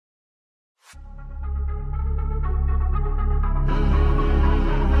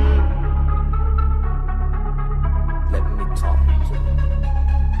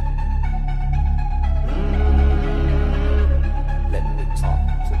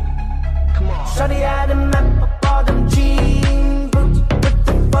Shawty had a map of all them jean boots with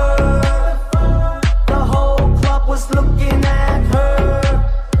the fur. The whole club was looking at her.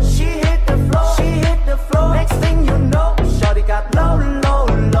 She hit the floor, she hit the floor. Next thing you know, shawty got low, low,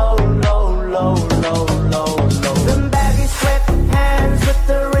 low, low, low, low, low, low. Them baggy sweatpants with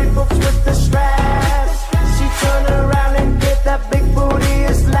the Reeboks with the straps. She turned around and did that big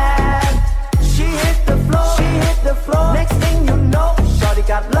booty slap. She hit the floor, she hit the floor. Next thing you know, shawty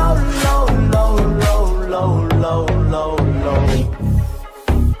got low, low, low, low, low, low, low, low.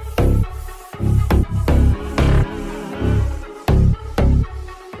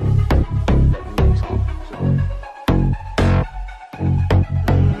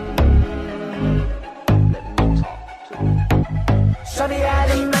 Shawty had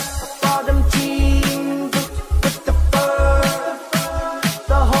a map of all them jean boots with the fur.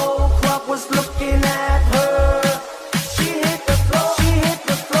 The whole club was looking at her. She hit the floor, she hit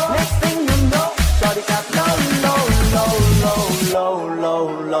the floor. Next thing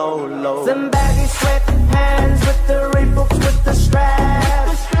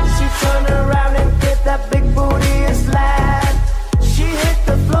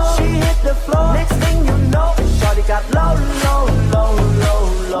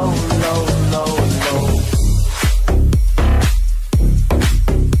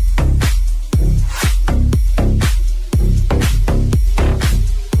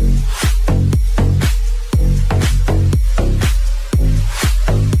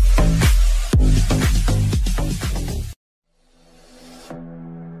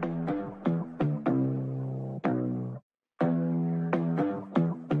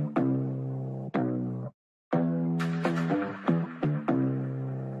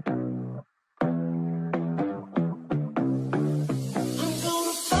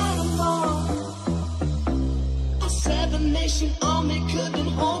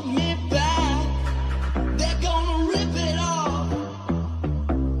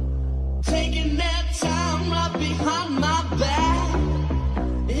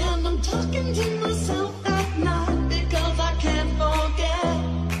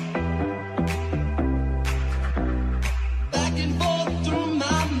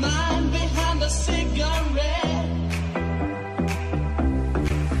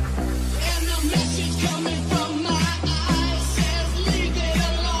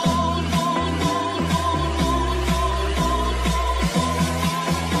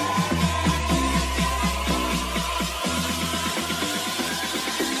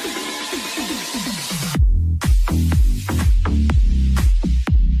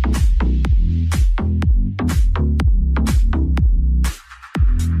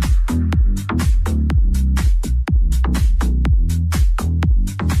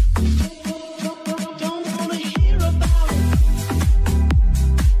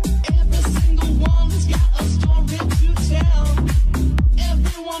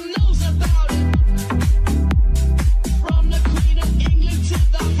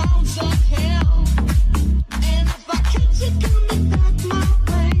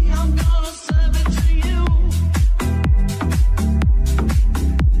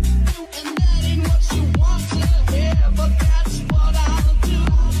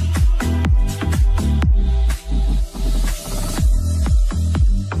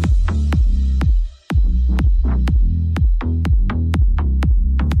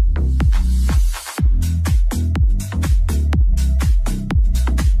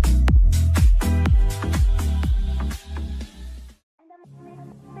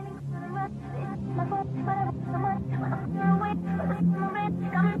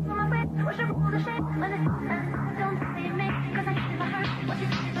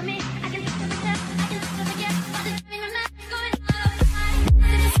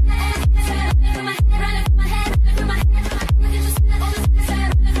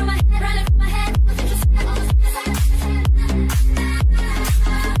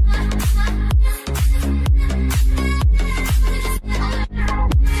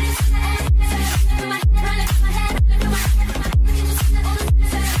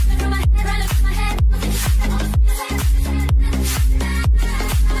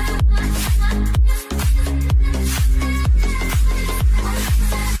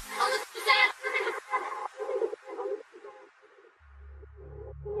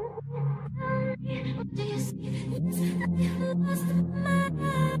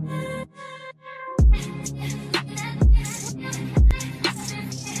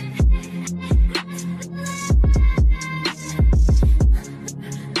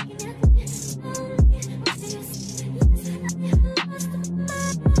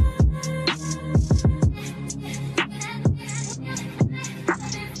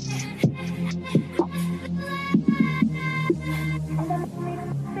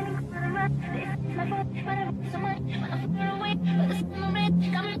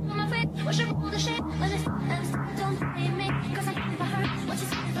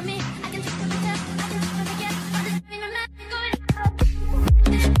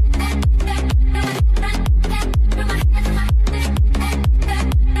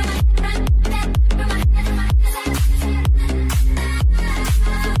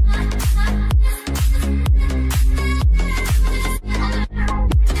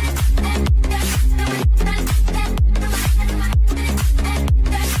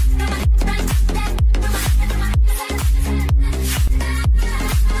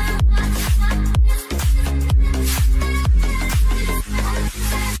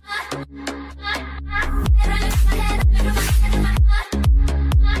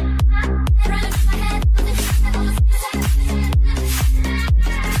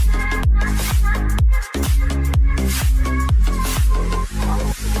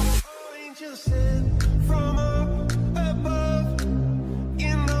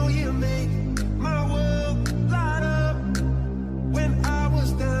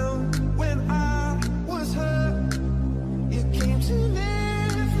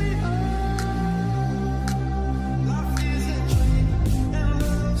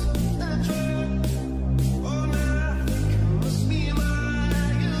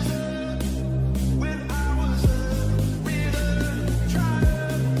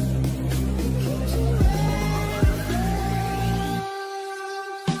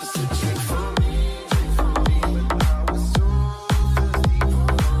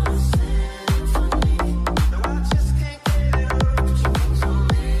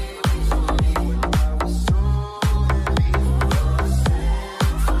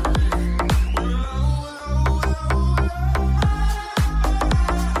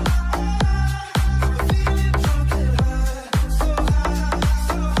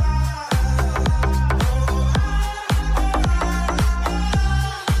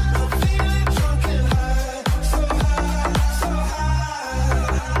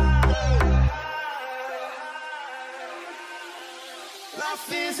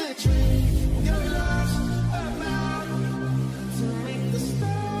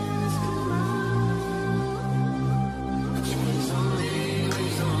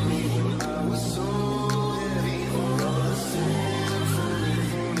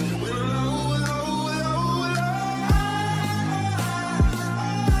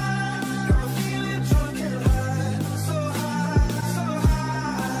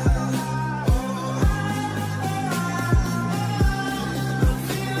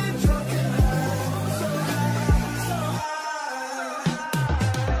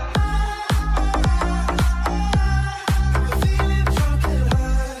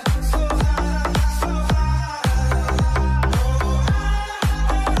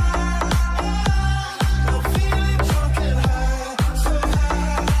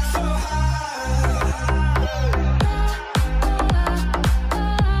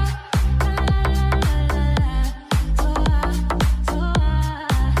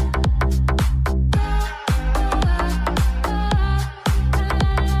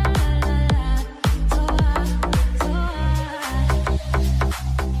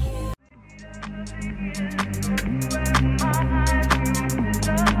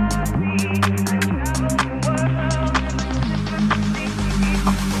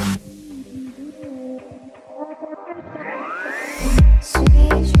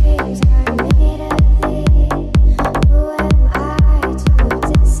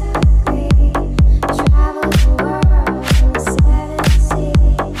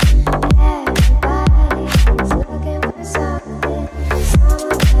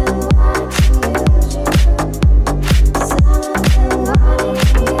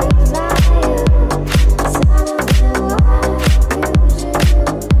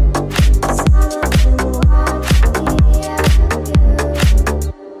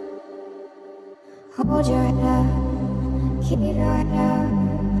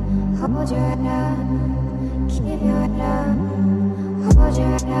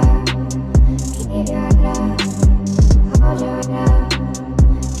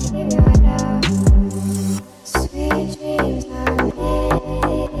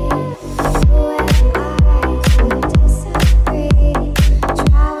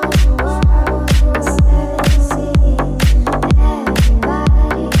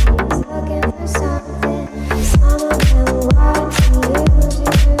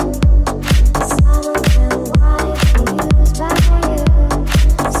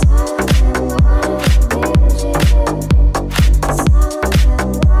Some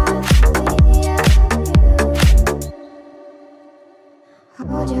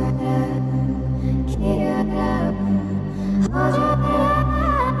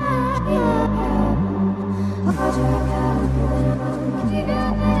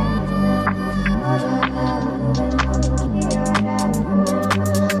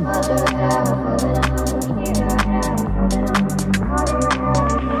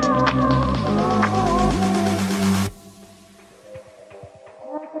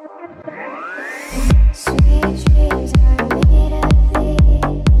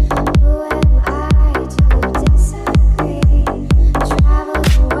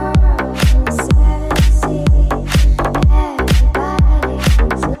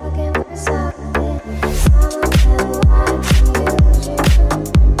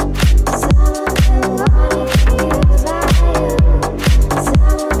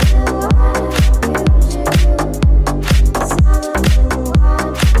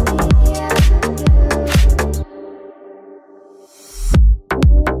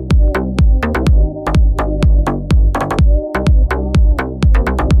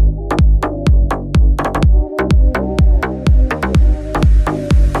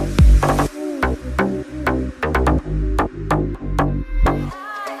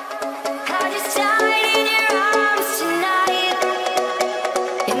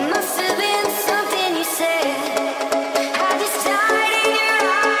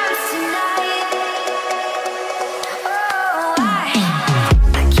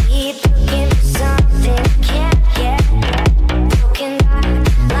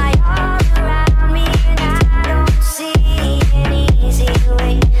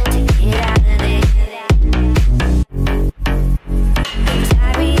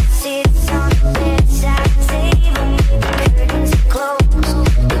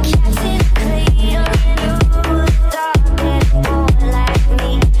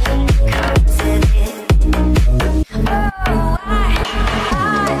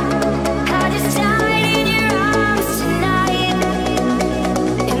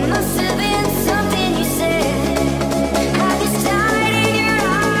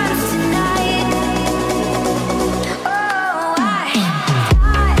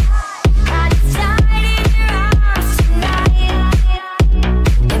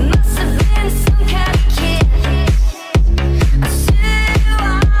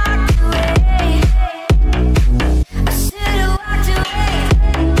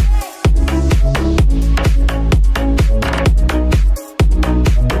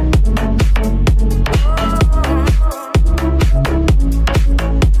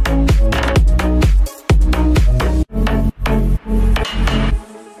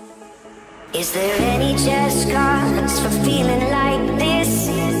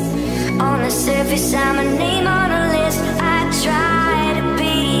If it's sign my name on a list, I try to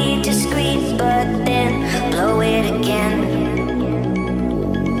be discreet, but then blow it again.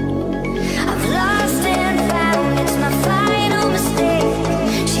 I've lost and found, it's my final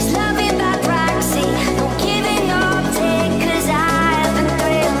mistake. She's loving by proxy, no giving or take, 'cause I've been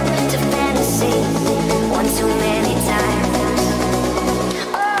thrilled to fantasy one too many times.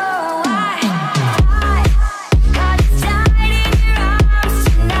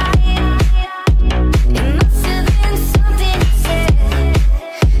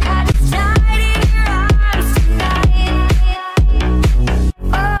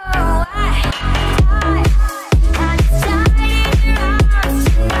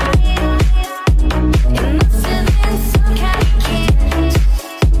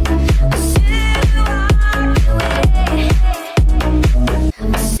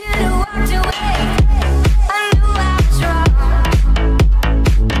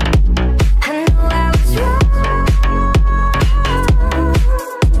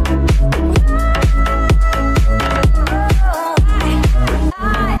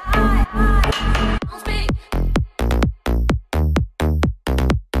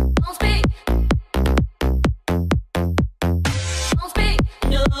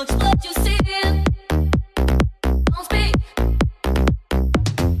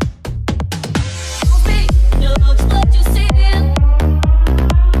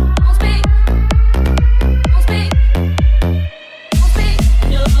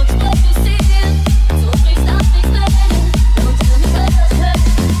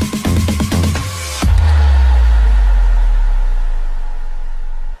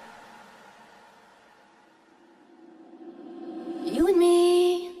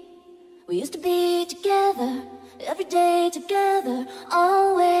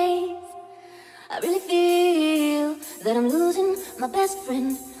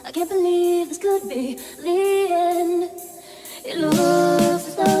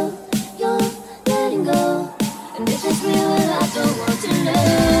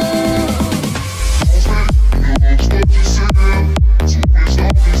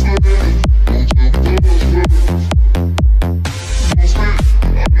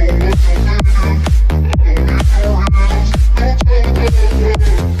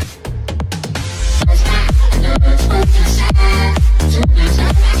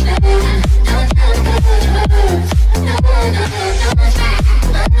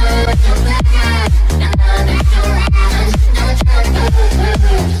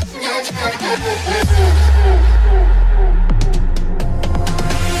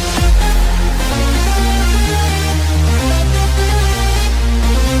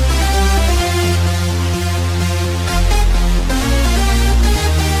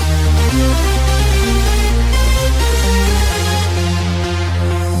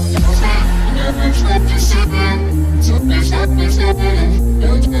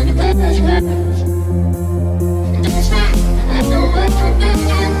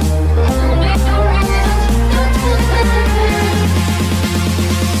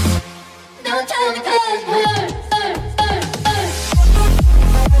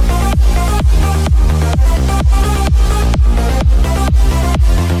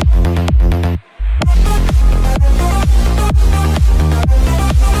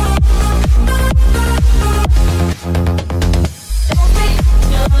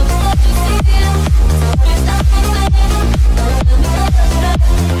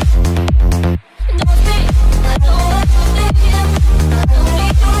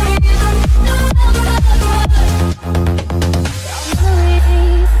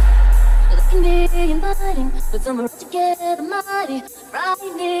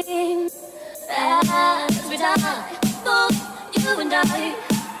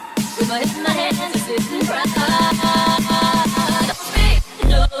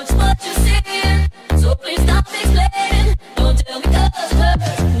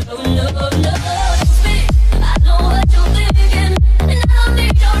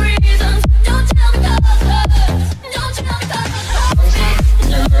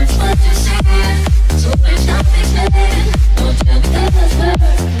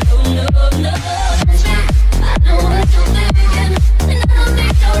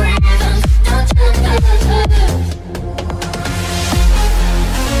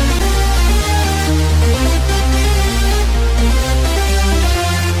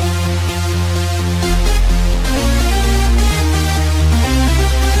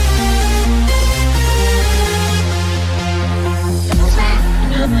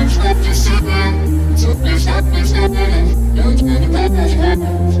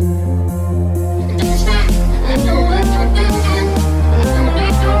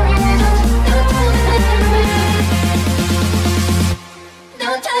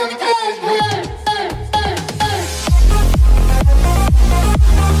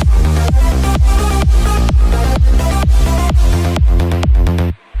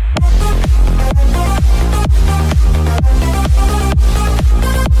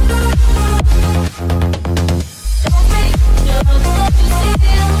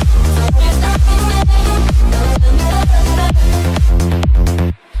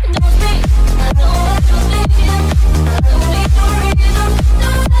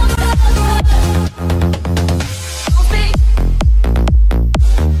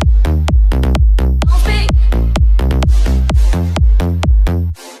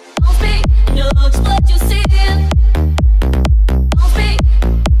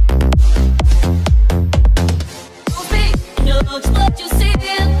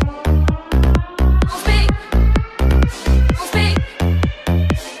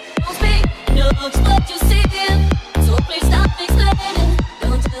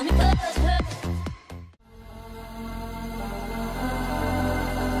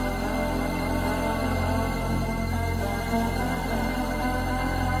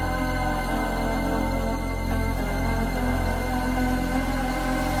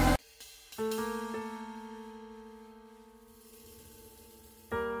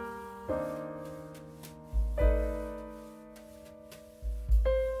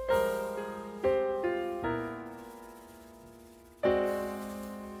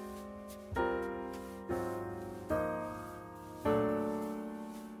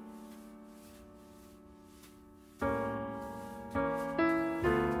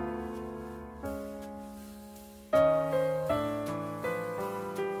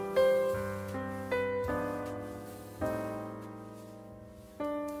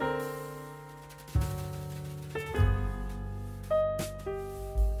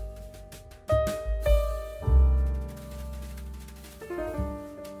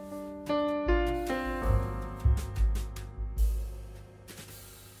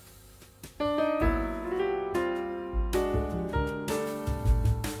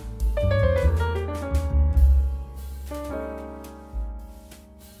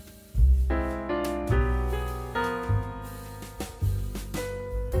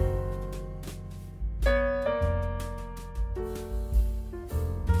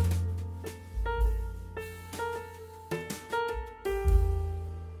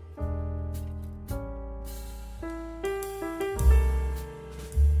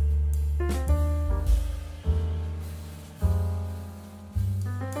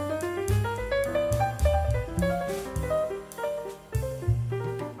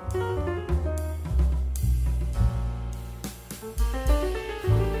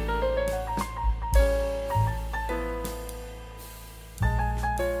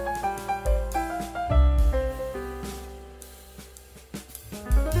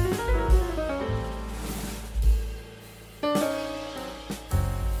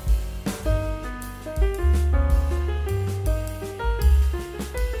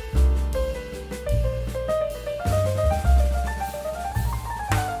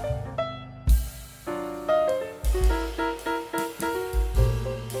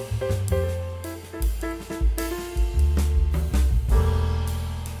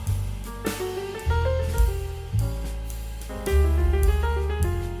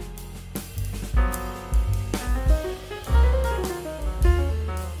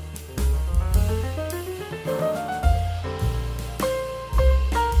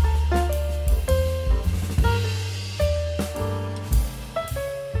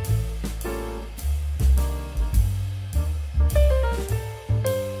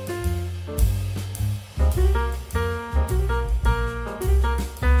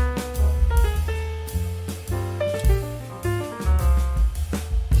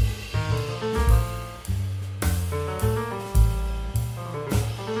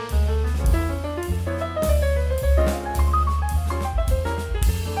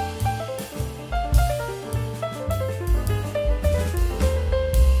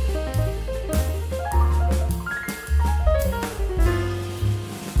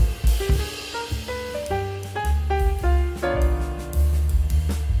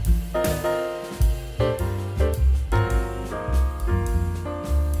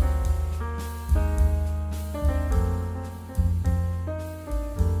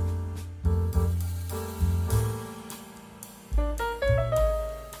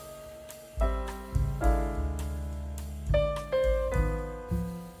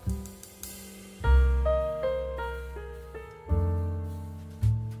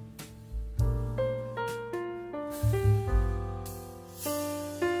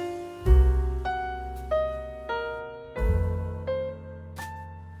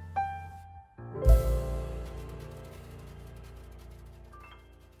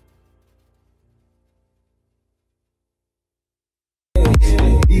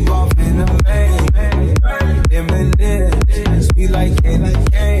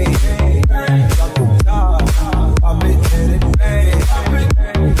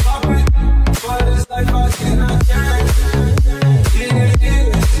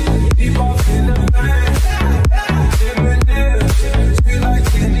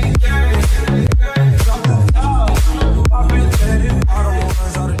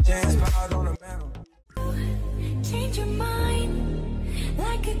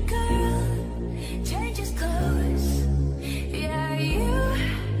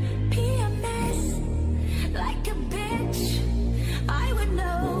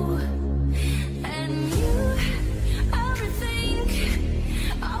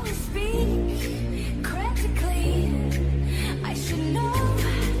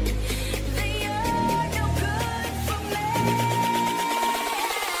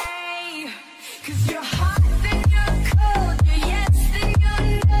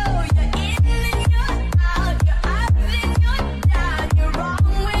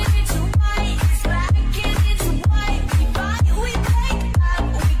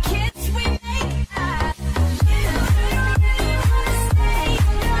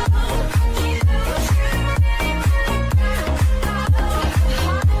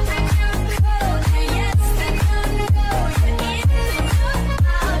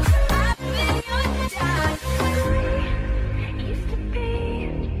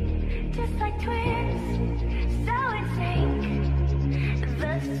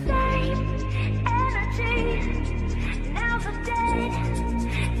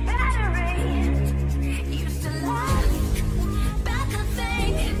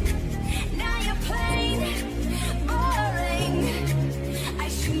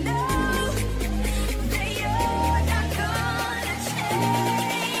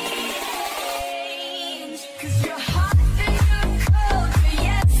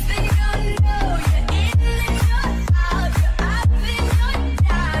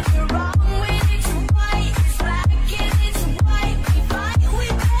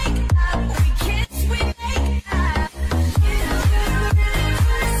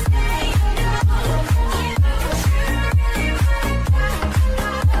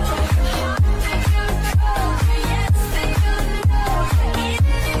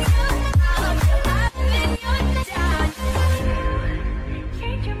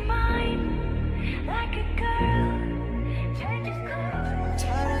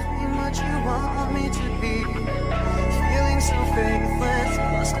 want me to be. Feeling so faithless,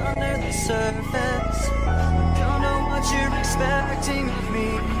 lost under the surface. Don't know what you're expecting of me,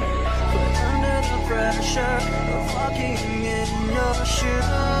 but under the pressure of walking in your shoes.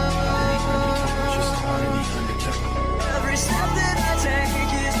 Every step that I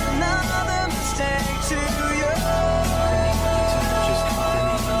take is another mistake to you.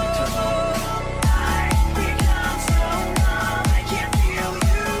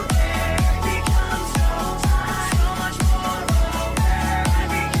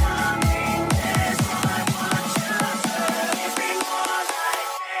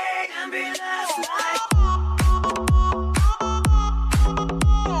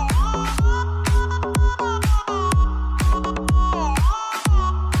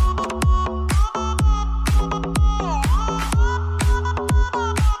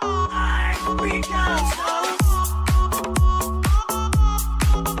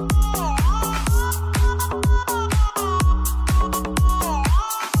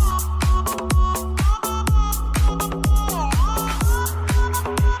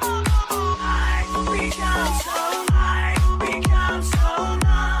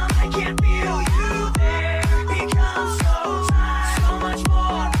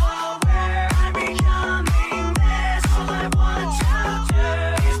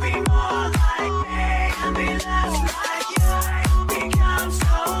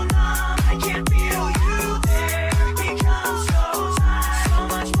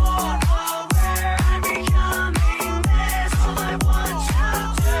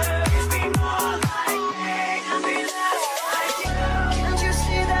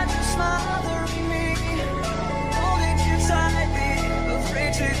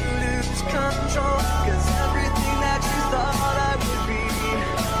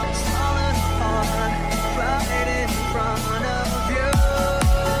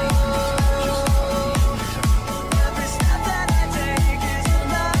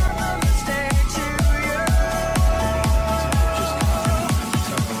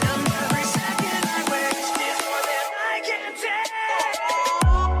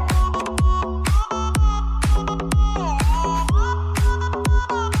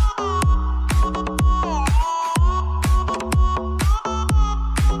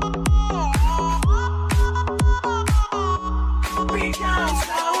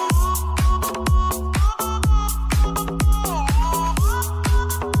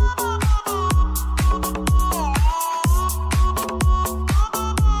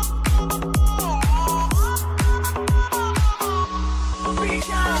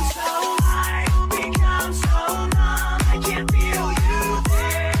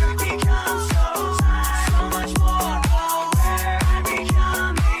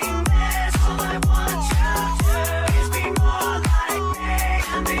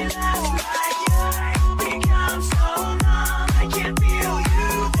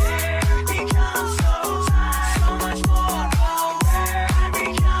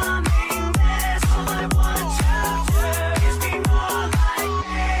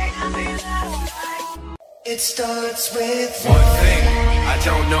 It starts with one thing, I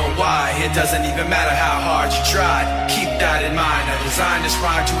don't know why. It doesn't even matter how hard you tried. Keep that in mind, I designed this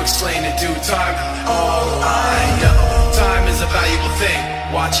rhyme to explain in due time. All I know, time is a valuable thing.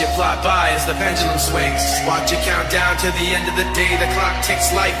 Watch it fly by as the pendulum swings. Watch it count down to the end of the day. The clock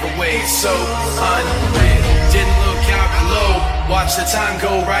takes life away, so unreal. Didn't look out below, watch the time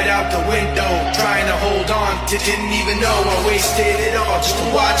go right out the window. Trying to hold on to didn't even know I wasted it all just to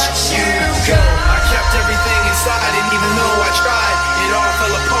watch you go. I kept everything inside and even though I tried, it all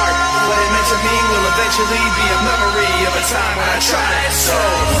fell apart. What it meant to me will eventually be a memory of a time when I tried so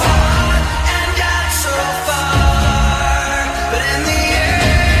hard and got so far, but in the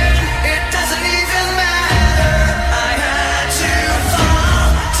end, it doesn't even matter. I had to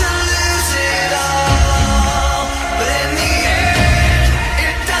fall to lose it all, but in the end,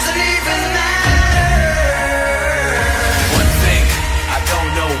 it doesn't even matter. One thing, I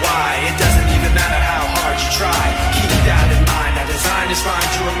don't know why, it doesn't even matter how hard you try. Keep that in mind, I designed this rhyme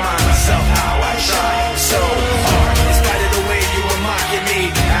to remind myself how I tried so hard. In spite of the way you were mocking me,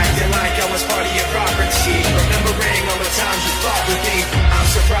 acting like I was part of your property, remembering all the times you fought with me, I'm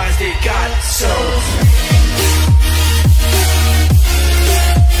surprised it got so.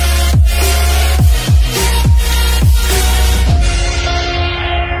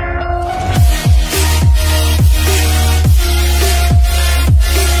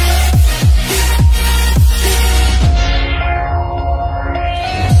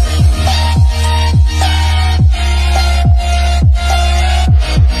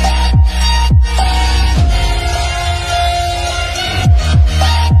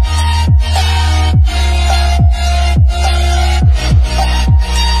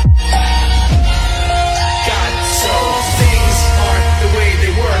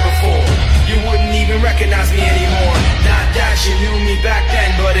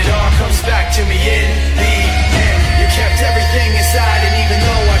 but it all comes back to me in the end. You kept everything inside, and even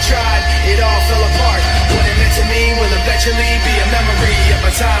though I tried, it all fell apart. What it meant to me will eventually be a memory of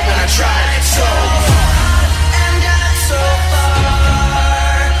a time when I tried so hard and got so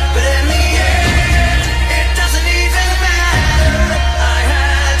far, but in the end, it doesn't even matter. I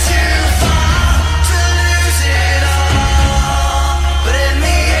had to fall to lose it all, but in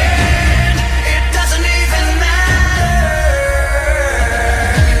the end, it doesn't even matter.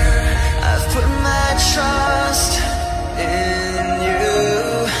 I've put my trust in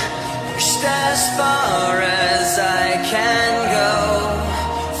you, pushed as far as I can go.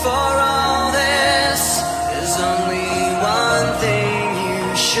 For all this, there's only one thing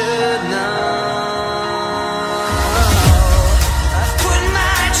you should know. I've put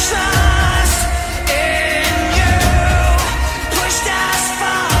my trust in you, pushed as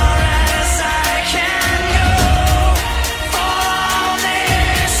far as I can go. For all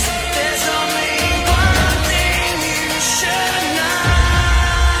this, there's only one thing you should know.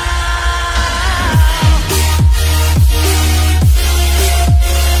 I've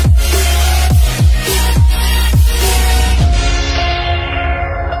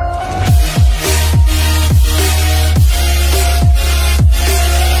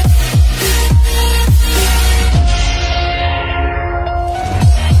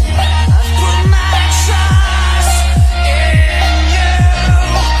put my trust in you,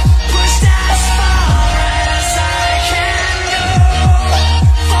 pushed as far as I can go.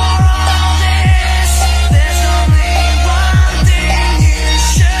 For all this, there's only one thing you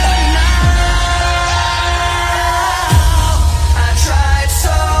should know. I tried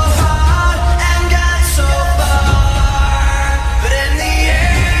so hard and got so far, but in the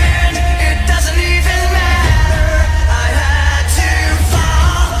end, it doesn't even matter. I had to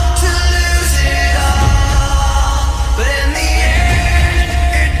fall to lose it all, but in the end,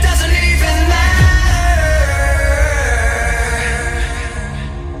 it doesn't even matter.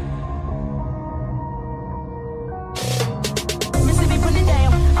 Mississippi, put it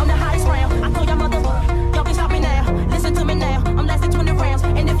down. I'm the hottest round. I told y'all mother, y'all can stop me now. Listen to me now. I'm lasting 20 rounds.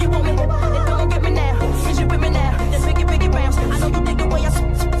 And if you want me, then come on get me now. Is you with me now? Then biggie bounce. I know you dig the way I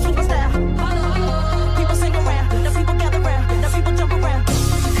super style. People sing around. The people gather round. The people jump around.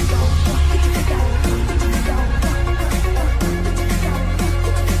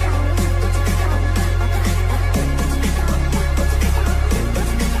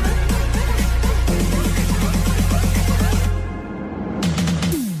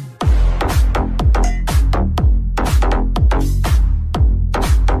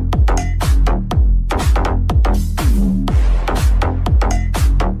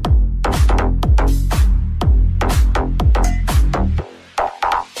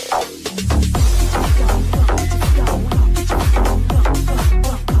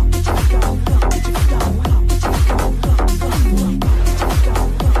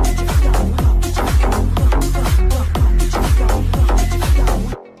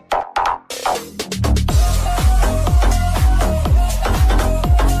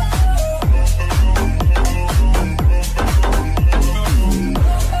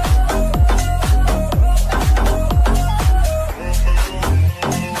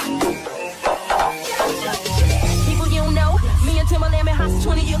 People you don't know, me and Timberland been hot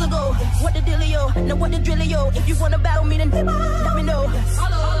 20 years ago. What the dealio? Know what the drillio? If you wanna battle me, then let me know.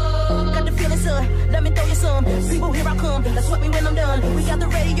 Got the feeling, son. Let me throw you some. People, here I come. That's what me when I'm done. We got the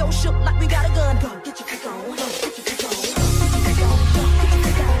radio shook like we got a gun. Go, get your kick on. Get your kick on.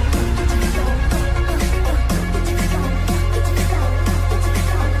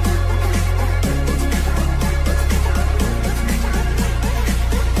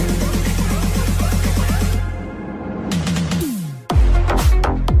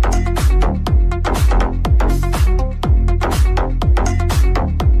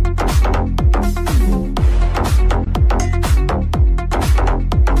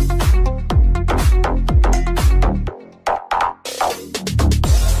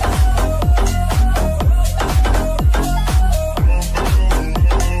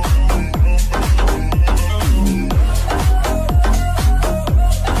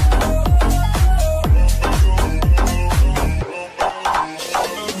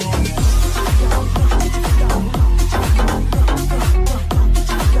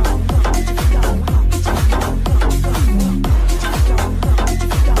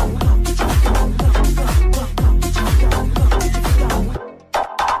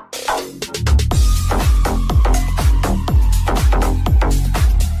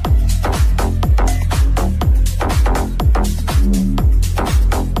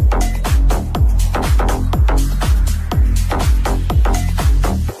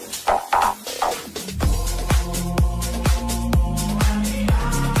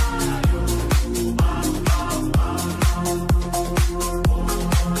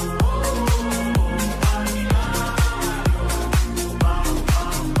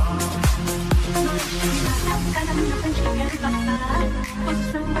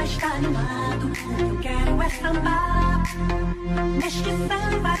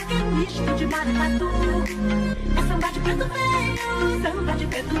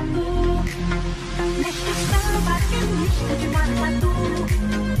 tudo. Neste samba que é misto de maracatu.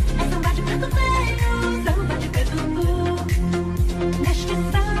 É samba de preto velho, samba de pé tudo. Neste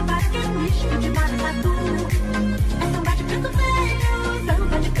samba que é misto de maracatu. É samba de preto velho,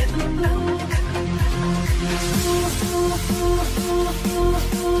 samba de pé tudo.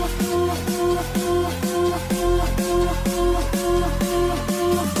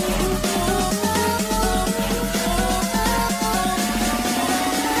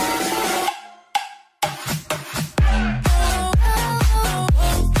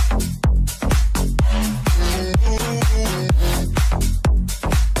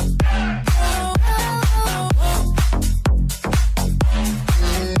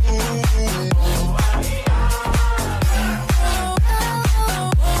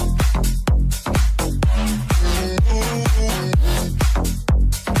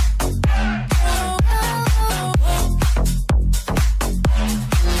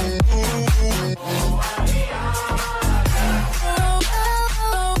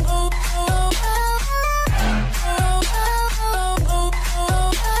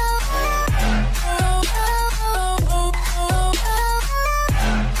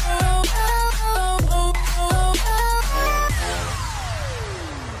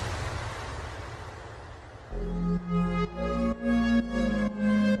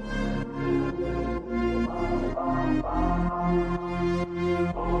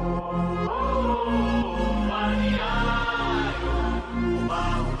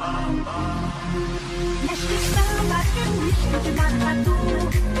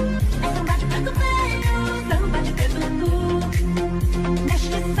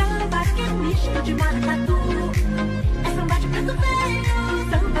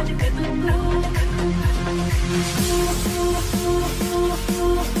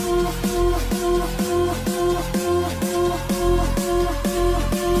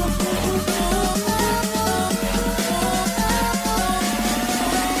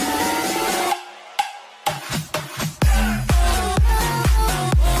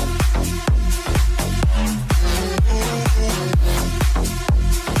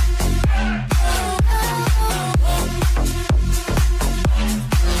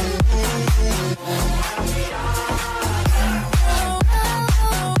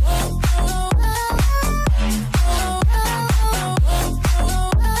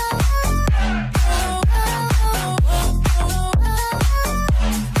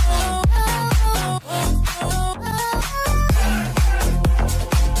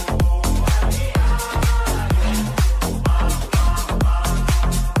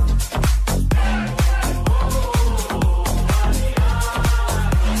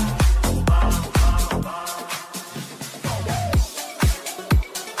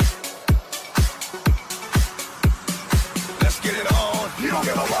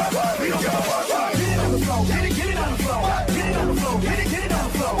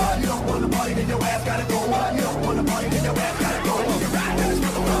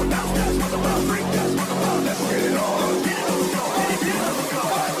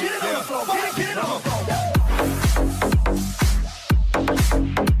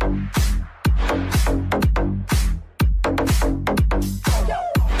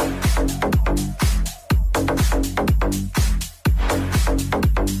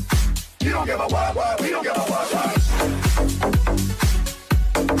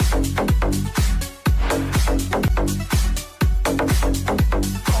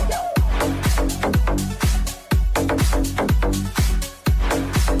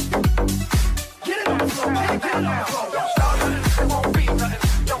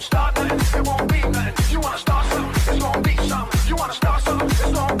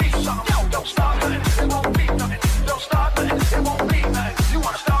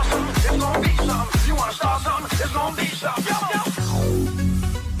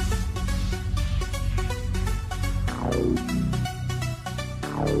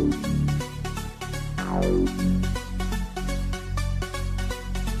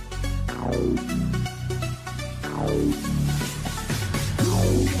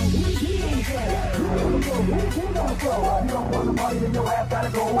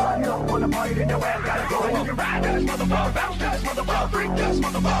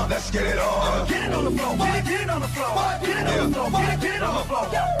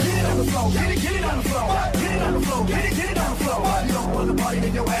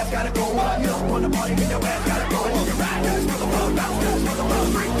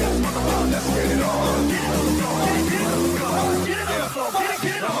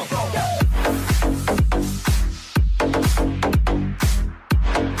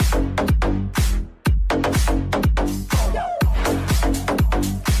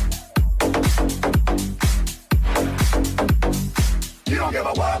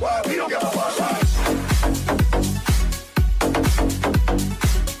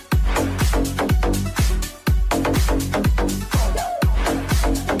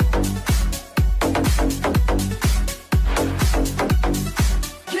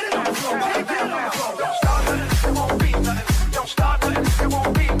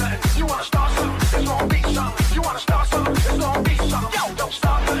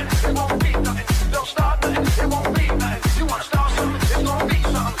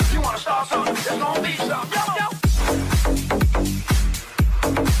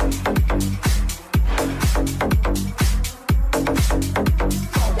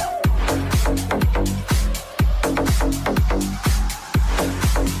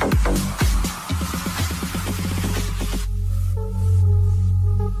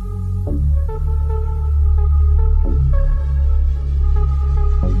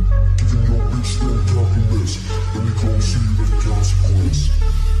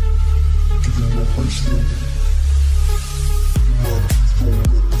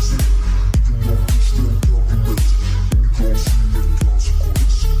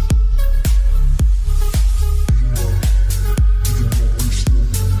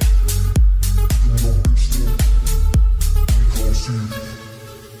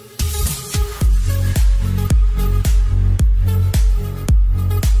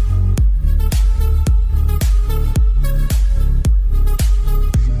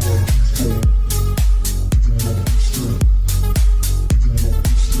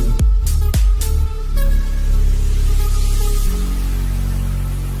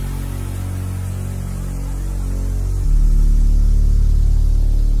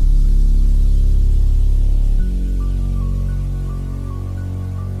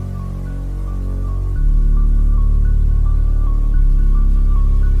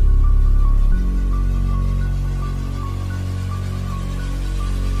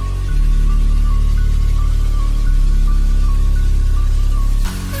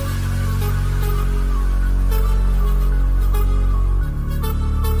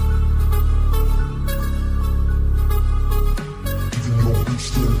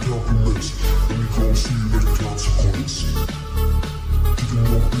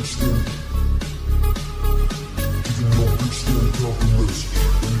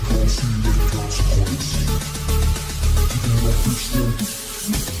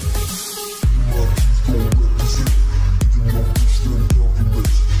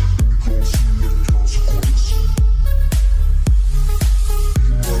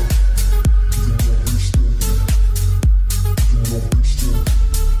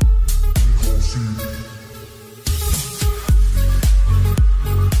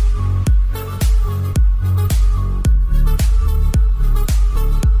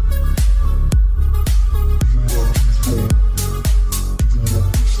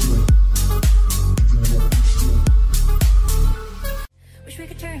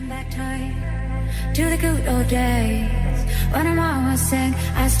 To the good old days when our mama sang,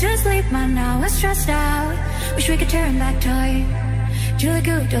 I still sleep, man, now we're stressed out. Wish we could turn back time to the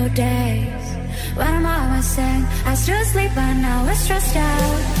good old days when our mama sang, I still sleep, man, now we're stressed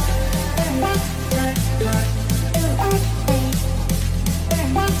out.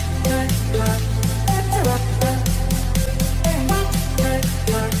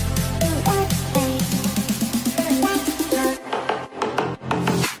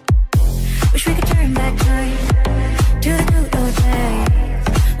 Wish we could turn back time to the good old days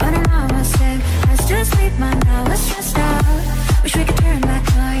when our mama sang, I still sleep, man, now we're stressed out. Wish we could turn back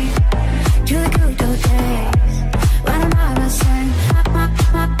time to the good old days when our mama sang,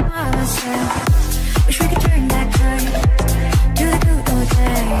 mama sang. Wish we could turn back time to the good old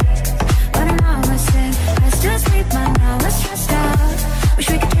days when our mama sang, I still sleep, man, now we're stressed out. Wish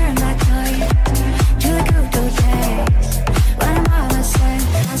we could turn back time to the good old days when our mama sang,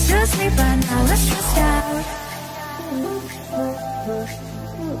 I still sleep, but now we're stressed out.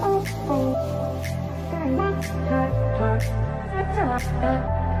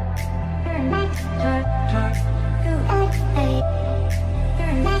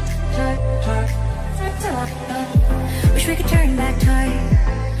 Wish we could turn back time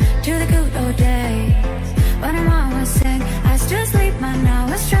to the good old days when our mama sang, I still sleep, man, now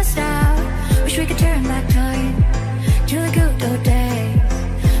we're stressed out. Wish we could turn back time to the good old days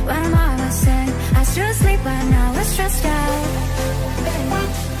when our mama sang, I still sleep, but now we're stressed out.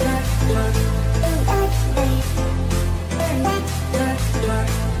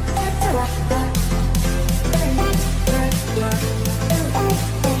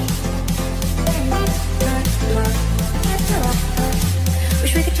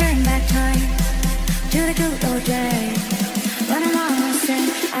 Wish we could turn back time to the good old days when our mama sang,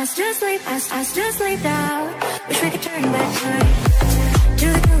 I still sleep, I still sleep out. Wish we could turn back time to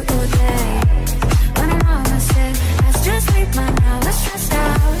the good old days when our mama sang, I still sleep, man, now we're stressed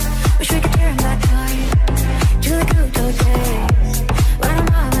out. Wish we could turn back time to the good old days when our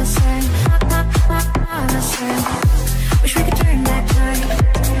mama sang, mama sang. Wish we could turn back time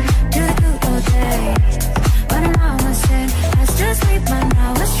to the good old days when our mama sang, I still sleep, man,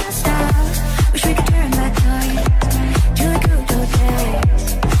 now we're stressed out. Wish we could turn back time to the good old days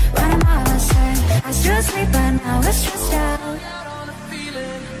when our mama sang, I still sleep, but now we're stressed out.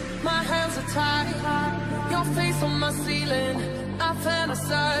 My hands are tied, your face on my ceiling. I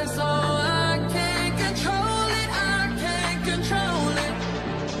fantasize, oh, I can't control it, I can't control it.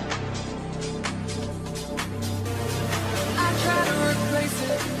 I try to replace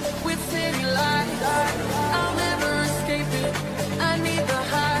it with city lights, I'll never escape it, I need the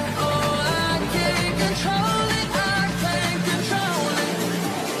high. Oh, I can't control it, I can't control it.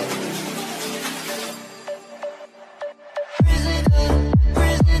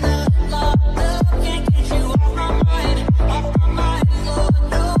 Prisoner, locked up, can't get you off my mind, off my mind,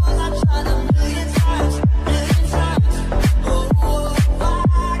 Lord.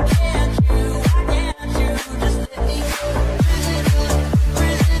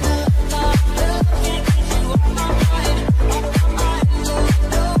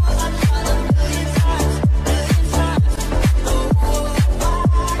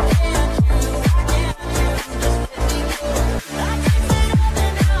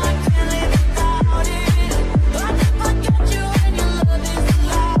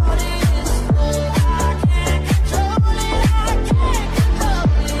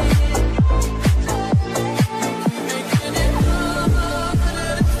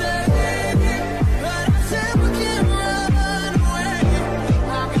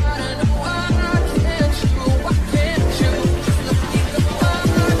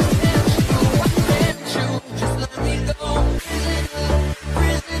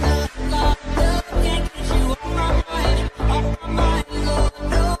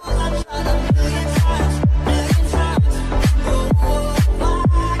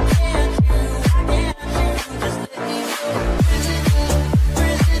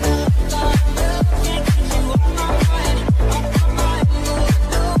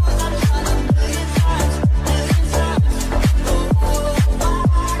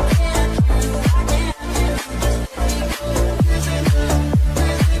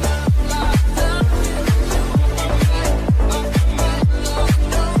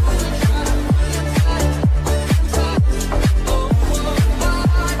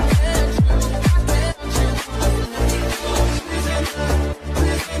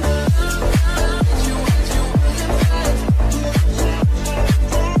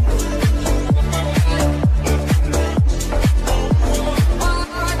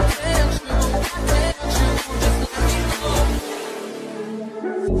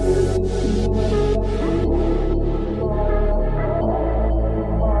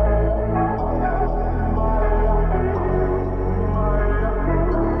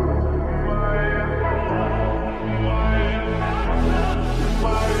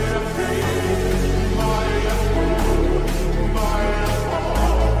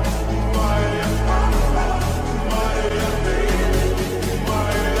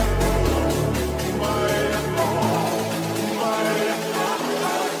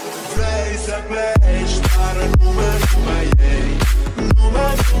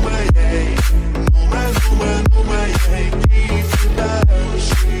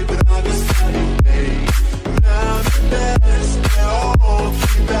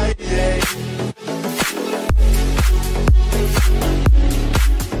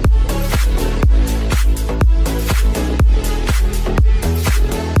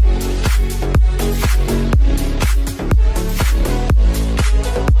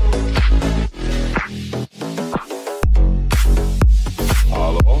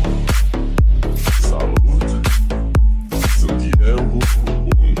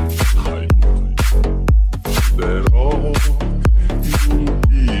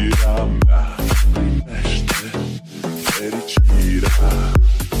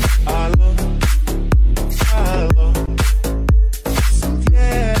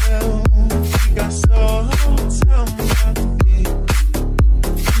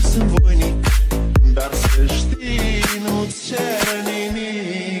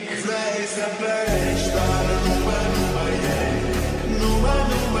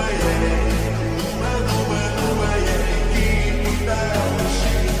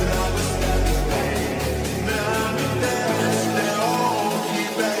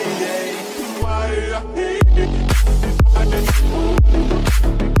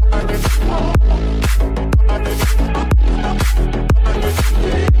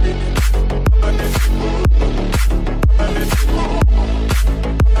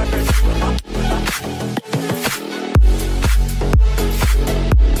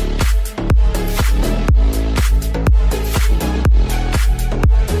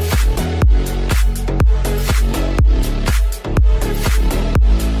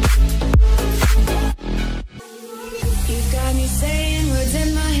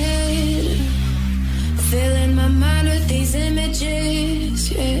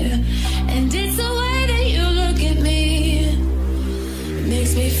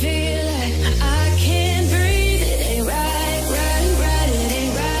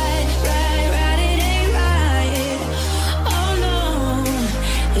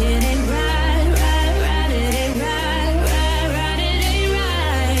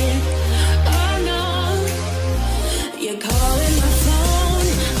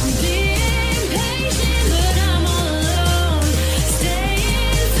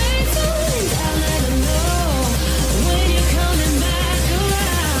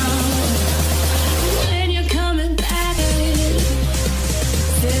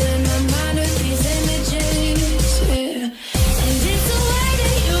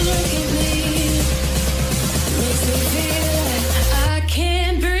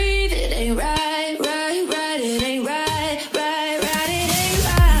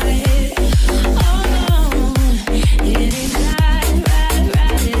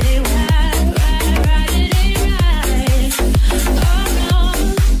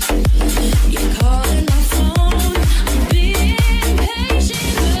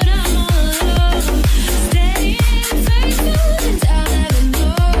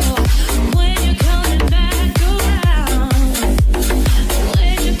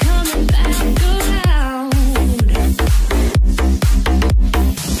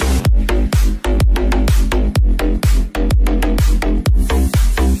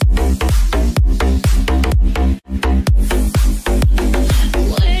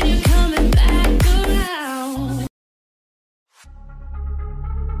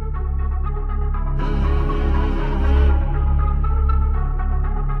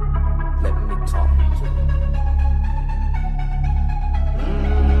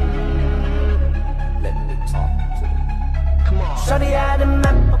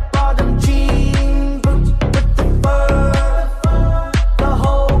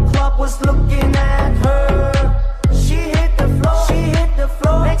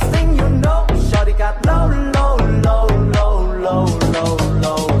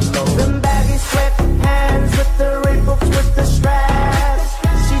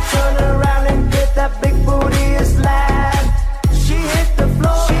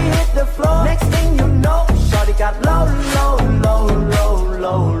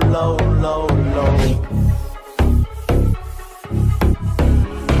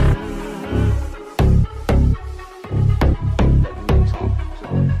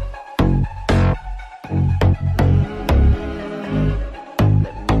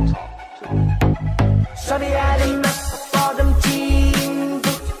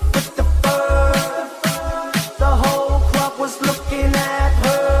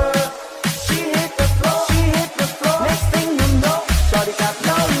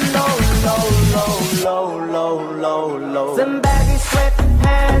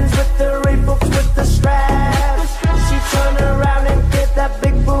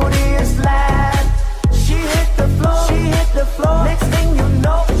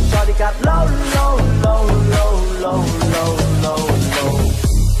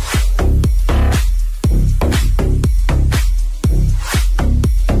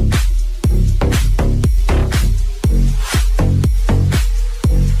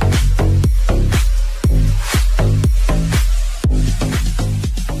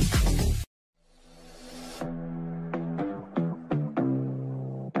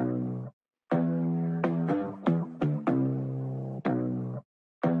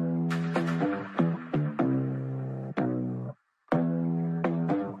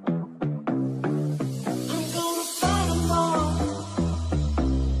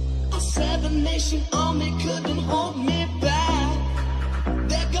 Nation army couldn't hold me back.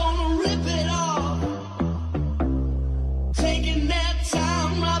 They're gonna rip it off, taking their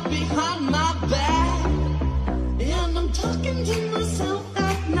time right behind my back. And I'm talking to myself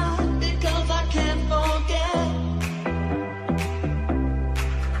at night because I can't forget.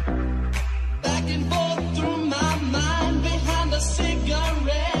 Back and forth through my mind behind a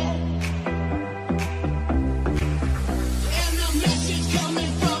cigarette. And the message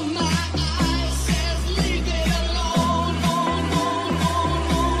coming from my eyes says leave it alone.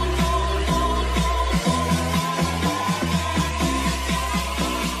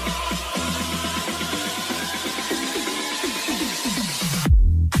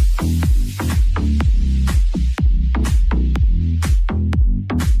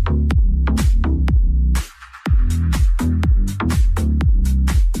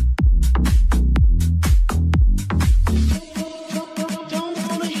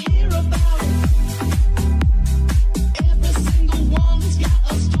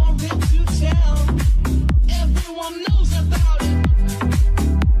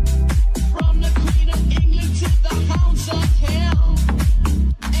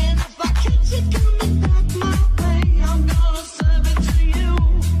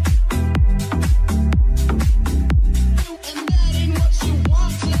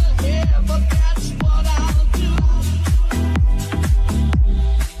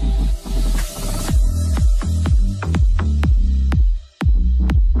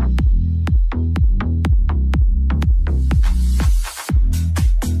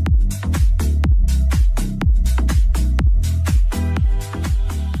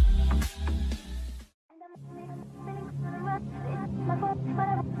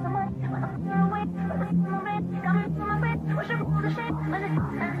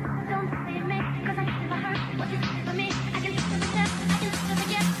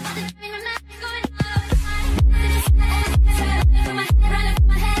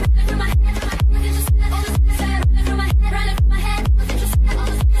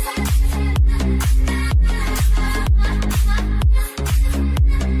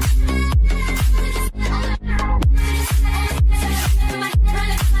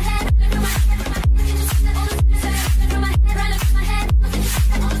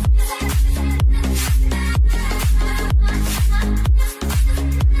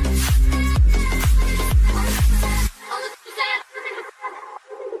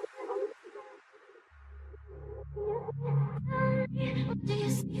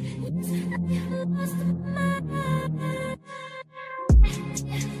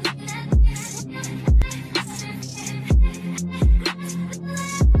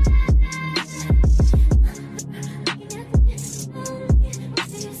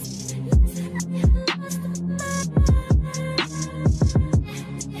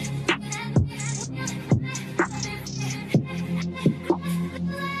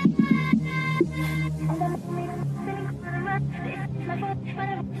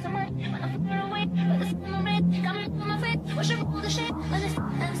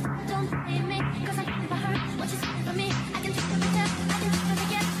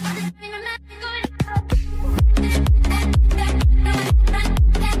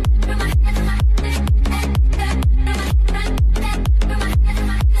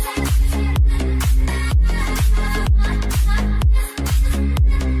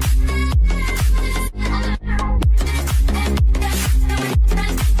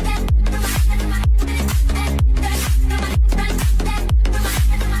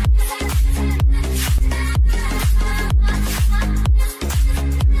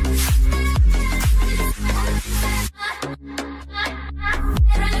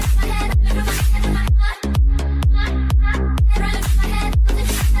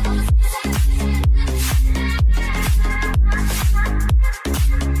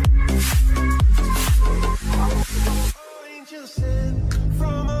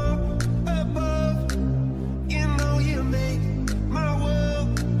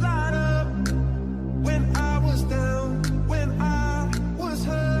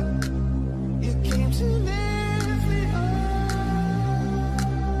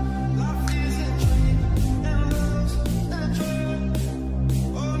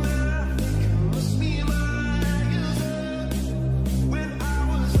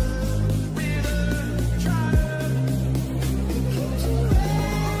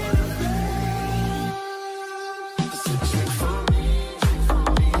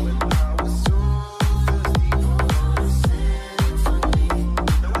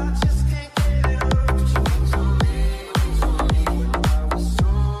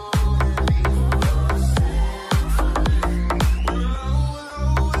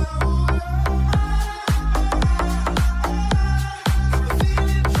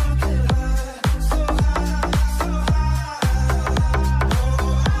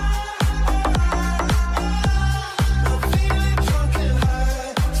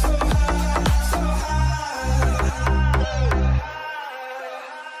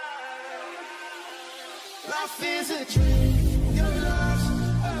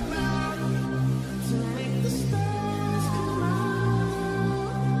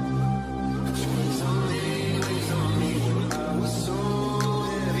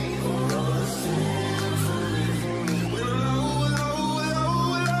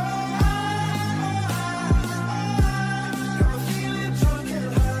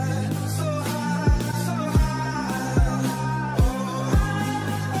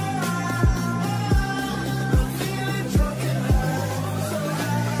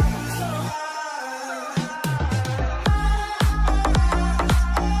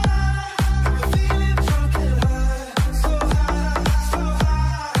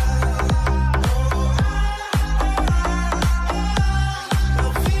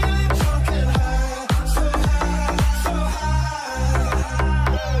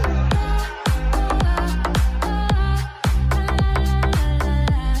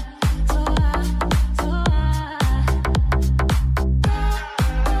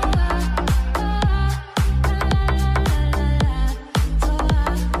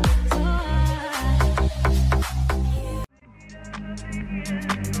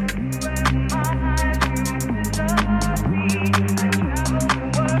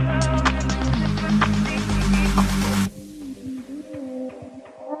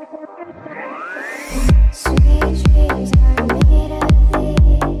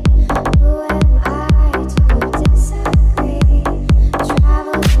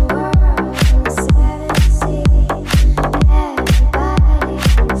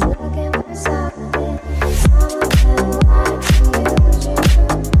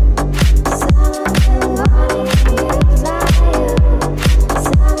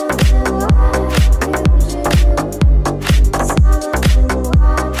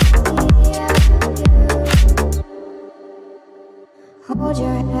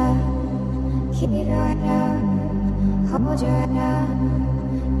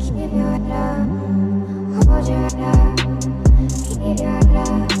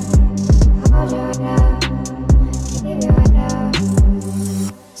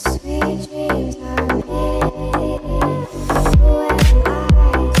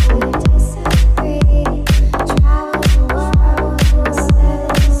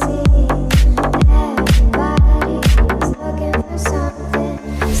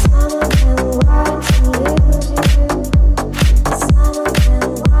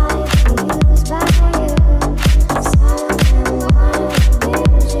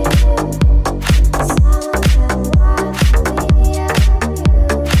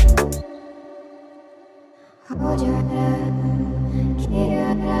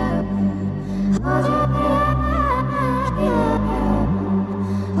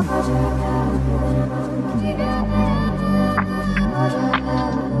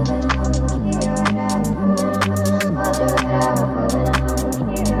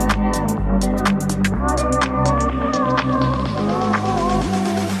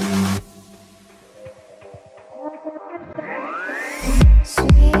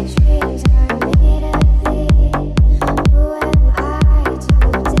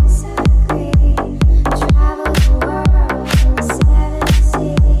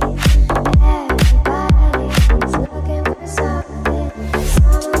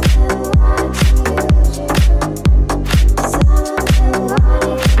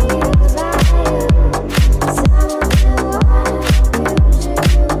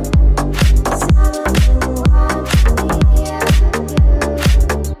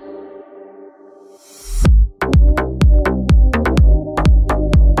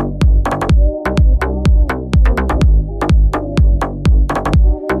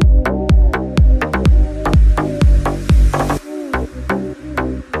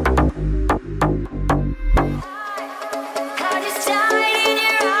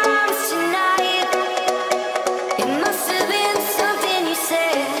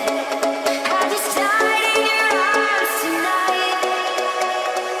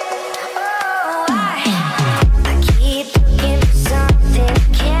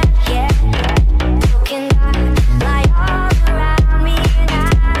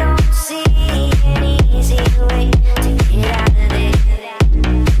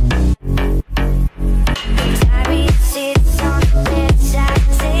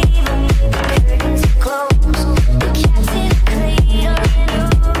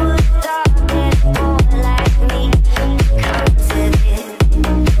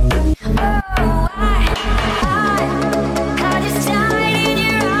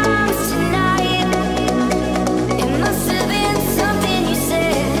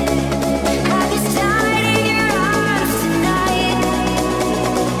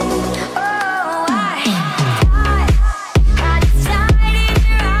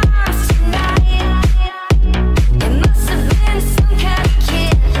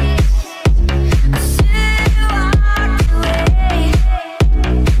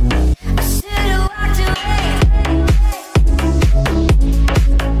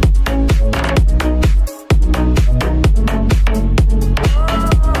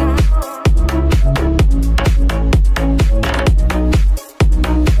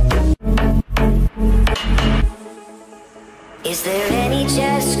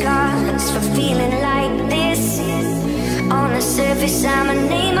 sign my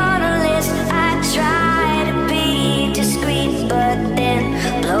name on a list. I try to be discreet, but then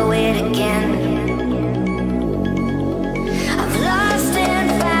blow it again. I've lost and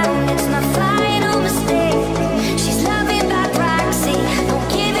found, it's my final mistake. She's loving by proxy, no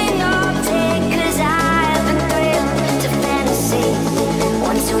giving or take, 'cause I've been thrilled to fantasy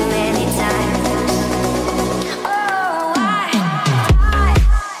one too many times. Oh, I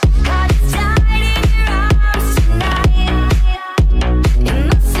got tied in your arms tonight. It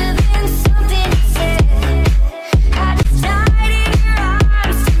must have been something you said. Got tied in your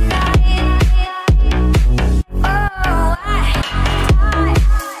arms tonight. Oh, I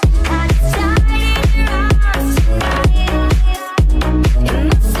got tied in your arms tonight. It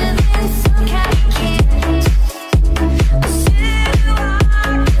must have been some kind of kiss. I should've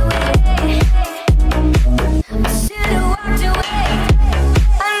walked away. I should've walked away.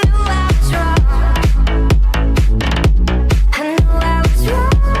 I knew I was wrong. I knew I was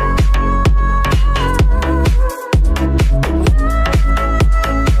wrong.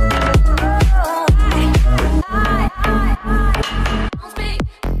 Don't speak.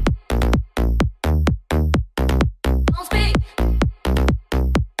 Don't speak.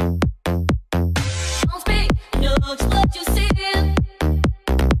 Don't speak. No, just what you see.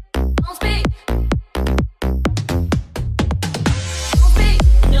 Don't speak. Don't speak.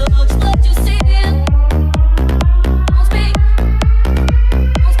 No, just what you see. Don't speak.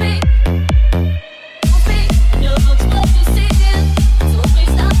 Don't speak. Don't speak. No, just what you see. So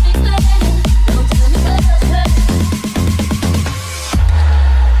please stop explaining. Don't tell me what else hurts.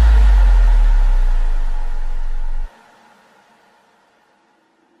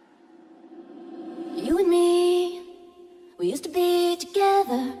 You and me, we used to be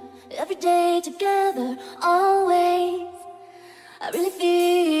together, every day together, always. I really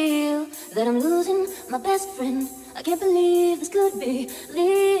feel that I'm losing my best friend. I can't believe this could be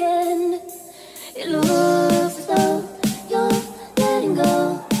the end. It looks as though you're letting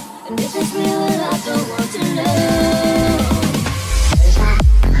go, and if it's real, I don't want to know.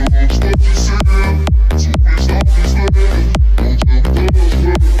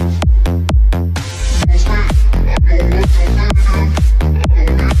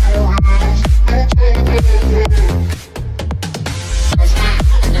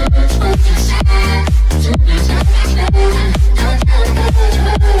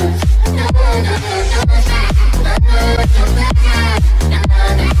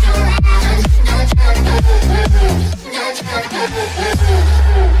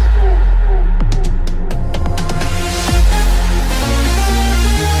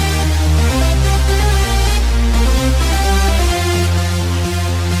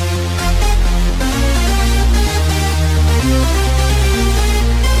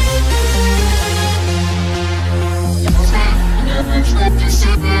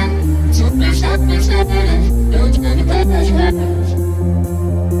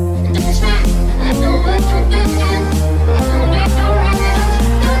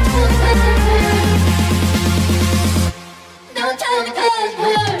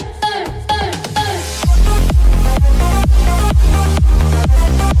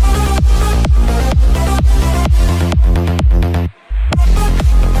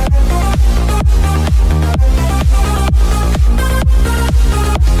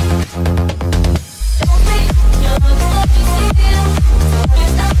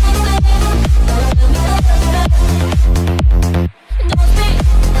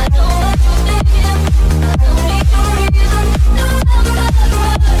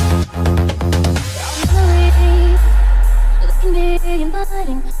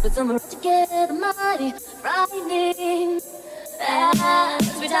 But some are together mighty frightening.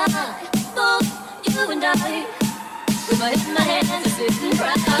 As we die, both you and I, with my head in my hands, I sit and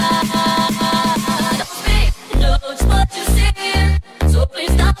cry. Don't speak, know just what you're seeing, so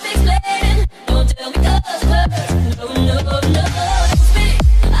please stop explaining. Don't tell me 'cause it hurts. No, no, no. Don't speak,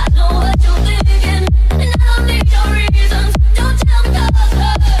 I know what you're thinking, and I don't need your reasons. Don't tell me 'cause it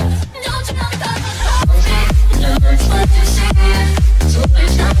hurts. Don't tell me 'cause it hurts. Don't speak, know just what you're seeing, so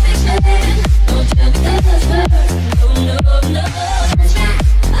please stop explaining. Don't tell me 'cause it hurts. No, no, no. Don't speak,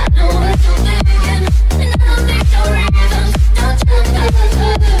 I know what you're thinking, and I don't need your reasons. Don't tell me 'cause it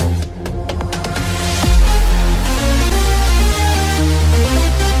hurts.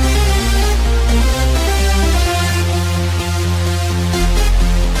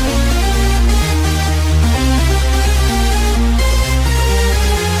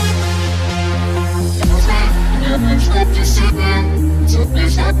 So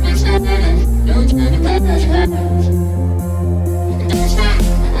please stop explaining. Don't tell me 'cause it hurts. Don't stop,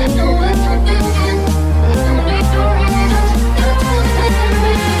 I know what you're thinking. I don't need your reasons. Don't tell me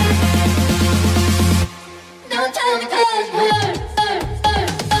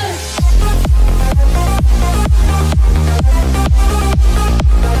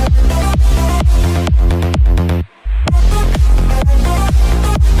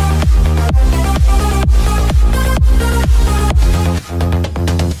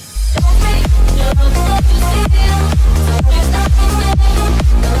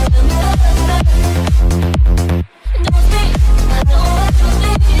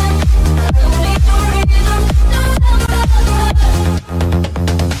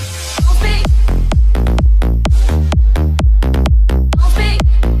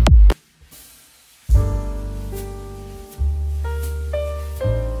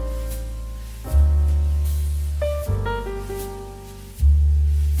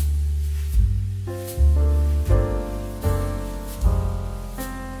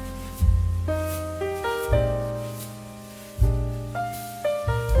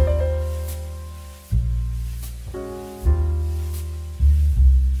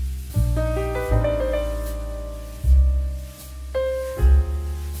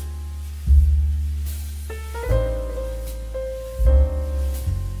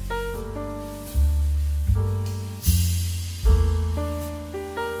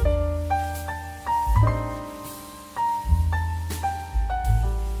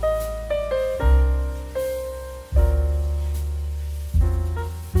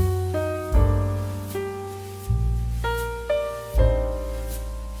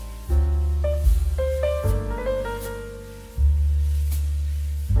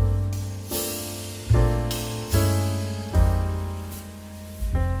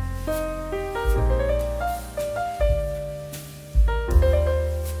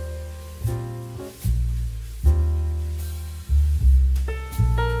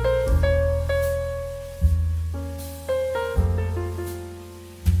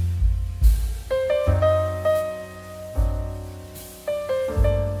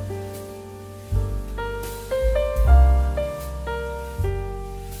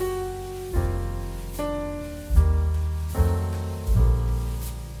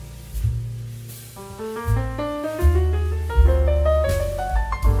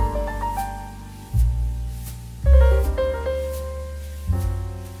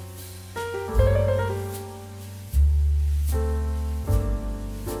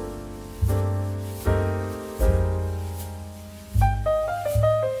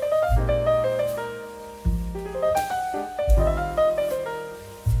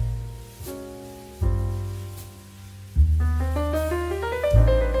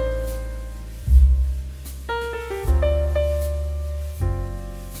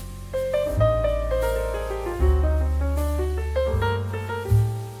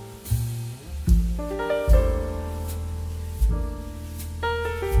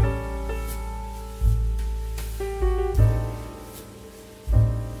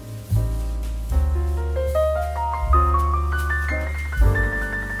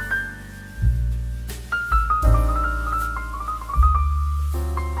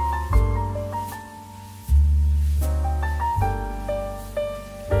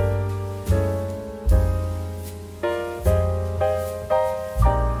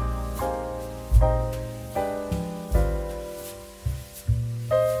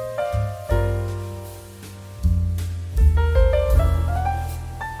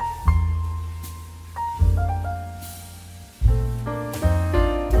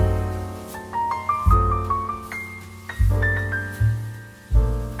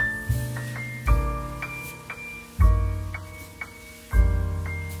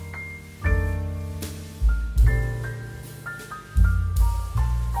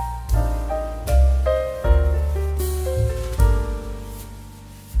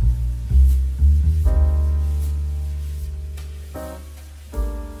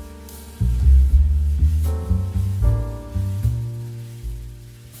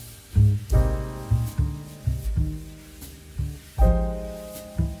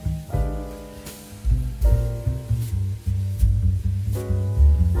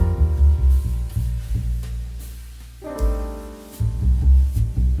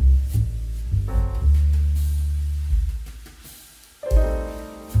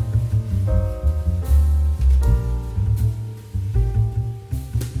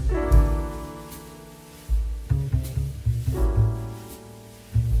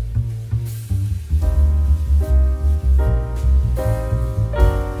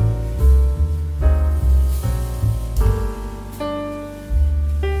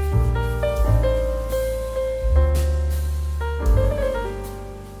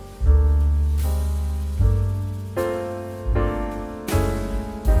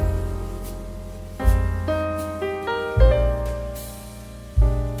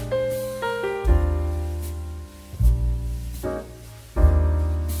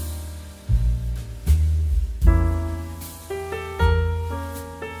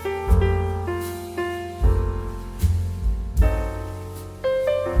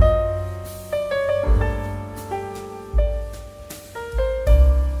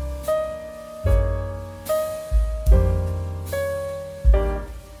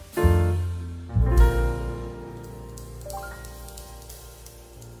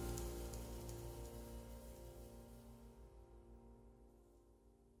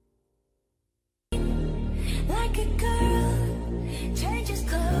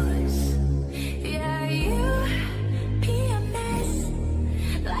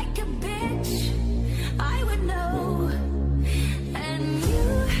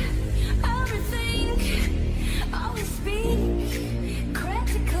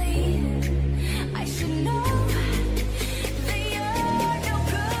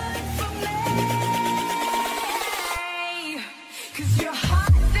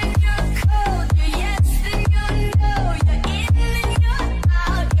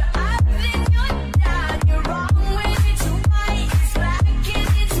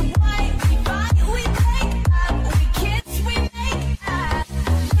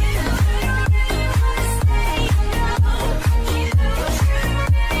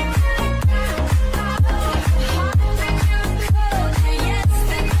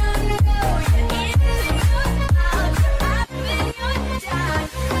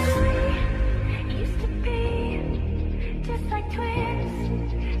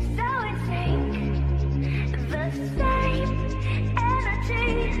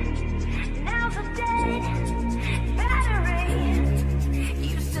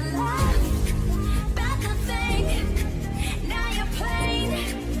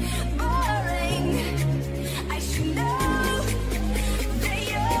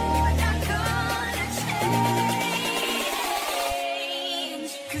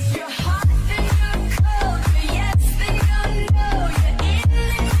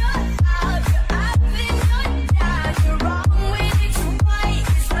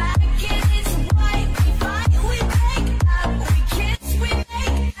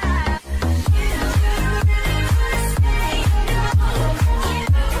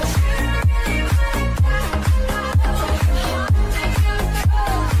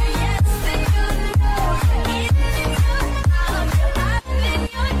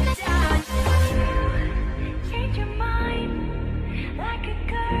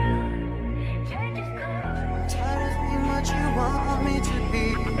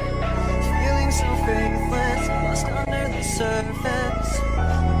faithless, lost under the surface.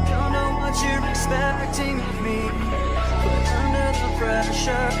 Don't know what you're expecting of me, but under the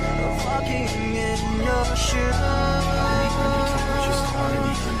pressure of walking in your shoes.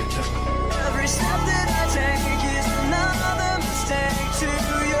 Every step that I take is another mistake to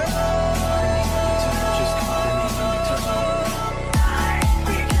you.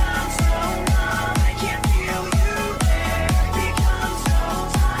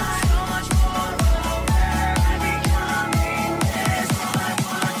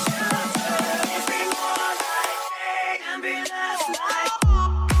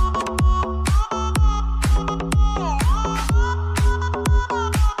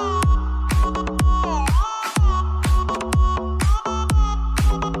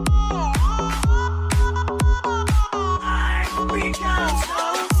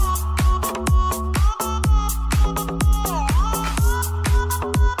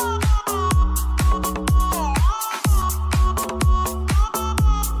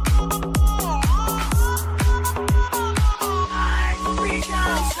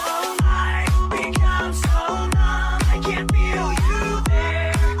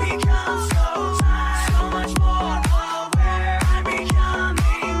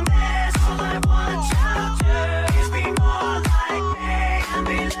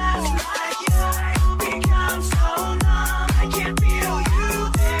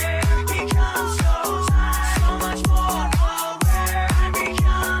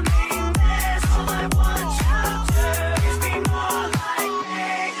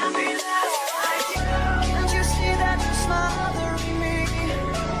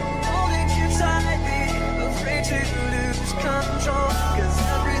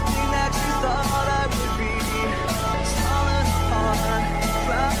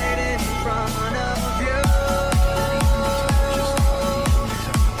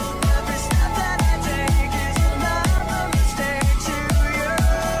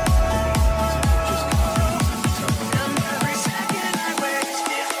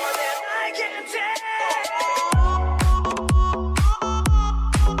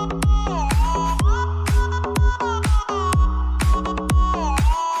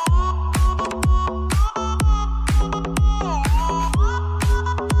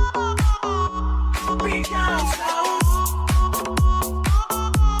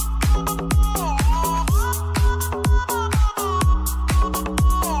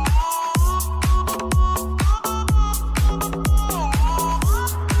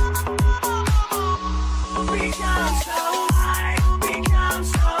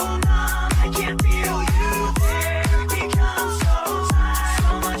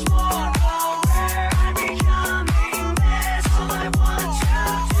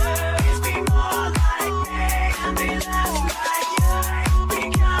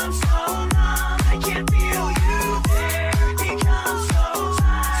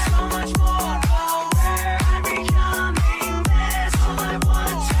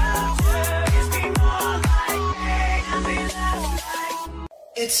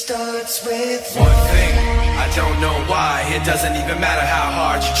 It starts with one thing, I don't know why. It doesn't even matter how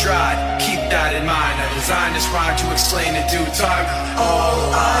hard you tried. Keep that in mind, I designed this rhyme to explain in due time. All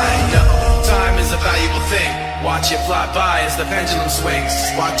I know, time is a valuable thing. Watch it fly by as the pendulum swings.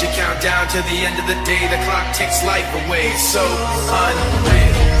 Watch it count down to the end of the day. The clock takes life away, so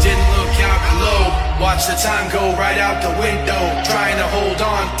unreal. Didn't look out below, watch the time go right out the window. Trying to hold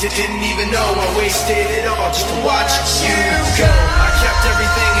on to didn't even know I wasted it all just to watch you go. I kept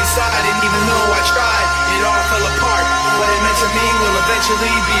everything inside, didn't even know I tried. It all fell apart. What it meant to me will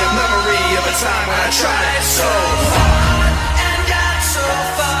eventually be a memory of a time when I tried so hard and got so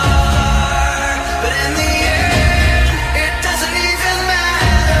far, but in the end, it doesn't even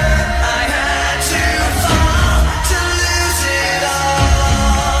matter. I had to fall to lose it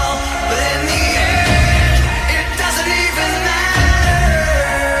all, but in the end, it doesn't even matter.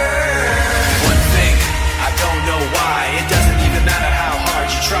 One thing, I don't know why. It doesn't even matter how hard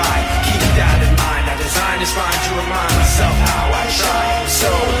you try. Keep that in mind. I designed this rhyme to remind myself how I tried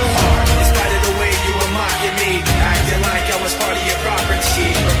so hard. In spite of the way you were mocking me, acting like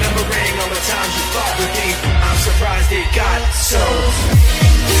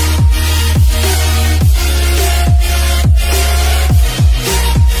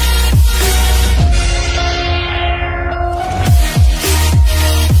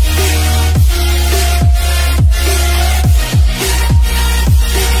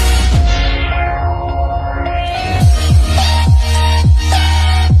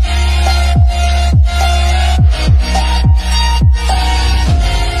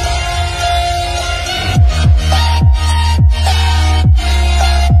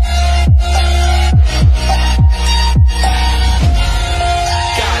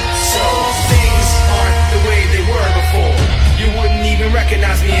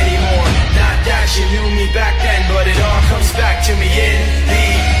you knew me back then, but it all comes back to me in the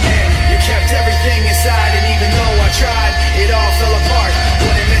end. You kept everything inside, and even though I tried, it all fell apart.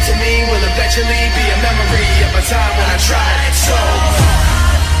 What it meant to me will eventually be a memory of a time when I tried so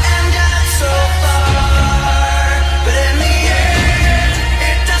hard and got so far, but in the end,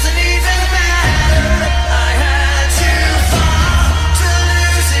 it doesn't even matter. I had to fall to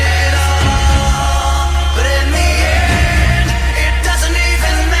lose it all, but in the end, it doesn't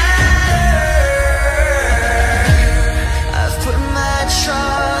even matter. I've put my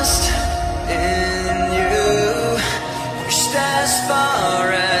trust in you, pushed as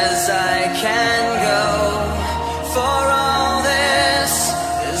far as I can go. For all this,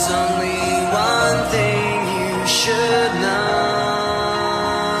 there's only one thing you should know.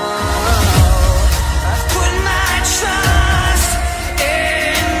 I've put my trust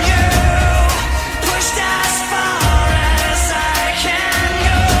in you, pushed as far as I can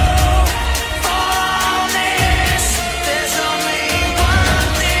go. For all this, there's only one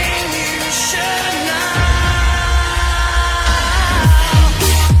thing you should know.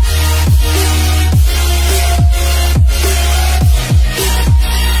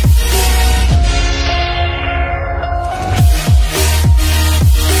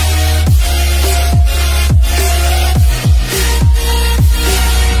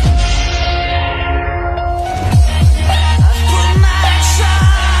 Put my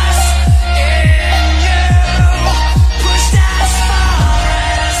trust in you, pushed as far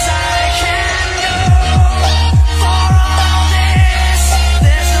as I can go. For all this,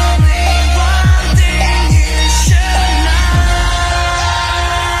 there's only one thing you should know.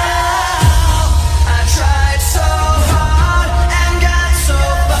 I tried so hard and got so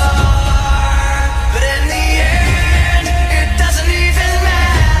far, but in the end, it doesn't even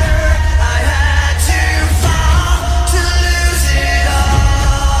matter. I had to fall to lose it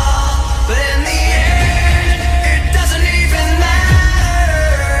all, but in the end, it doesn't even matter.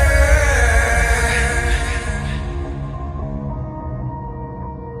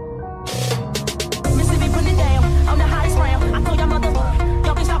 Mississippi, put it down. I'm the hottest round. I told y'all mother,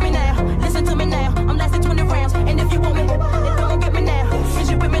 y'all can stop me now. Listen to me now. I'm lasting 20 rounds, and if you want me, then don't get me now. Is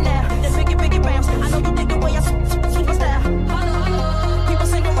you with me now? Then biggie bounce. I know you dig the way I super style. People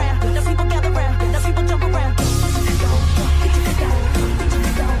sing around, the people gather round, the people jump around.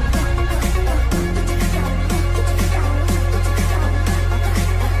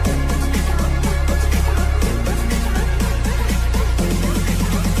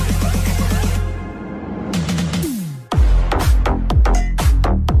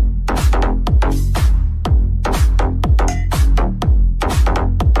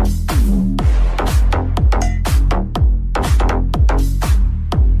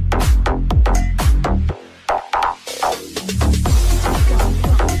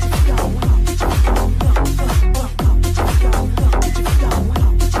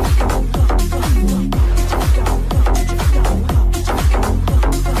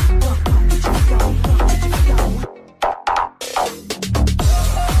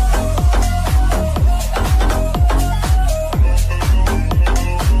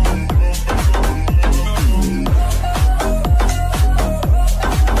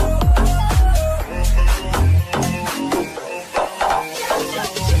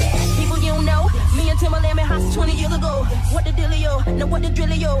 People you don't know, me and Timberland been hot 20 years ago. What the dealio? Know what the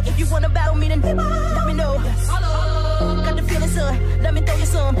drillio? If you wanna battle me, then let me know. Got the feeling, son. Let me throw you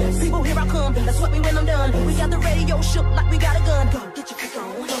some. People, here I come. That's what me when I'm done. We got the radio shook like we got a gun. Go, get your freak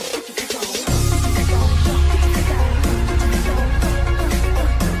on. Go, get your freak on.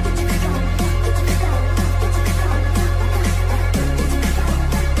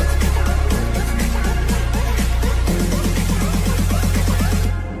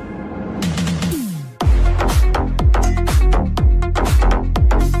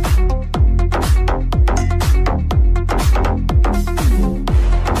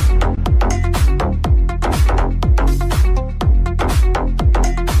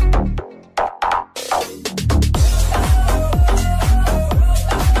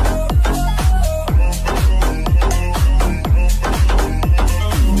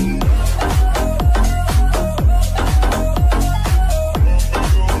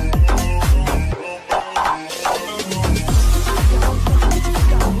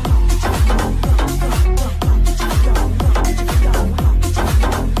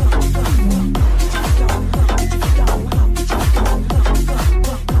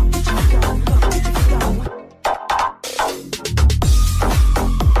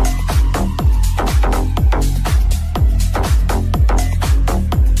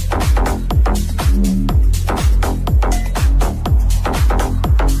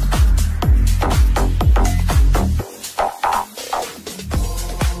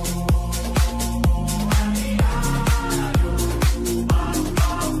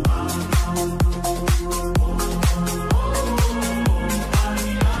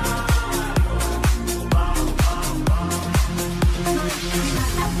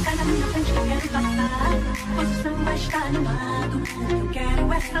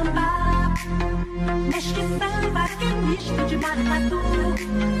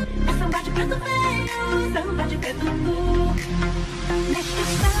 preto veio, samba de petutu. Neste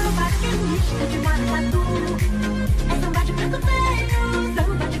samba que é misto de maracatu. É samba de preto veio,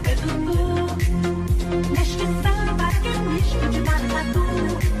 samba de petutu. Neste samba que é misto de maracatu.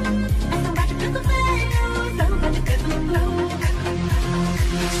 É samba de preto veio, samba de petutu.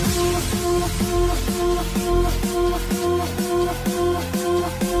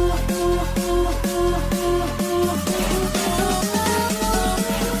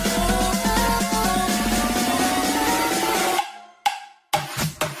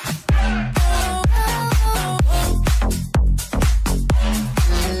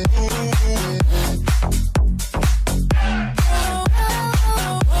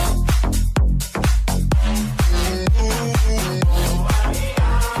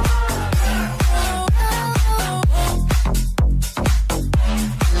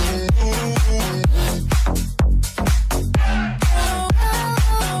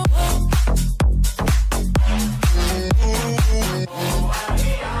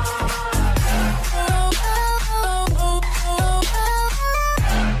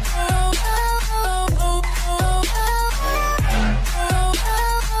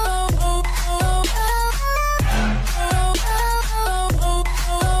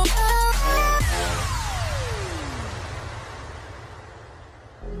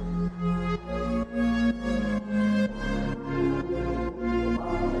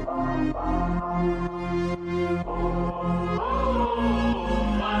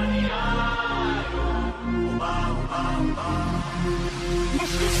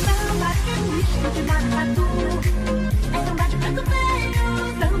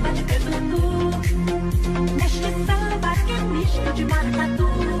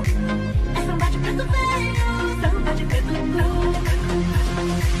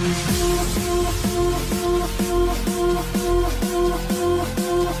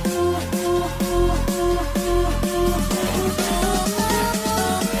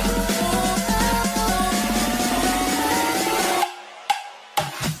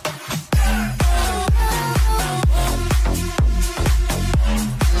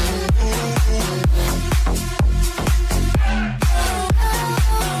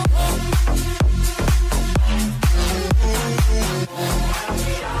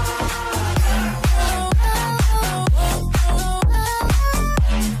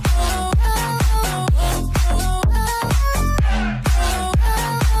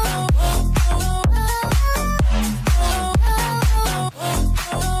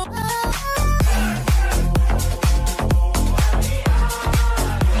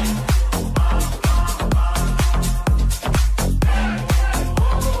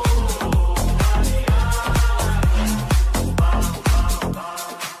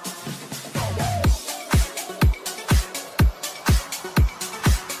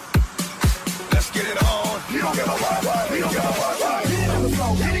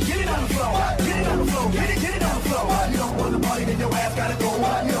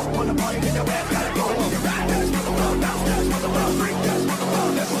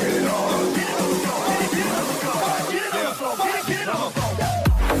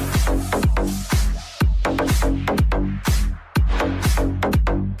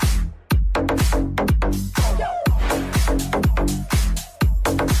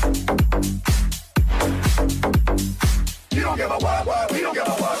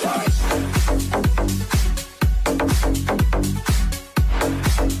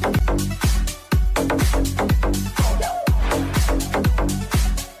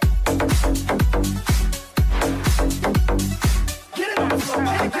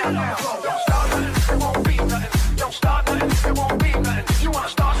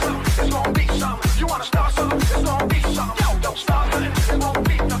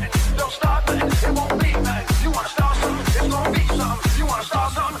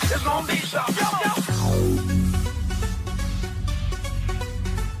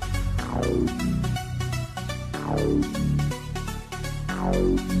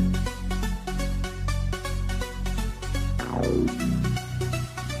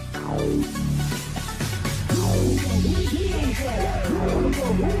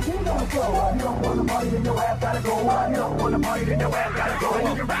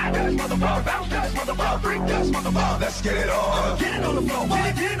 Let's get it on. Get it on the floor.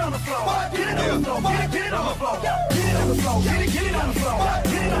 Get it on the floor. Get it on the floor. Get it on the floor. Get it on the floor. Get it on the floor.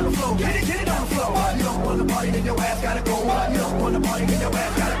 Get it on the floor. Get it on the floor. You don't want the party, then your ass gotta go. You don't want the party, then your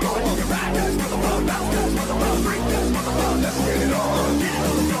ass gotta go. You ride this motherfucker, bounce this motherfucker, freak this motherfucker. Let's get it on. Get it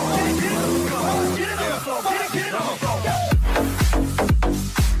on the floor. Get it on the floor. Get it on the floor. Get it on the floor.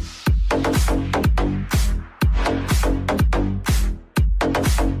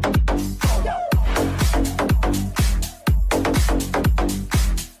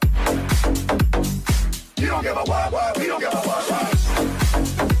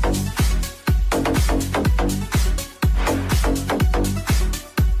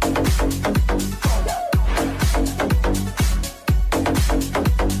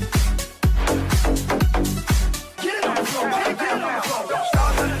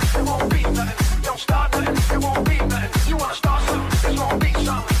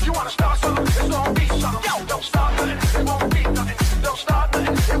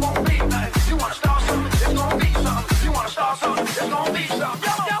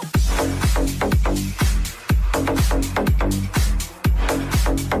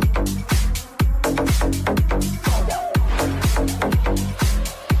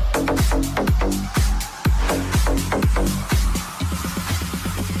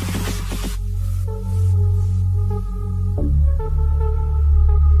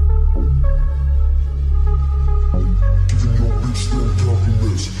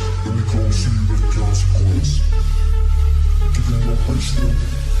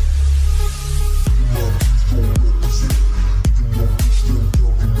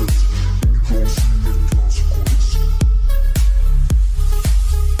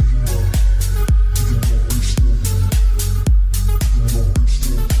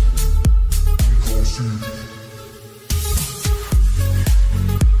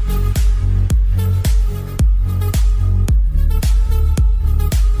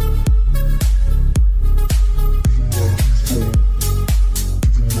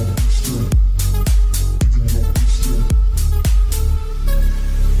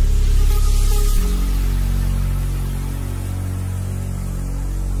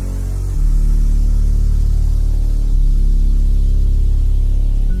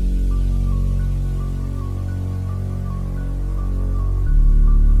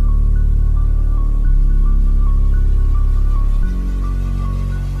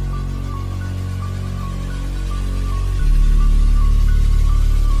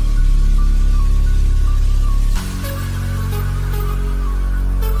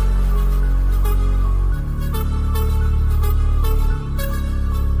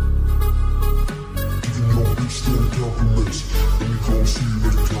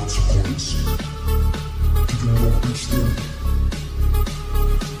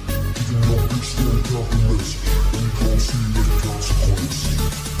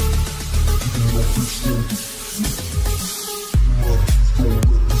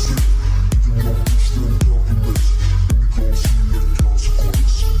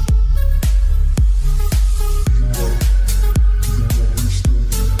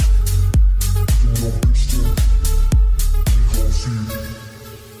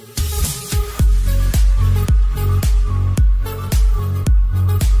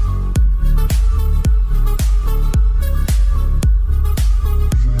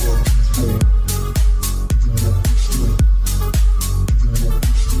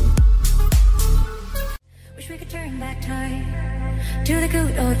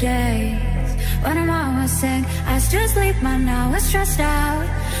 days when I'm almost sick, I still sleep, man, now we're stressed out.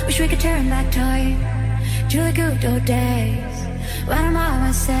 Wish we could turn back time to the good old days when I'm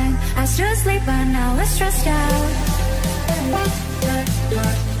almost sick, I still sleep, but now we're stressed out.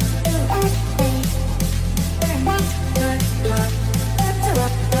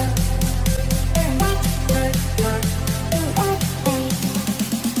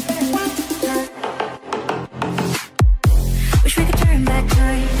 Wish we could turn back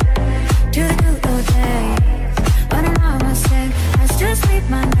time to the good old days when I'm almost sick, I still sleep,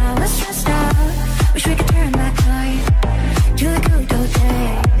 man, now we're stressed out. Wish we could turn back time to the good old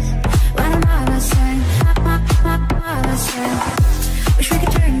days when I'm almost sick, almost sick. Wish we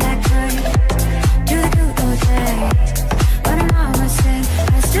could turn back time to the good old days when I'm almost sick,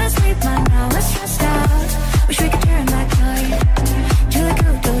 I still sleep, man, now we're stressed out. Wish we could turn back time to the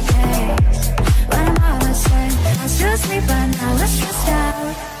good old days when I'm almost sick, I still sleep, but now we're stressed out.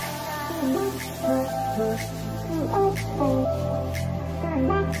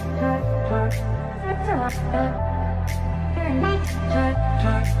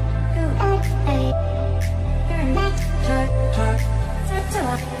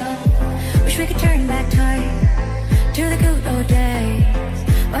 Wish we could turn back time to the good old days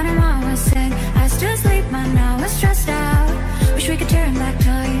when I'm almost sick, I still sleep, man, now we're stressed out. Wish we could turn back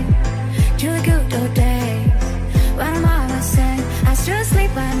time to the good old days when I'm almost sick, I still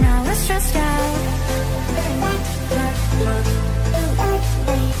sleep, but now we're stressed out.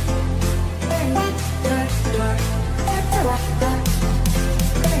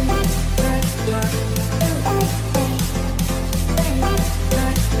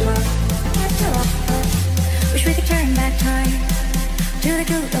 Wish we could turn back time to the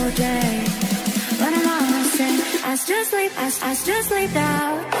good old days when I'm almost sick, I still sleep, I still sleep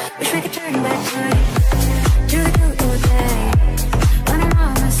out. Wish we could turn back time to the good old days when I'm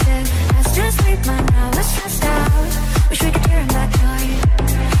almost sick, I still sleep, man, now we're stressed out. Wish we could turn back time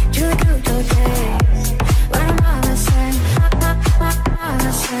to the good old days when I'm almost sick,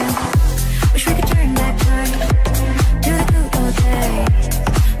 almost sick. Wish we could turn back time to the good old days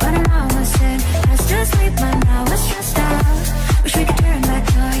when I'm almost sick, I still sleep, man, now we're stressed out. Wish we could turn back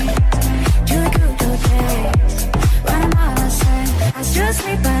time to the good old days when I'm almost sick, I still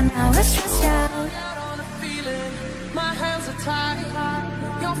sleep, but now we're stressed out. My hands are tied,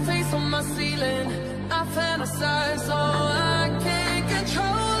 your face on my ceiling. I fantasize, oh, I can't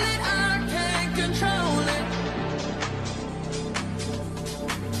control it, I can't control it.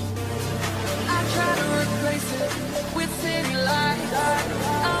 I try to replace it with city lights,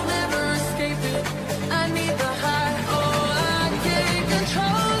 I'll never escape it, I need the high. Oh, I can't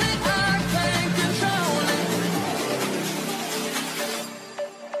control it, I can't control it.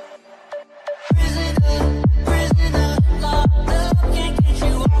 Prisoner, locked up, can't get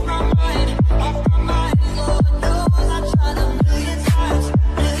you off my mind, Lord knows I tried a million times,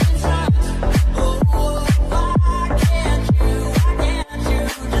 oh, why can't you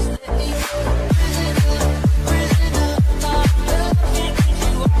just let me go? Prisoner, locked up, can't get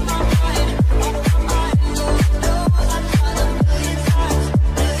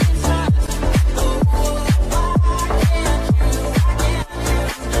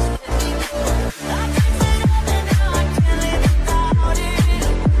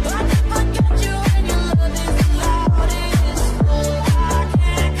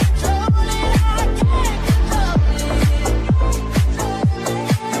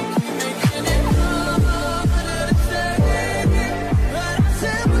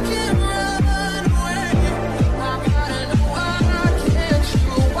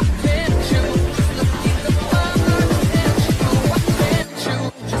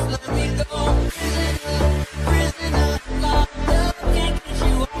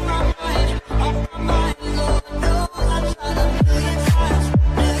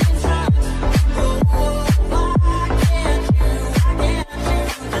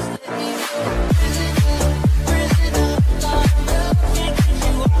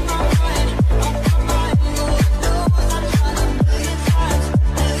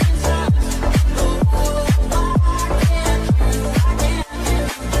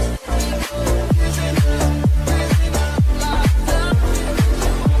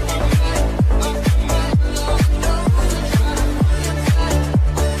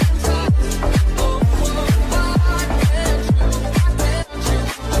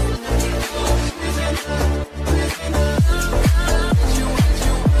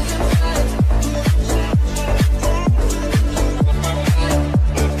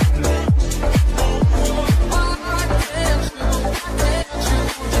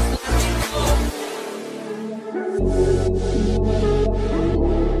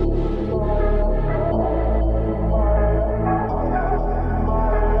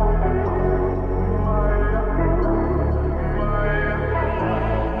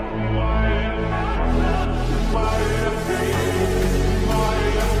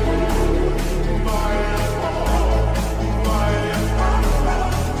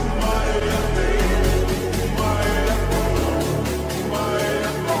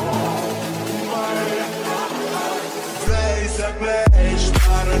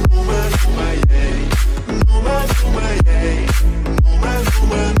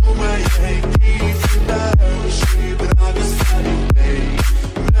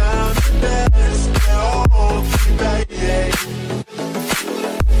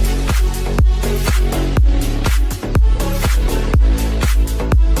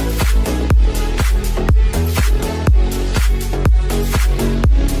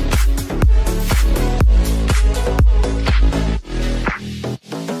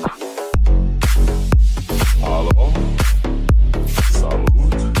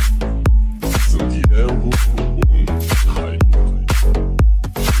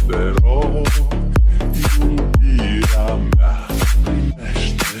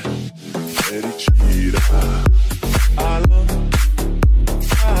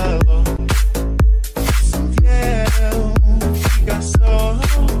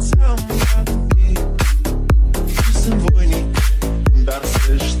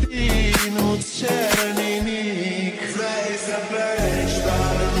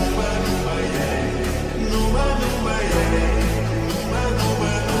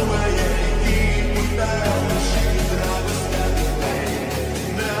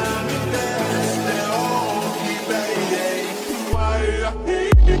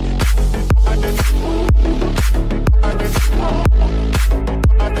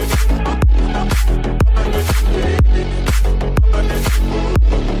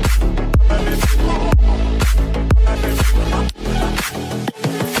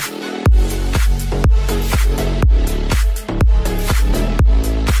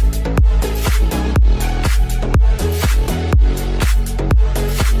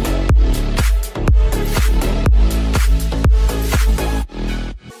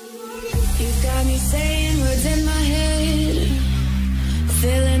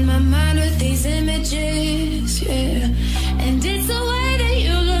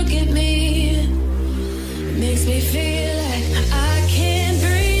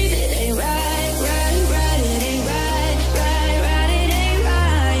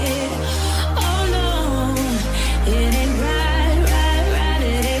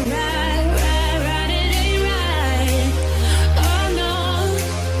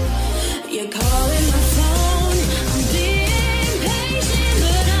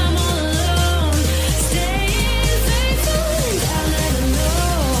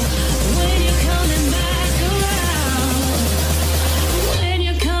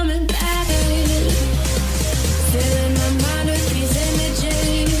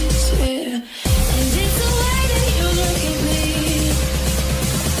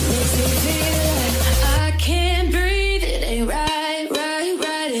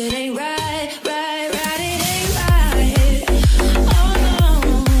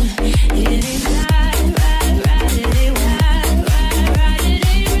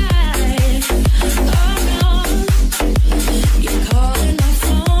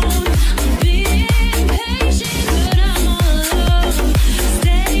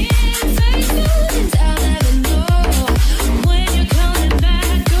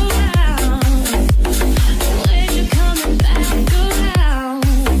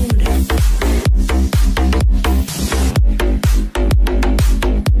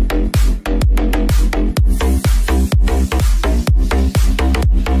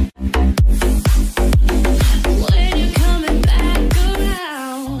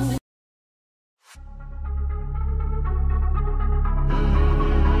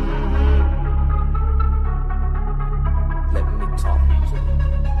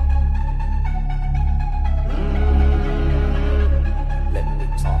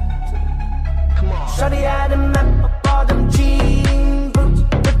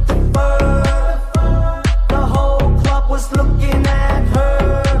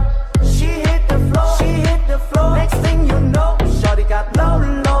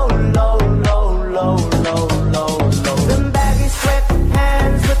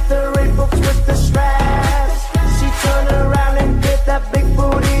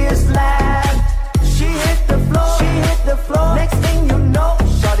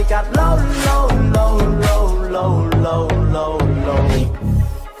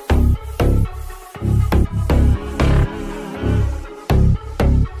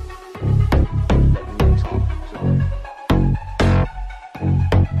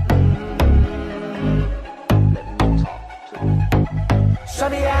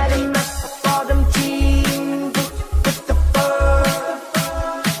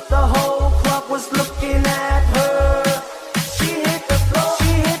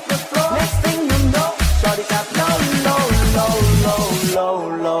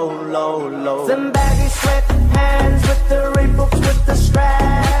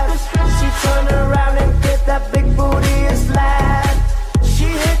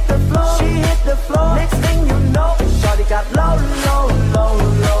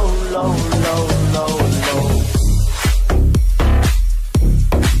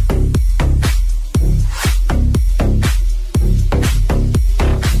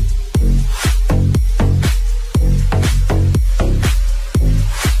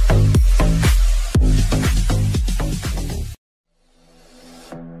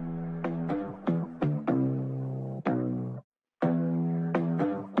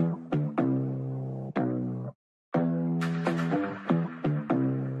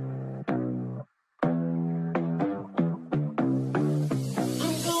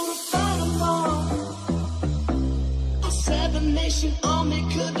nation army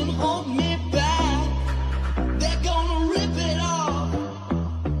couldn't hold me back. They're gonna rip it off,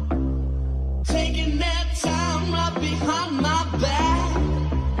 taking their time right behind my back.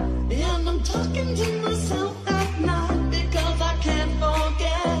 And I'm talking to myself at night because I can't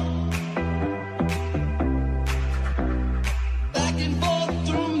forget. Back and forth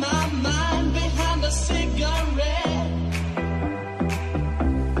through my mind behind a cigarette.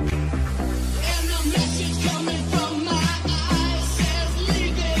 And the message coming from my eyes says,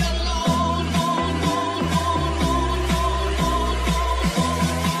 leave it alone,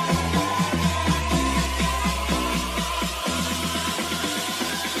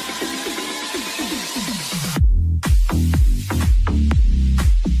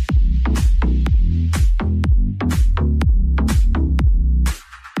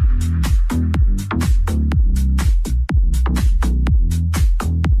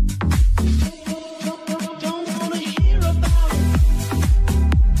 don't wanna hear about it.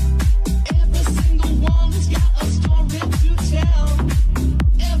 Every single one's got a story to tell.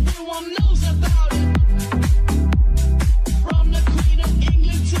 Everyone knows about it. From the Queen of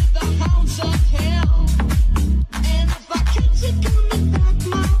England to the hounds of hell. And if I catch it coming back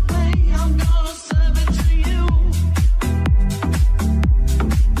my way, I'm gonna serve it to you.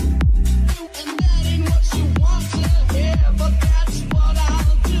 And that ain't what you want to hear, but that's what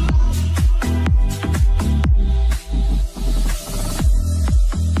I'll do.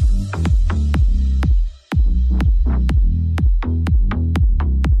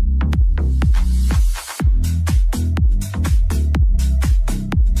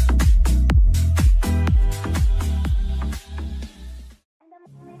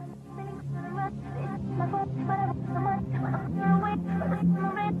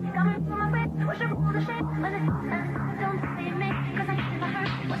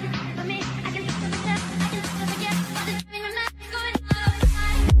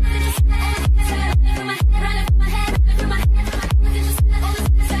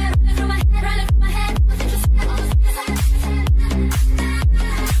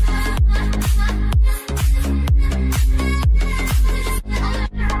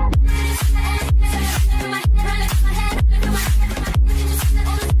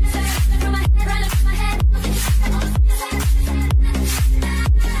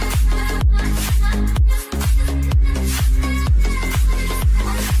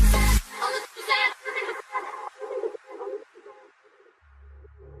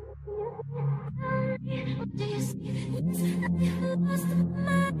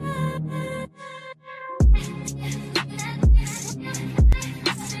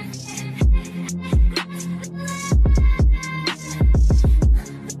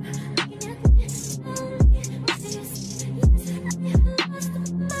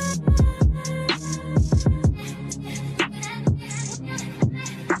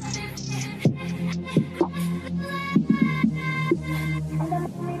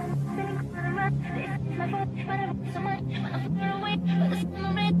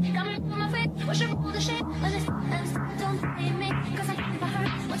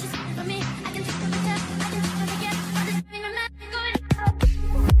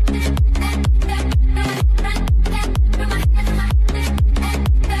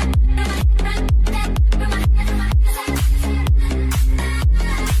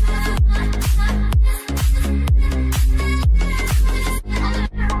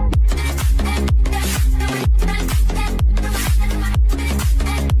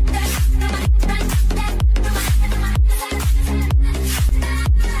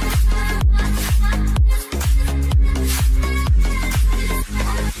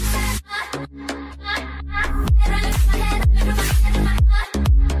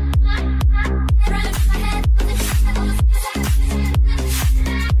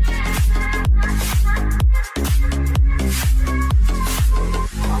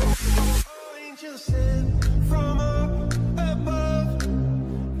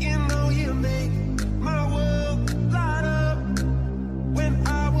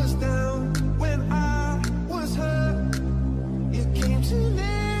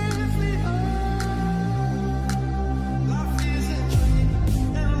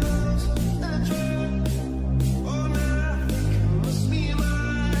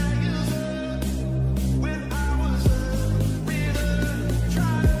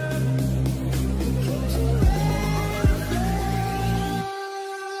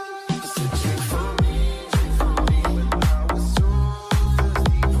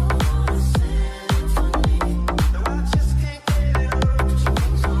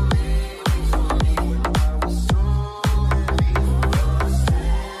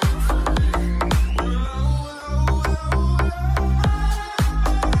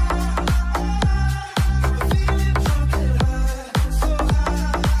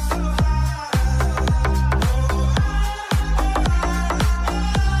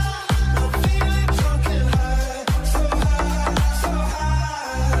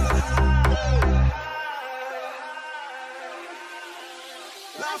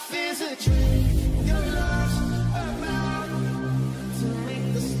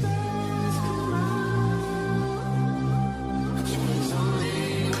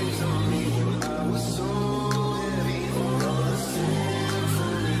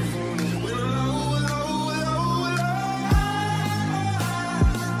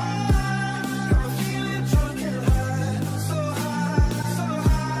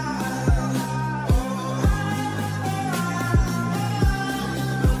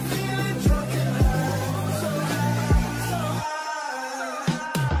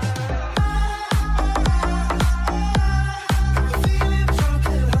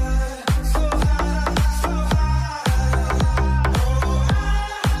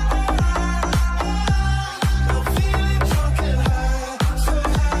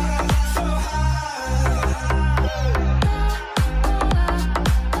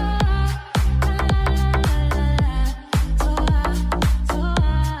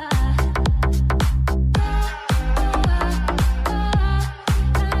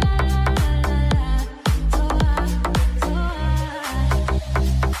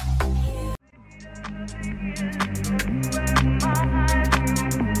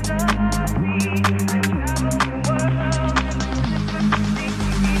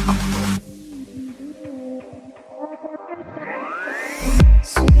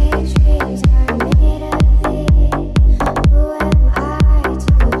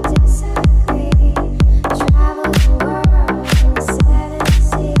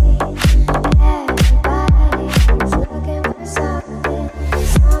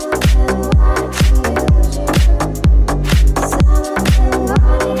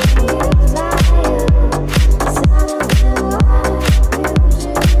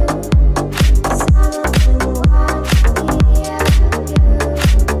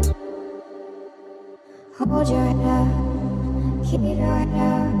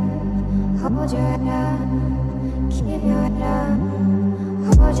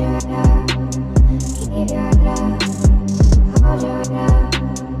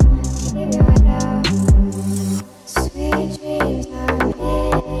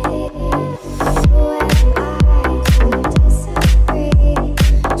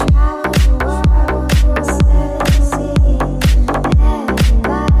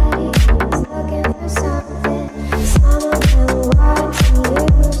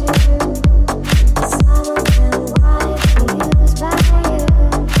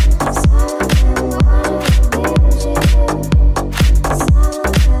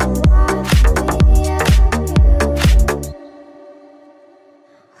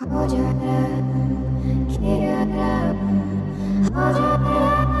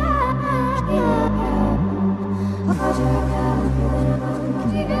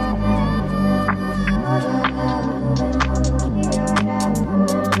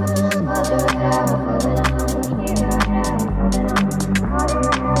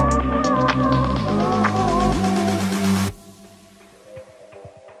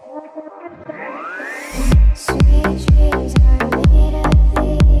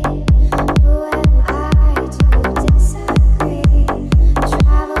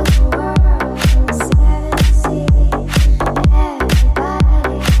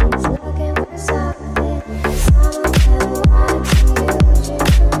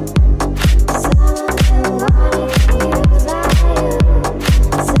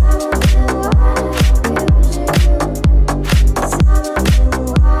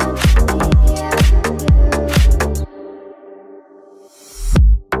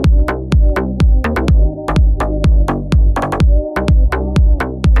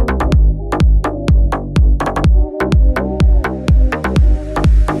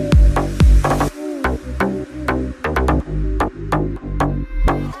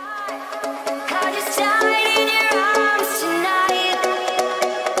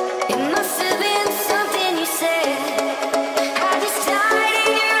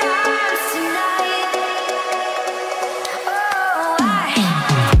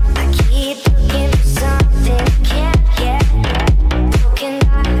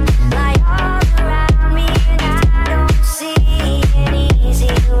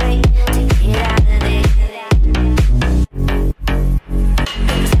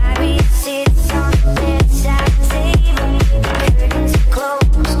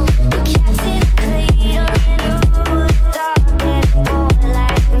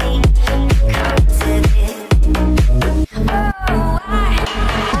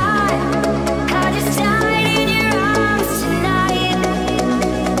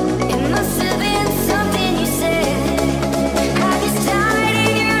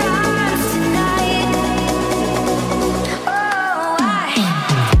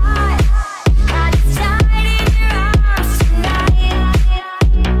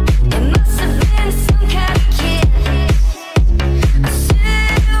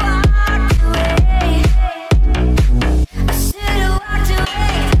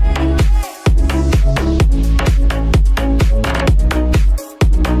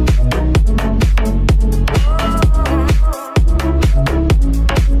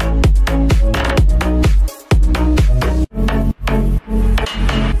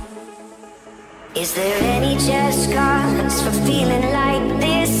 Is there any just cause for feeling like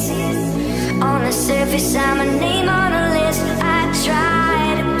this? On the surface, I'm a name on a list. I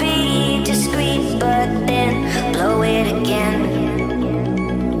try to be discreet, but then blow it again.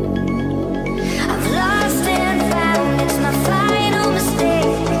 I've lost and found, it's my final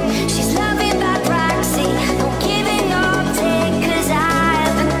mistake. She's loving by proxy, no giving or take, 'cause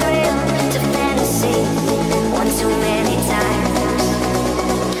I've been thrilled to fantasy one too many times.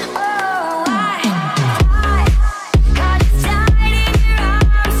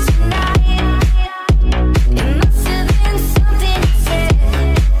 It must have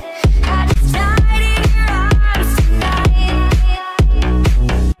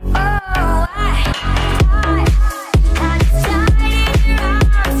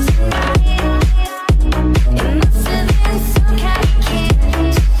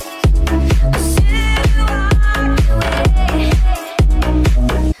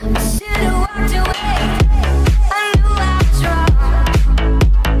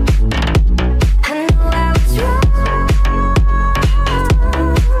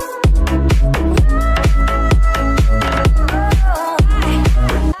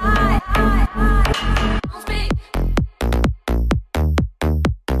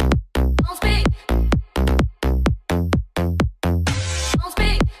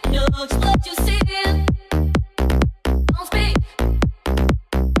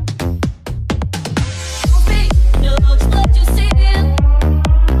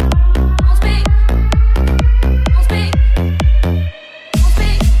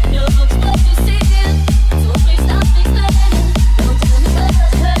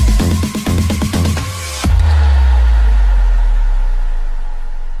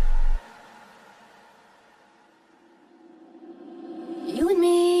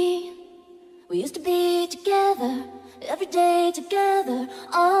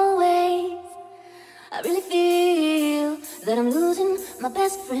my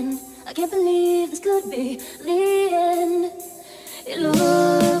best friend. I can't believe this could be the end. It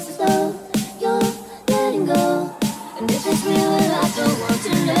looks as though you're letting go, and if it's real, well, I don't want to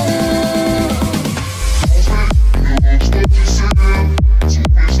know.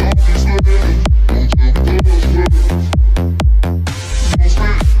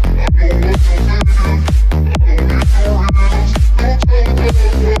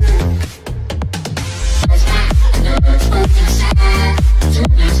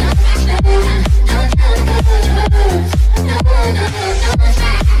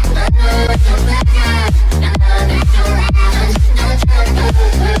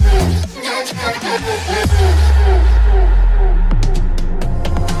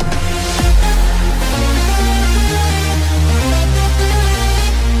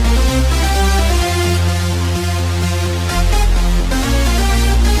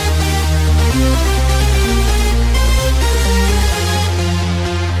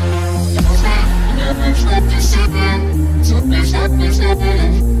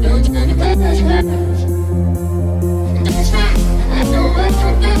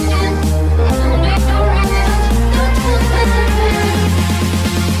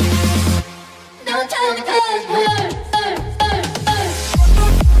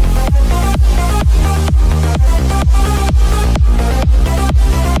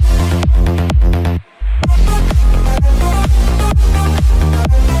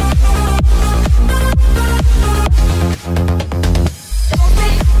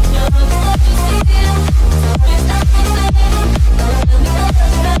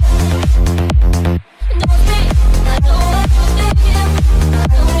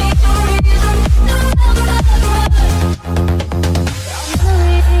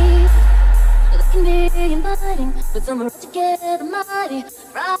 But some are together mighty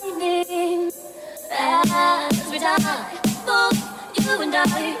frightening. As we die, both you and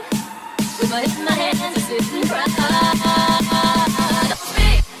I, with my head in my hands, we sit and cry. Don't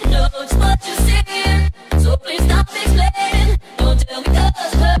speak, know just what you're seeing, so please stop explaining. Don't tell me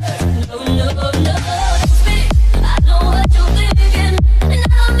 'cause it hurts. No, no, no. Don't speak, I know what you're thinking, and I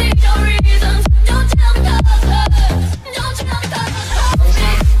don't need your reasons. Don't tell me 'cause it hurts. Don't tell me 'cause it hurts. Don't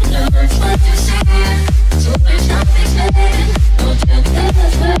speak, know just what you're seeing, so please stop explaining. Don't tell me 'cause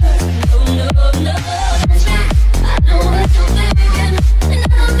it hurts. No, no, no. Don't speak, I know what you're thinking, and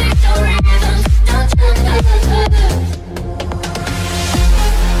I don't need your reasons. Don't tell me 'cause it hurts.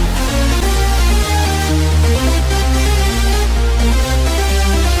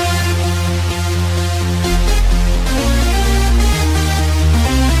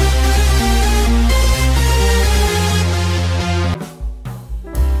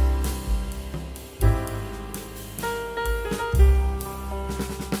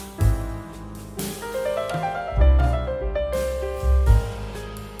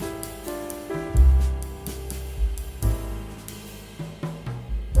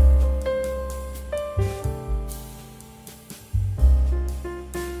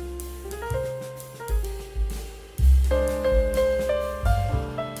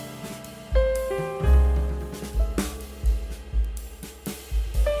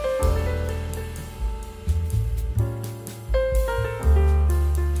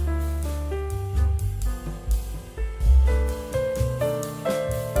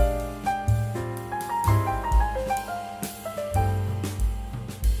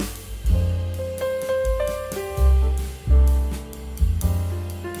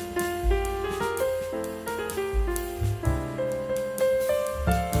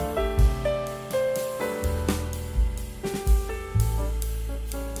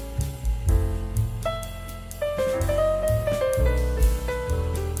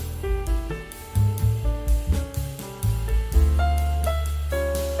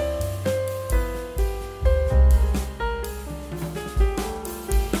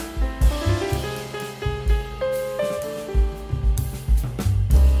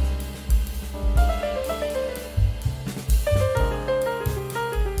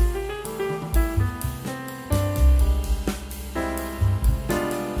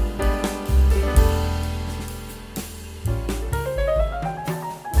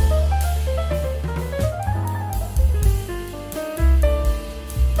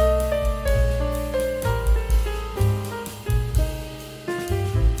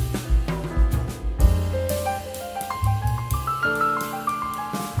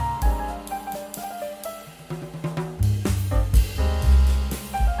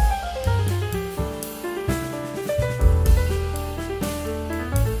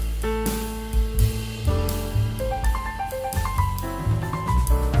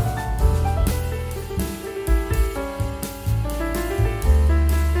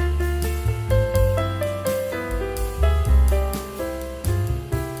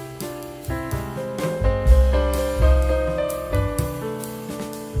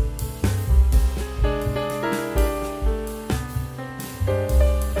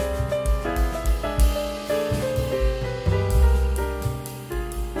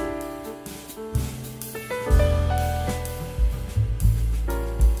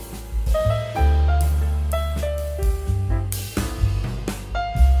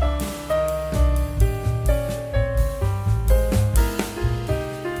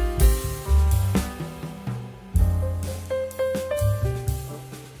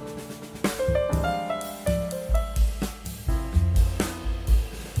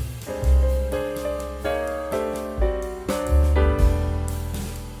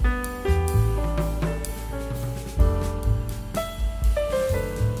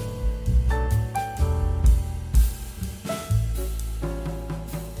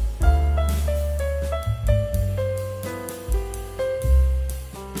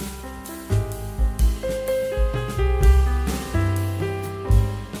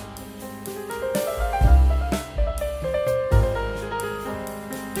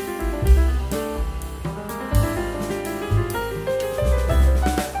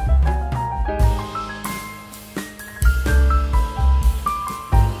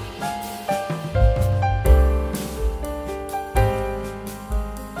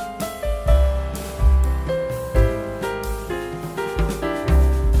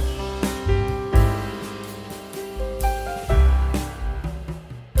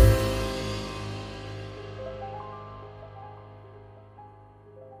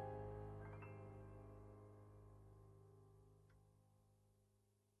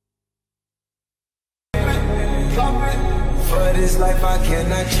 this life I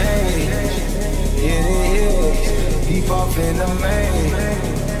cannot change. In the hills, deep off in the main.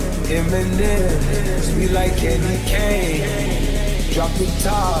 M&M, sweet like candy cane. Drop the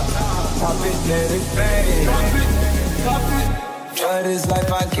top, pop it, let it bang. Pop it. For this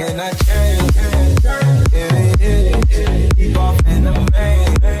life I cannot change. In the hills, deep off in the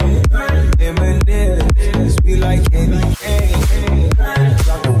main. M&M, sweet like candy cane.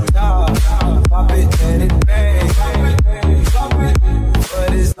 Drop the top, pop it, let it bang. For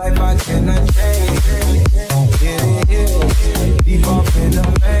this life I cannot change. In the hills, deep off in the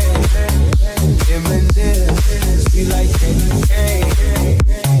main. M&M, sweet like candy cane.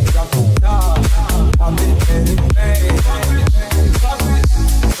 Drop the top, pop it, let it bang.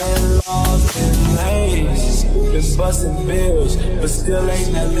 And lost in haze, been busting bills, but still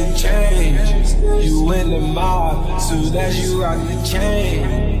ain't nothing changed. You in the mob, soon as you rock the chain.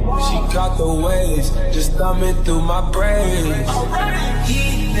 She caught the waves, just thumbing through my brain.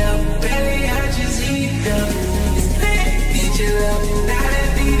 Heat up, baby, I just heat up. It's lit, need your love, now that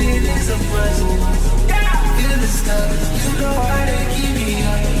beating is a puzzle. Feel the stuff, you know how to keep me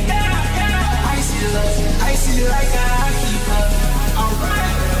up. Icy love, icy like a hockey puck.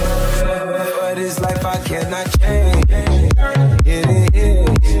 For this life I cannot change. In the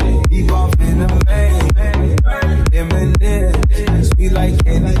hills, deep off in the main. M&M, sweet like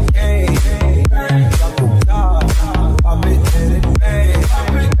candy cane. Drop the top, pop it, let it bang.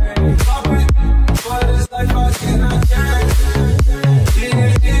 For this life I cannot change. In the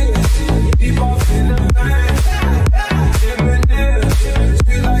hills, deep off in the main. M&M,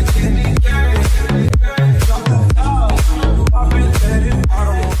 sweet like candy cane. Drop the top, pop it, let it bang. All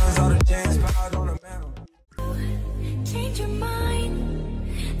the ones, all the chains, pound on the metal. Change your mind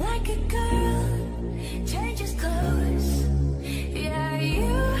like a girl changes clothes. Yeah,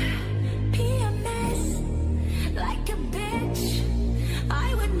 you pee a mess like a bitch.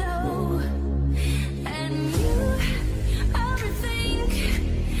 I would know. And you overthink,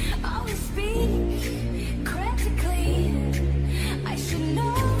 always speak critically. I should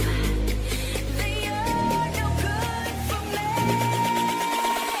know that you're no good for me.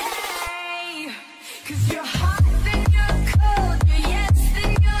 'Cause you're hot, then you're cold, you're yes,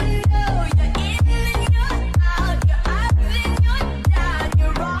 then you're no, you're in, then you're out, you're up, then you're down,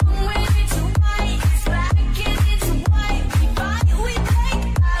 you're wrong when it's right, it's black and it's white, we fight, we make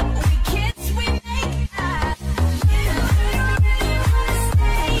up, we kiss, we make up. You really wanna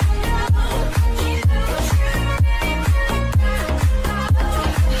stay, no, you really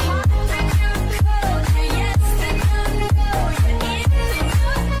hot, then you're cold, you're yes, then you're no, you're in, then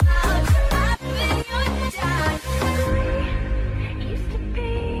you're out, you're up, then you're down. We used to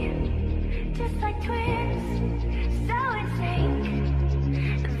be just like twins, so in sync,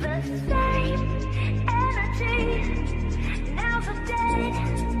 the same energy. Now's a dead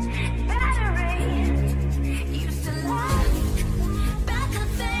battery. Used to laugh about the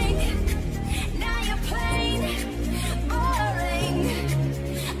thing, now you're plain boring.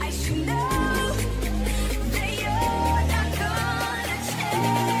 I should know that you're not gonna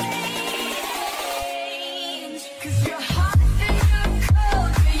change. 'Cause you're hot, then you're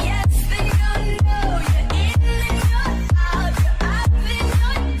cold, you're yes, then you're no, you're in, then you're out, you're up, then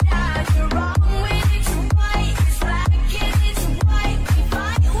you're down, you're wrong when it's right, it's black and it's white, we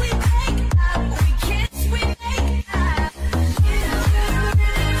fight, we make up, we kiss, we make up. You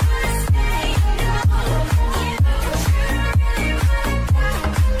really wanna stay, no, you really wanna go.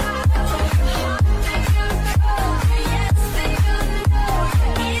 Hot, then you're cold, you're yes, then you're no,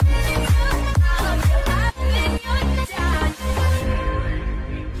 you're in, then you're out, you're up, then you're down.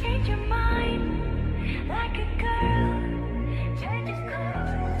 Change your mind like a girl changes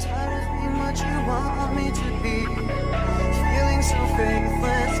clothes. Tired of being what you want me to be. Feeling so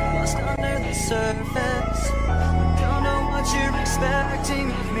faithless, lost under the surface. Don't know what you're expecting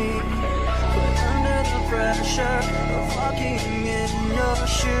of me. Put under the pressure of walking in your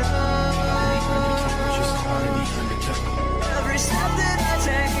shoes. Every step that I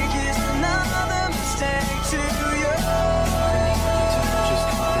take is another mistake to you.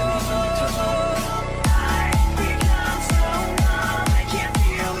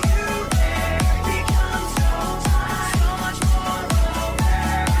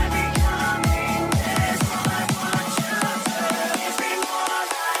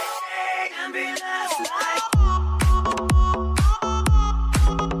 And be less like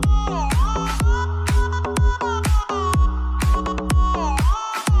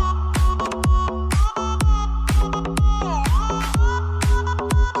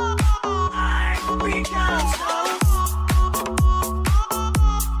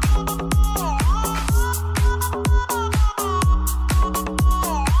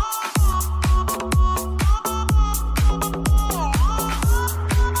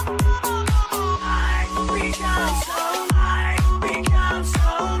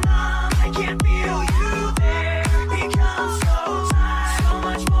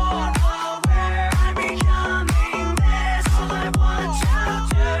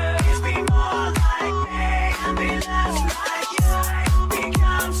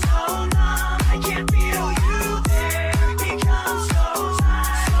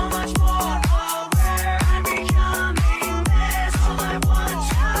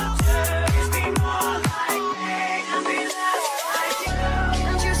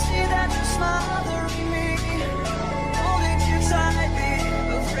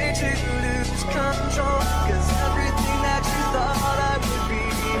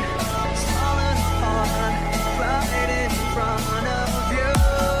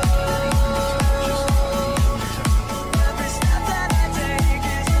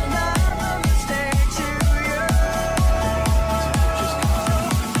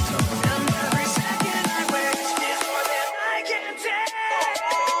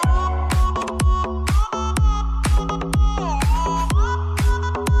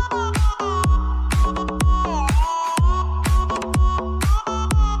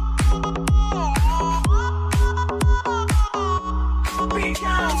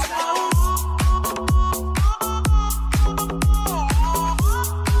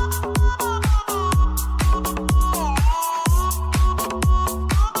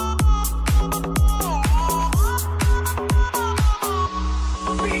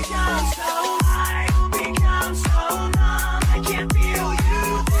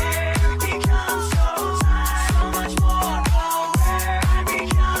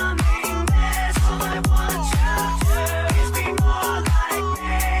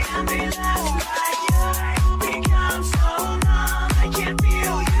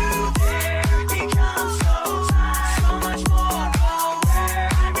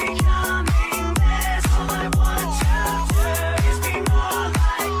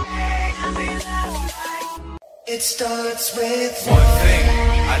It starts with one thing,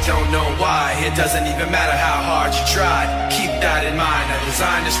 I don't know why. It doesn't even matter how hard you tried. Keep that in mind. I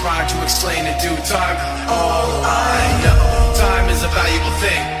designed this rhyme to explain in due time. All I know, time is a valuable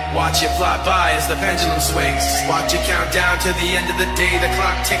thing. Watch it fly by as the pendulum swings. Watch it count down to the end of the day. The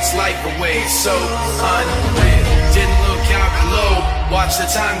clock takes life away. So unreal. Didn't look out below. Watch the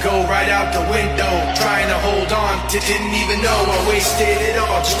time go right out the window. Trying to hold on to didn't even know I wasted it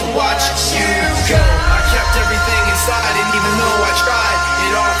all just to watch you go. I kept everything inside, didn't even know I tried.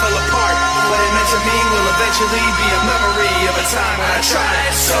 It all fell apart. What it meant to me will eventually be a memory of a time when I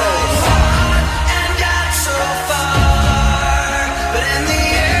tried so hard and got so far, but in the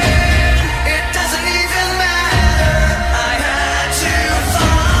end, it doesn't even matter. I had to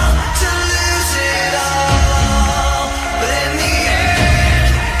fall to lose it all, but in the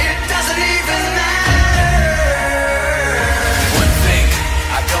end, it doesn't even matter. one thing,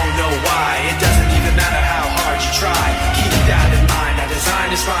 I don't know why. It doesn't even matter how hard you try. Keep that in mind. I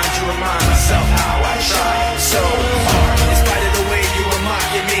designed this rhyme to remind myself how I tried so hard. In spite of the way you were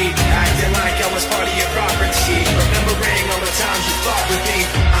mocking me, acting like I was part of your property, remembering all the times you fought with me,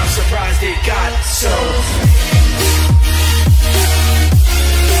 I'm surprised it got so.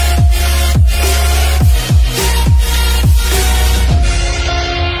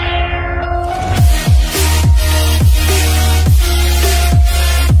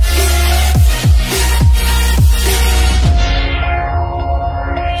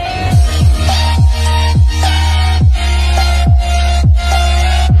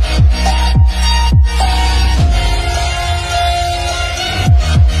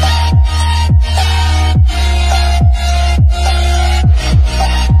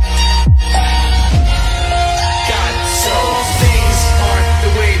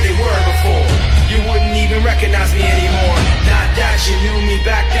 Recognize me anymore. Not that you knew me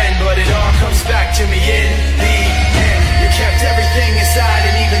back then, but it all comes back to me in the end. You kept everything inside,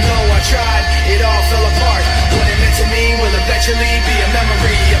 and even though I tried, it all fell apart. What it meant to me will eventually be a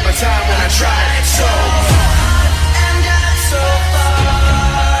memory of a time when I tried so hard and got so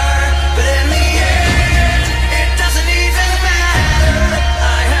far, but in the end, it doesn't even matter.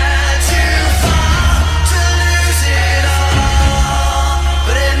 I had to fall to lose it all,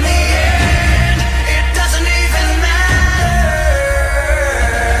 but in the end, it doesn't even matter.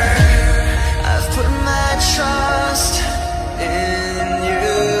 I've put my trust in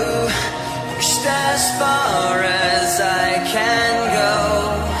you, pushed as far as I can go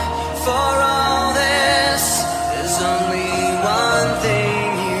for all this.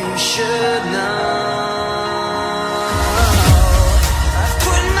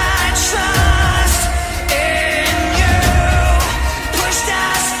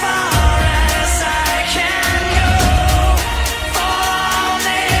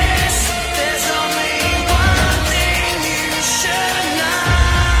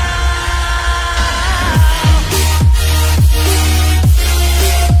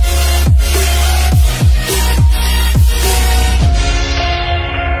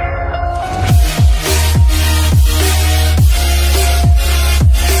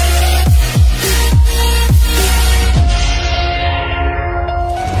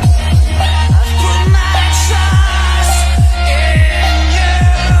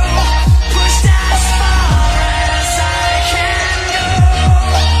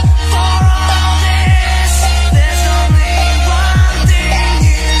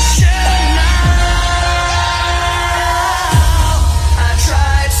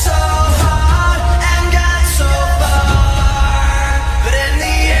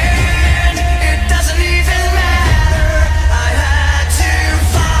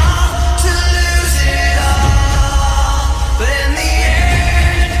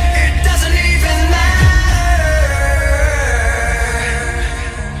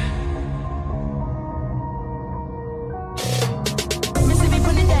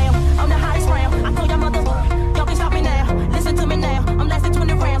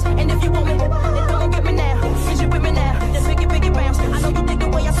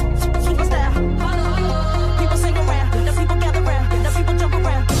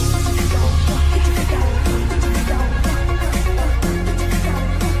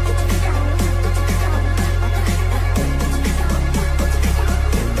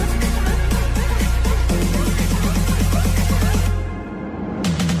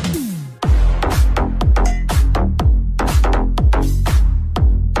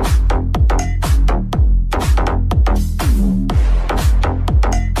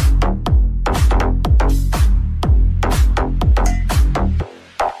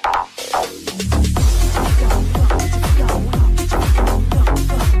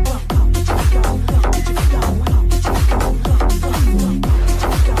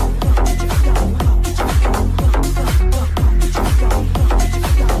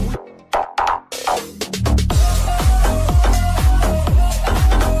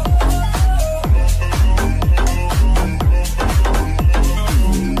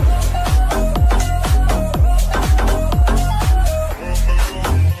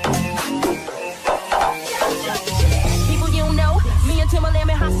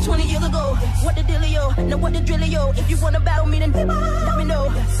 the drillio. If you wanna battle me, then let me know.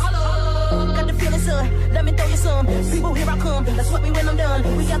 Got the feeling, son. Let me throw you some. People, here I come. That's what me when I'm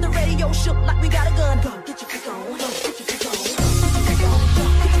done. We got the radio shook like we got a gun. Go, get your freak on. Go, get your freak on.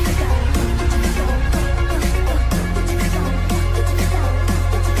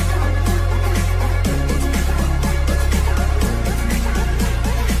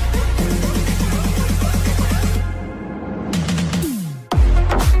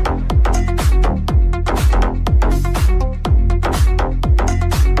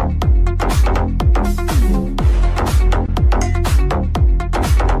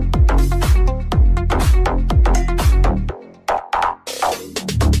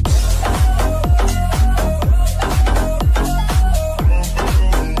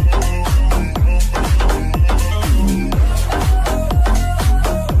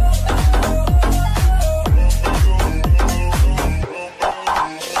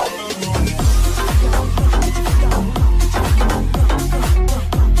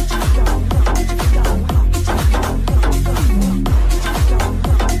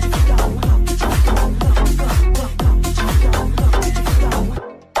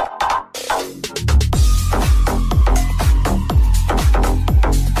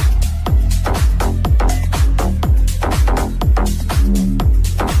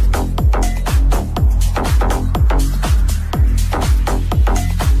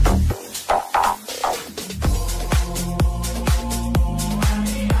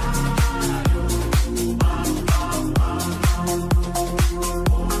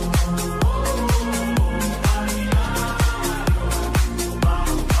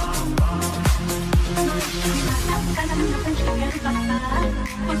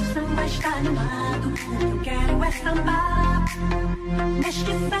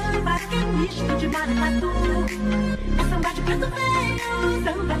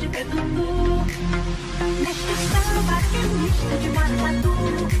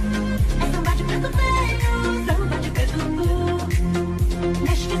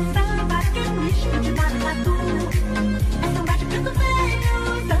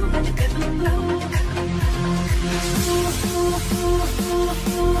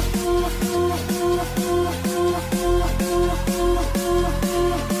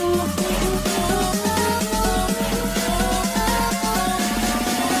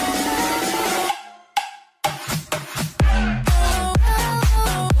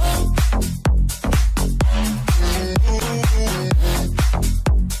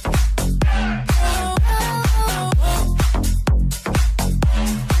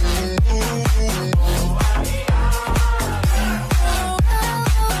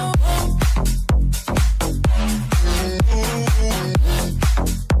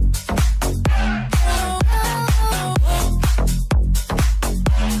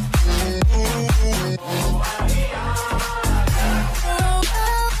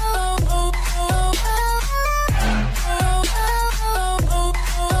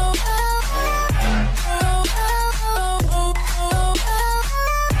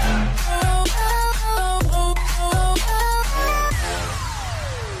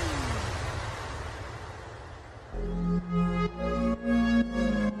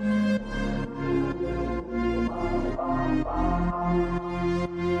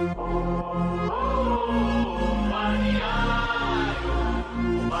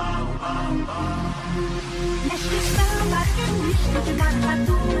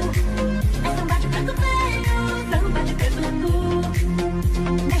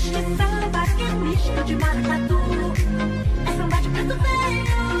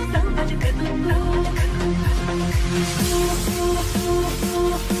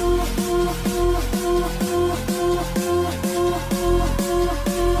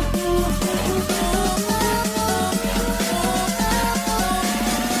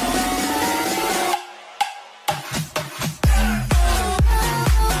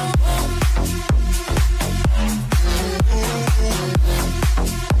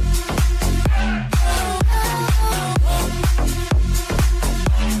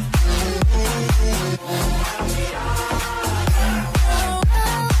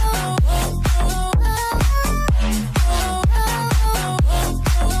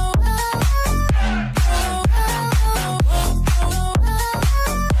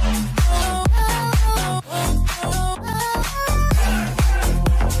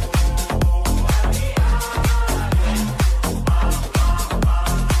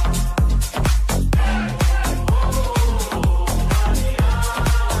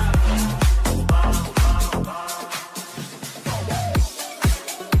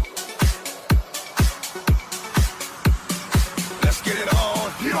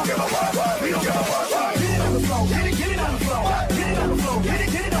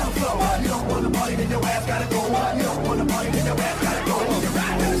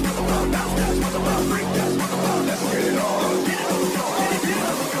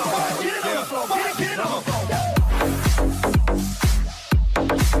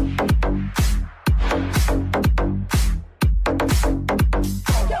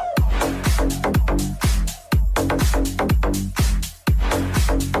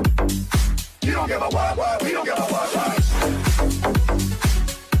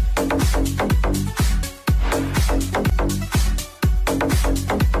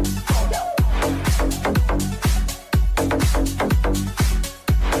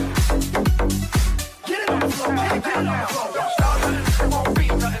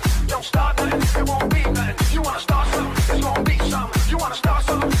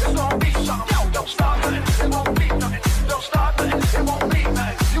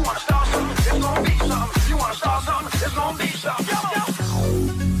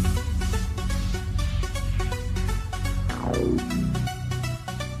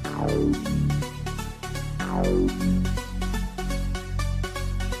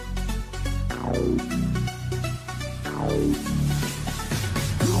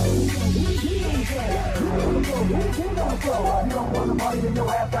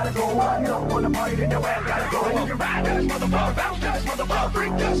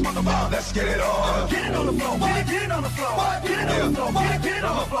 Let's get it on. Get it on the floor. Get it on the floor. Get it on the floor. Get it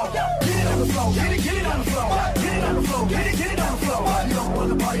on the floor. Get it on the floor. Get it on the floor. Get it on the floor. Get it on the floor. You don't want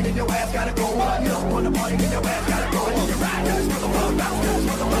to party, then your ass gotta go. You don't want to party, then your ass gotta go. You ride this motherfucker, bounce this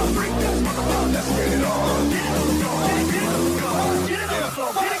motherfucker, freak this motherfucker. Let's get it on. Get it on the floor. Get it on the floor. Get it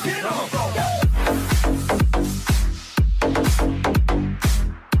on the floor. Get it on the floor.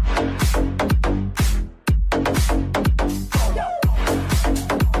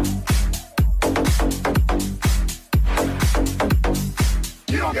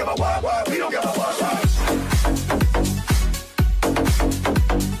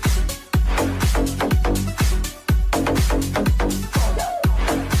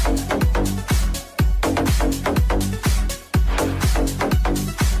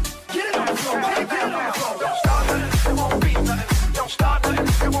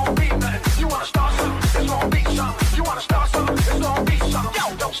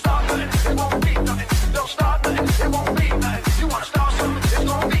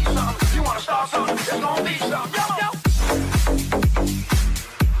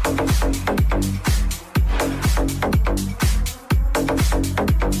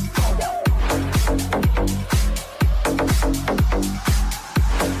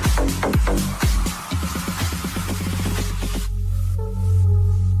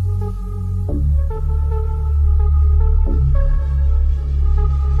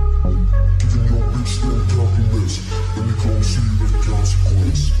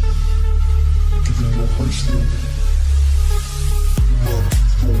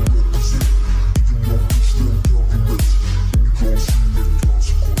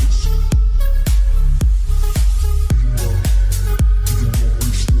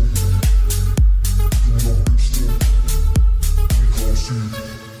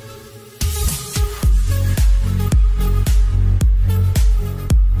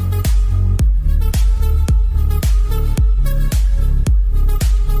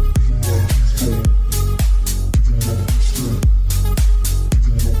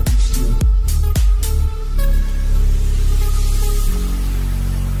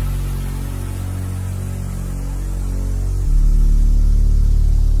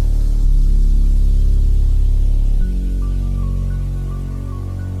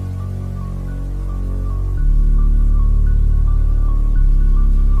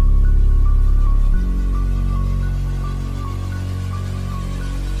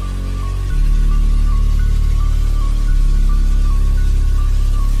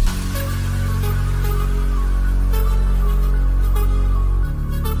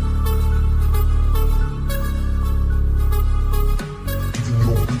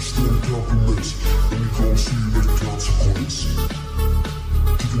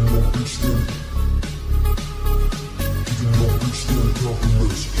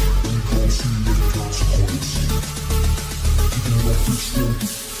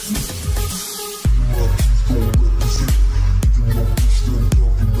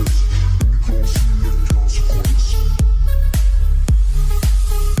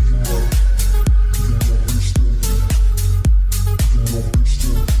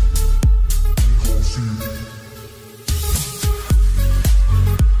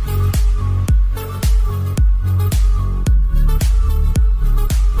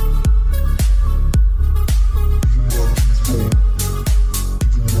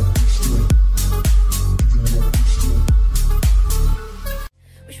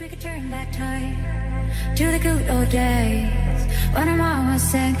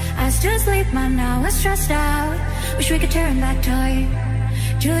 Stressed out, wish we could turn back time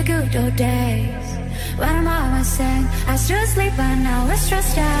to the good old days when mama sang I still sleep, but now we're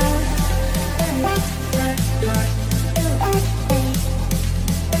stressed out.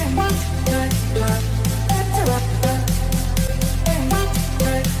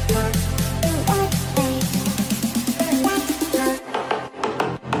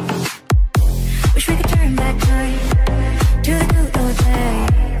 Wish we could turn back time to the good old days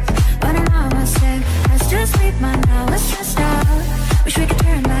when mama sang I still sleep, but now we're stressed out. Wish we could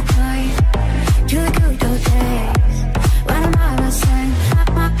turn back time to the good old days when mama sang,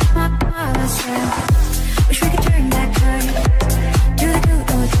 mama sang. Wish we could turn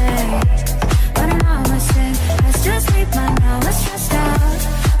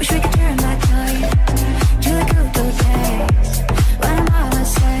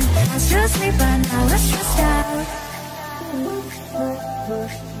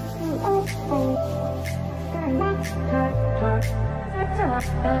Wish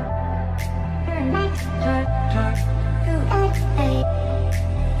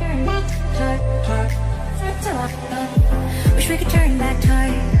we could turn back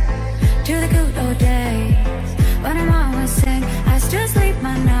time to the good old days when our mama sang, I still sleep,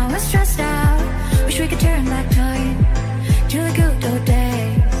 man, now we're stressed out. Wish we could turn back time to the good old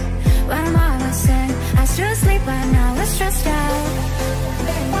days when our mama sang, I still sleep, man, now we're stressed out.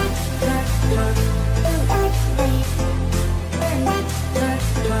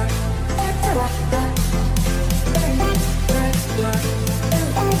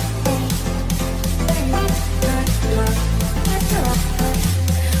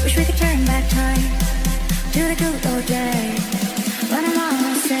 Wish we could turn back time to the good old days when our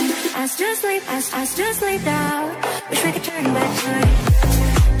mama sang, I still sleep, I still sleep out. Wish we could turn back time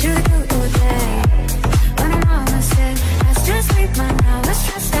to the good old days when our mama sang, I still sleep, man, now we're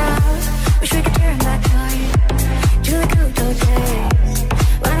stressed out. Wish we could turn back time to the good old days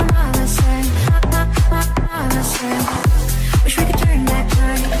when our mama sang, mama sang. Wish we could turn back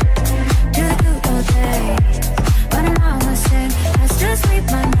time to the good old days when our mama sang, I still sleep,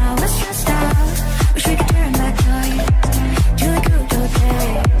 man, now we're stressed out. Wish we could turn back time to the good old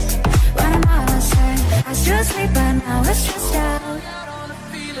days when our mama sang, I still sleep, man, now we're stressed out.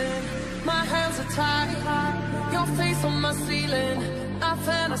 My hands are tied, your face on my ceiling. I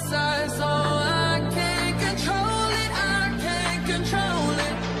fantasize, oh, I can't control it, I can't control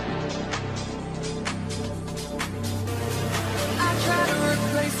it. I try to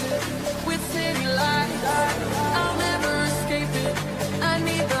replace it with city lights. I'll never escape it, I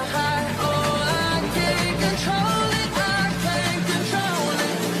need the high. Oh, I can't control it, I can't control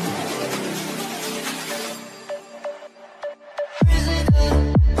it.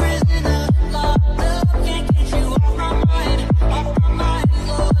 Prisoner, locked up, can't get you off my mind.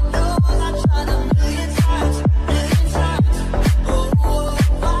 Lord knows I tried a million times. Oh,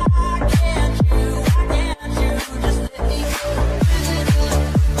 why can't you just let me go?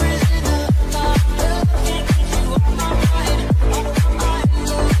 Prisoner, locked up, can't get you off my mind.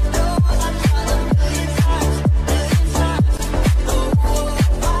 Lord knows I tried a million times. Oh, why can't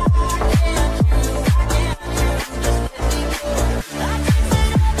you just let me go? I can't say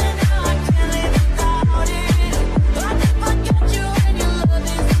nothing now, I can't live without it. I can forget you when your love is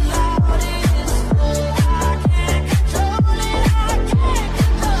the loudest. Oh, I can't control it, I can't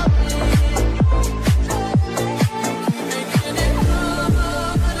control it. Making it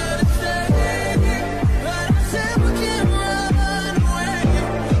harder to stay, but I said we can run away.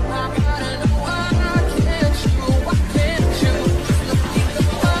 I gotta know why can't you, why can't you just let me go?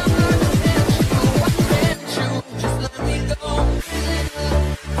 Why can't you, just let me go?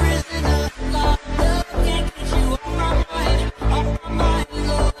 Prisoner, locked up, can't get you off my mind.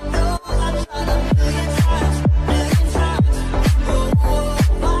 Lord knows I tried a million times. Oh,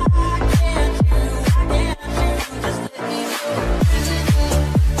 why can't you just let me go?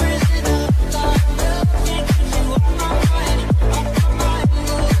 Prisoner, locked up, can't get you off my mind.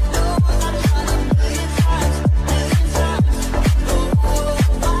 Lord knows I tried a million times. Oh, why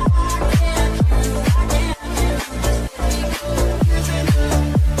can't you just let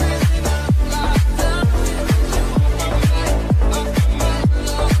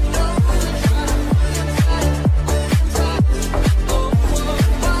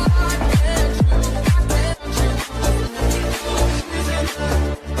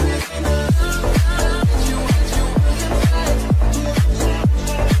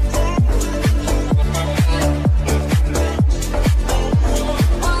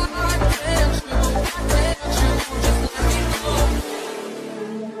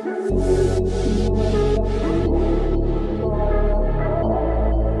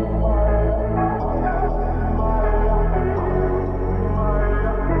me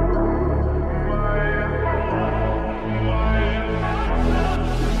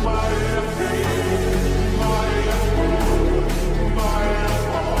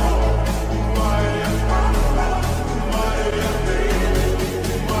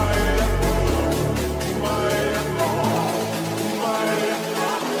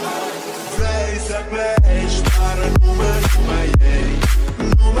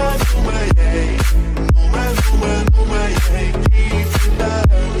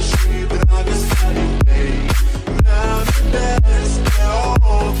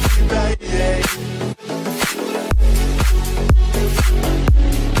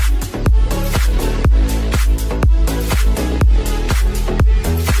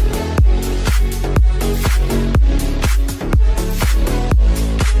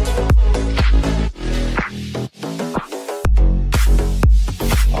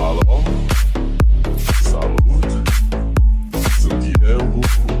Alô?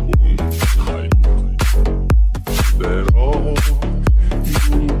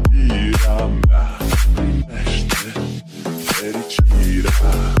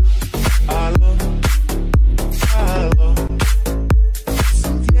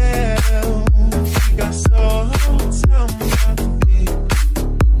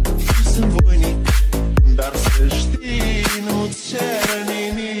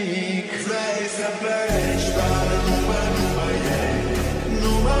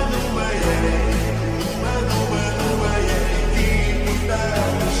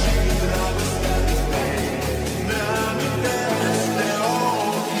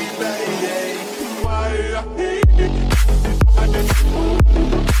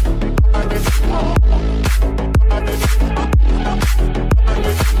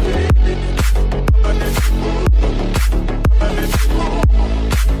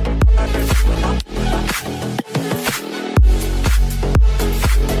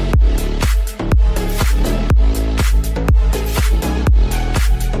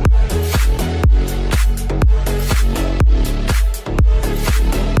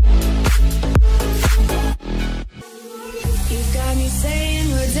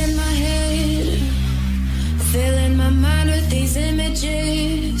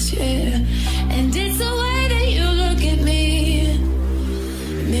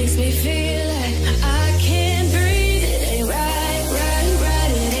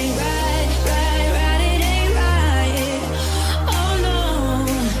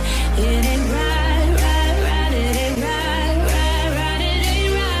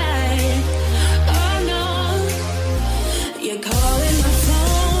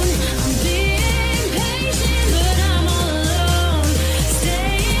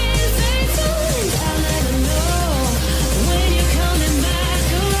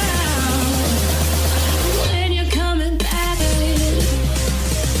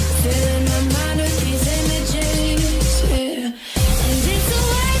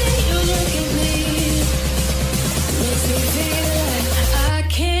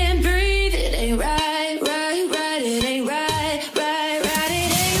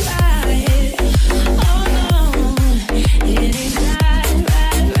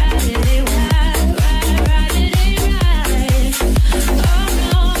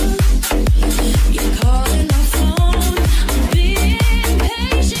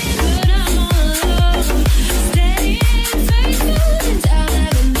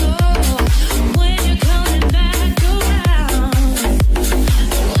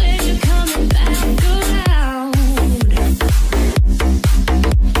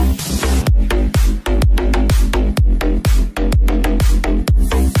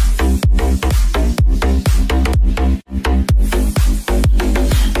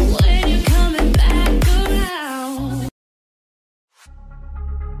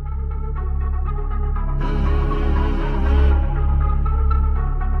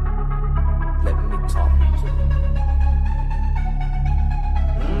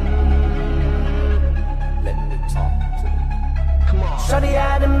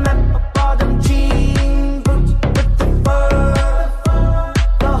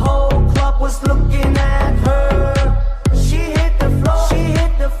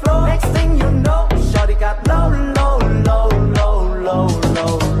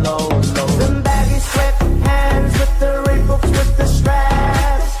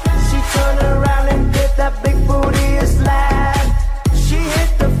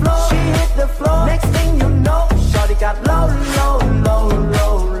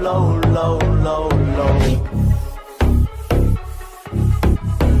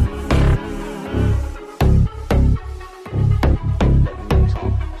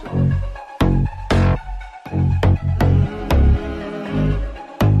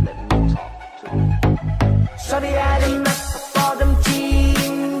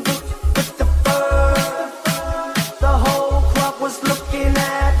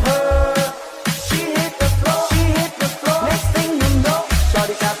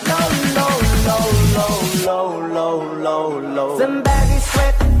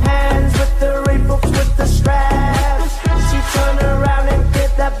 sweatpants with the Reeboks with the straps. She turned around and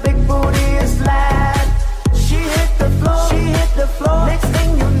did that big booty and slap. She hit the floor, she hit the floor. Next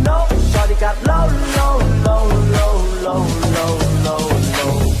thing you know, shawty got low, low, low, low, low, low, low,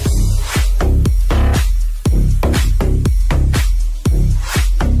 low.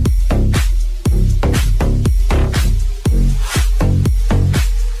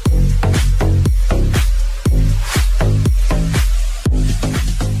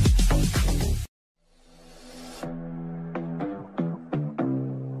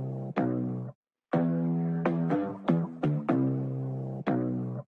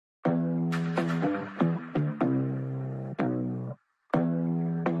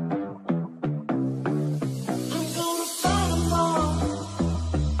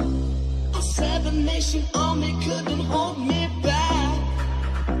 Army couldn't hold me back.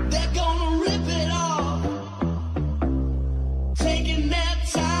 They're gonna rip it off, taking their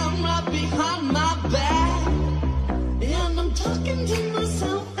time right behind my back. And I'm talking to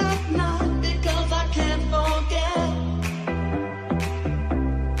myself at night because I can't forget.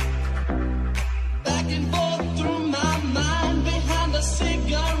 Back and forth through my mind behind a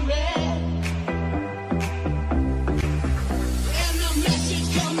cigarette. And the message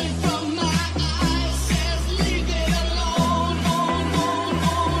coming from my eyes says, leave it alone.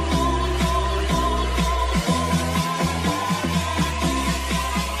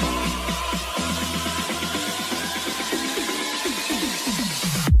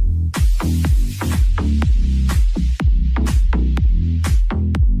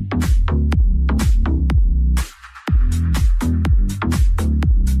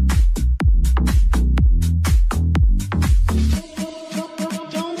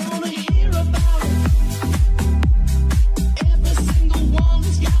 Don't wanna hear about it. Every single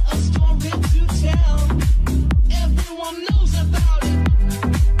one's got a story to tell. Everyone knows about it.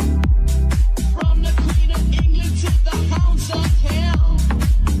 From the Queen of England to the hounds of hell.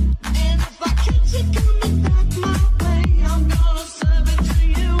 And if I catch it coming back my way, I'm gonna serve it to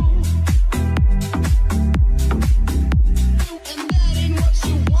you. And that ain't what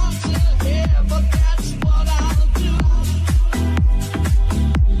you want to hear, but that's what I'll do.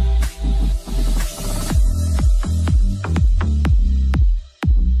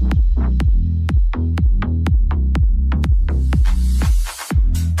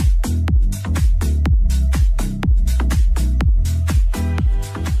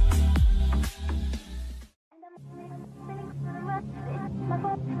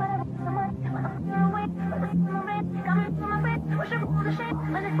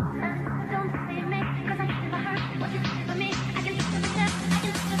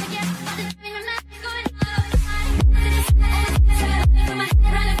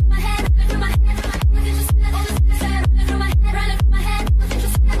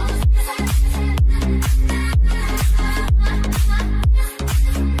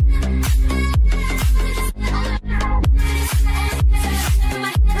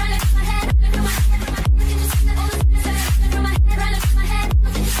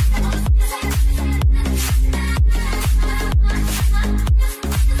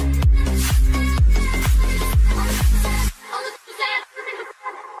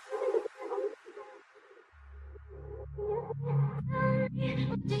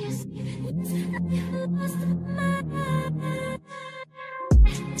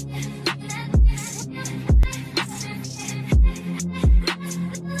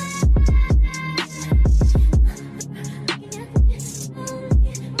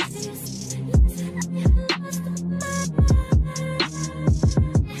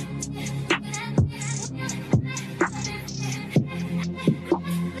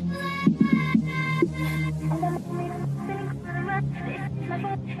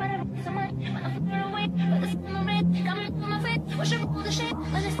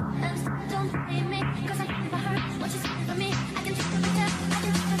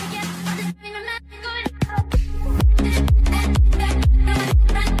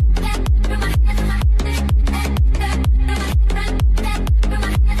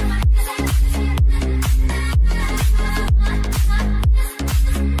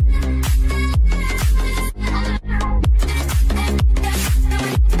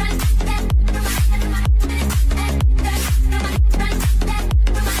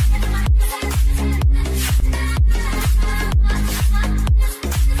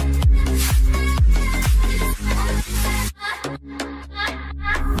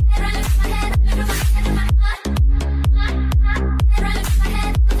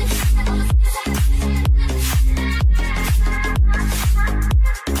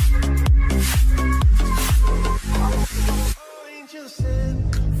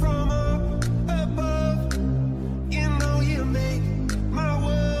 from up above. You know you make my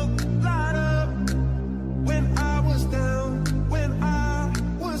world light up. When I was down, when I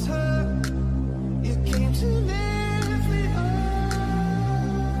was hurt, you came to lift me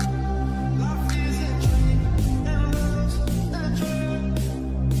up. Life is a dream and love's a drug.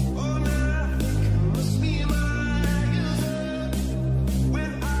 Oh, now I think it must be my user.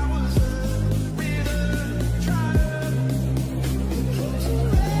 When I was a bitter trial, you came to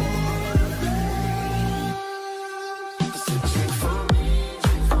lift me up.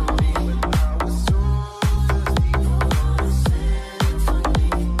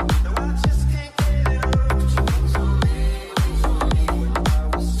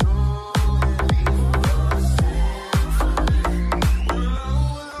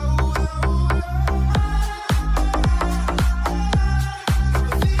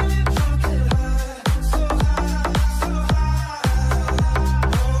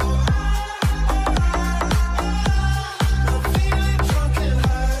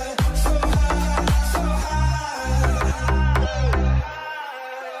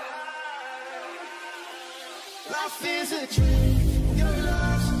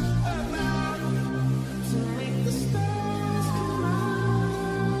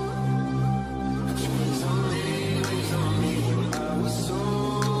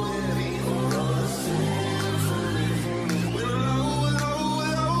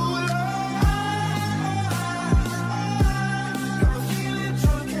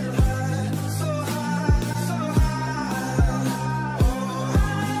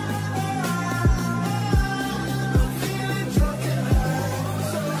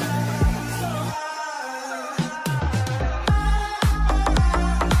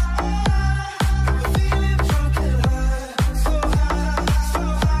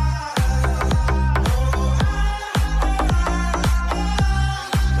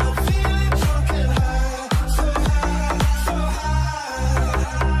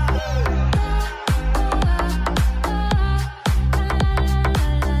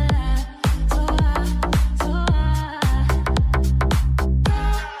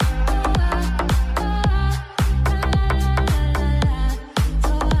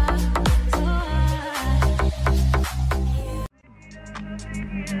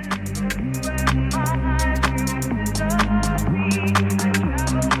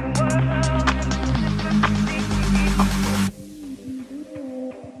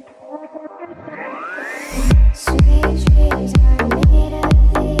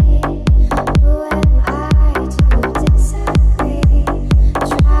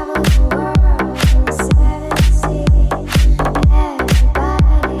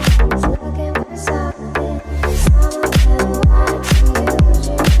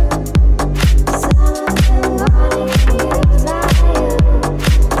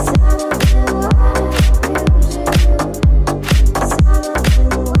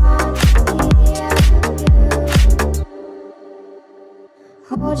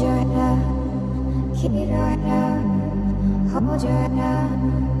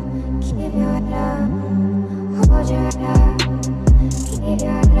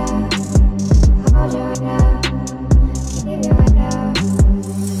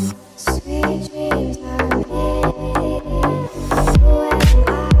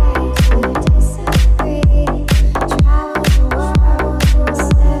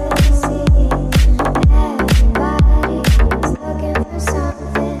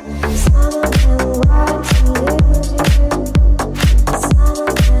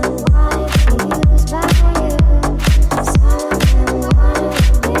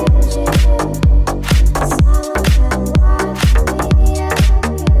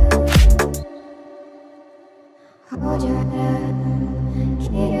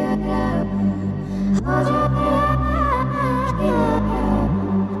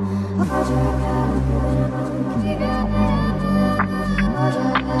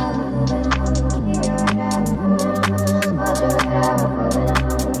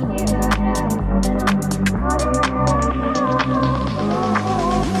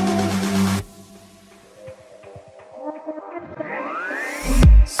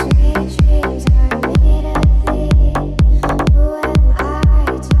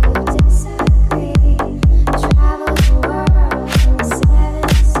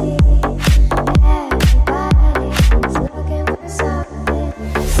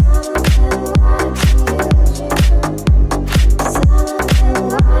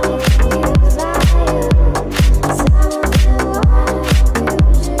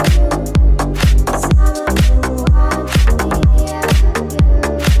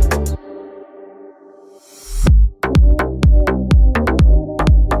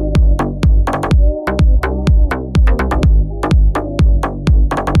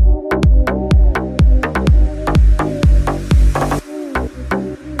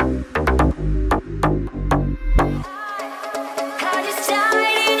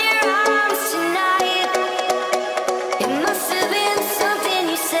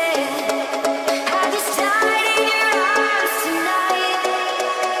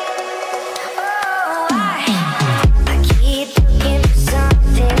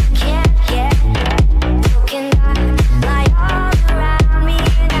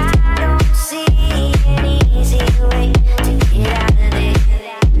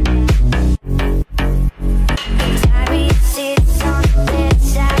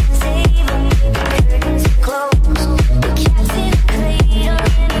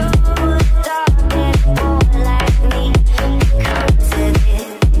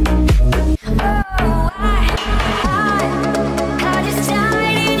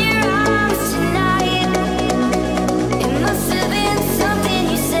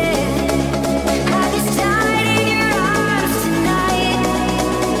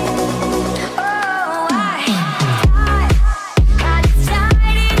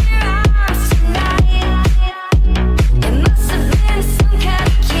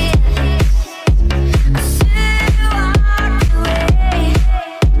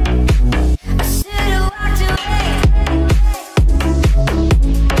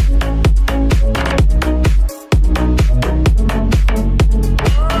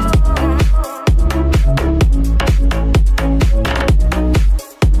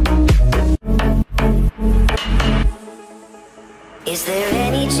 Is there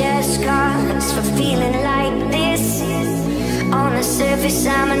any just cause for feeling like this? On the surface,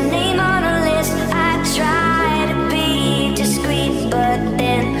 I'm a name on a list. I try to be discreet, but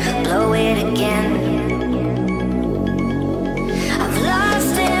then blow it again. I've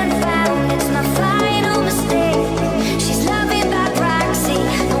lost and found, it's my final mistake. She's loving by proxy,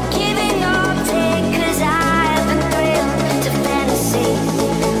 no giving or take, 'cause I've been thrilled to fantasy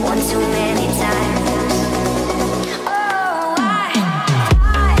one too many times.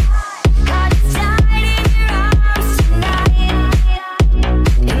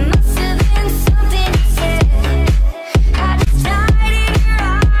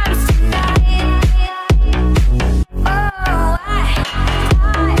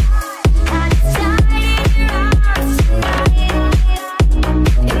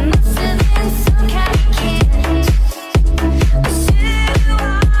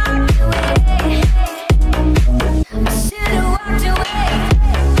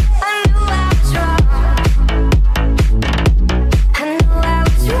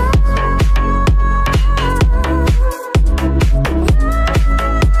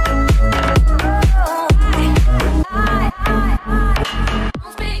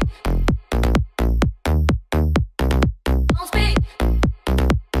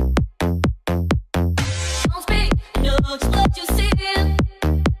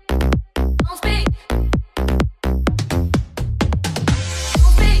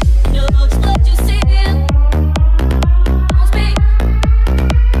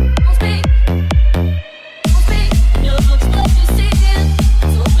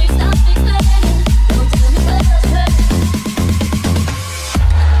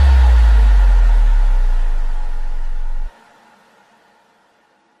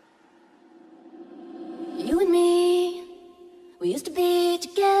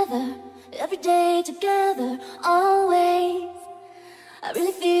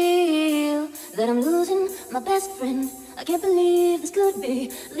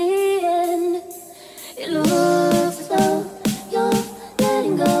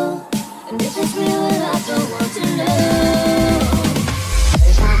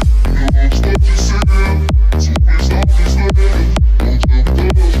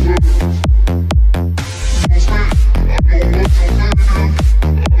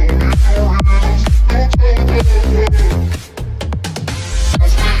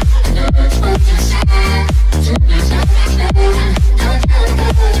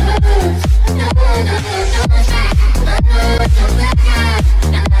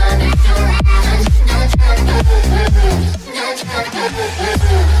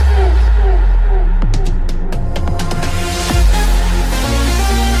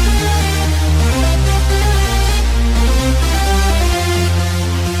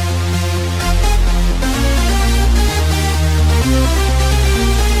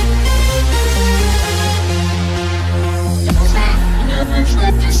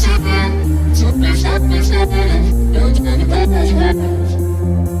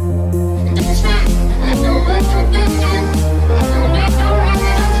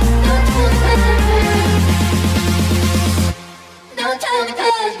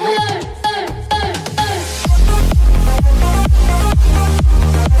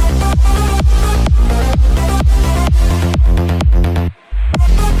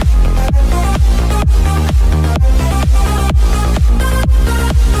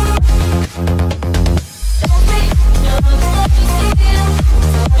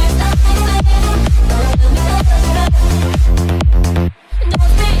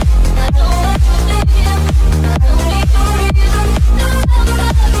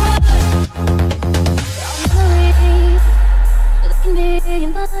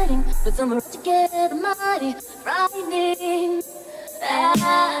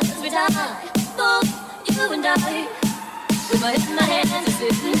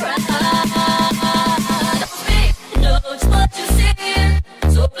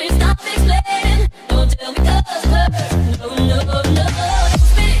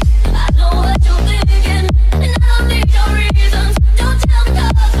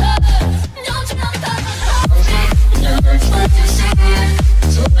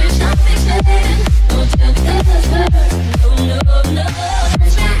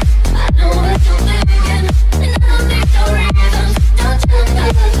 I know what you're thinking, and I'll make no reasons. Don't tell me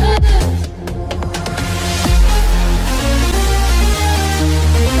 'cause it hurts.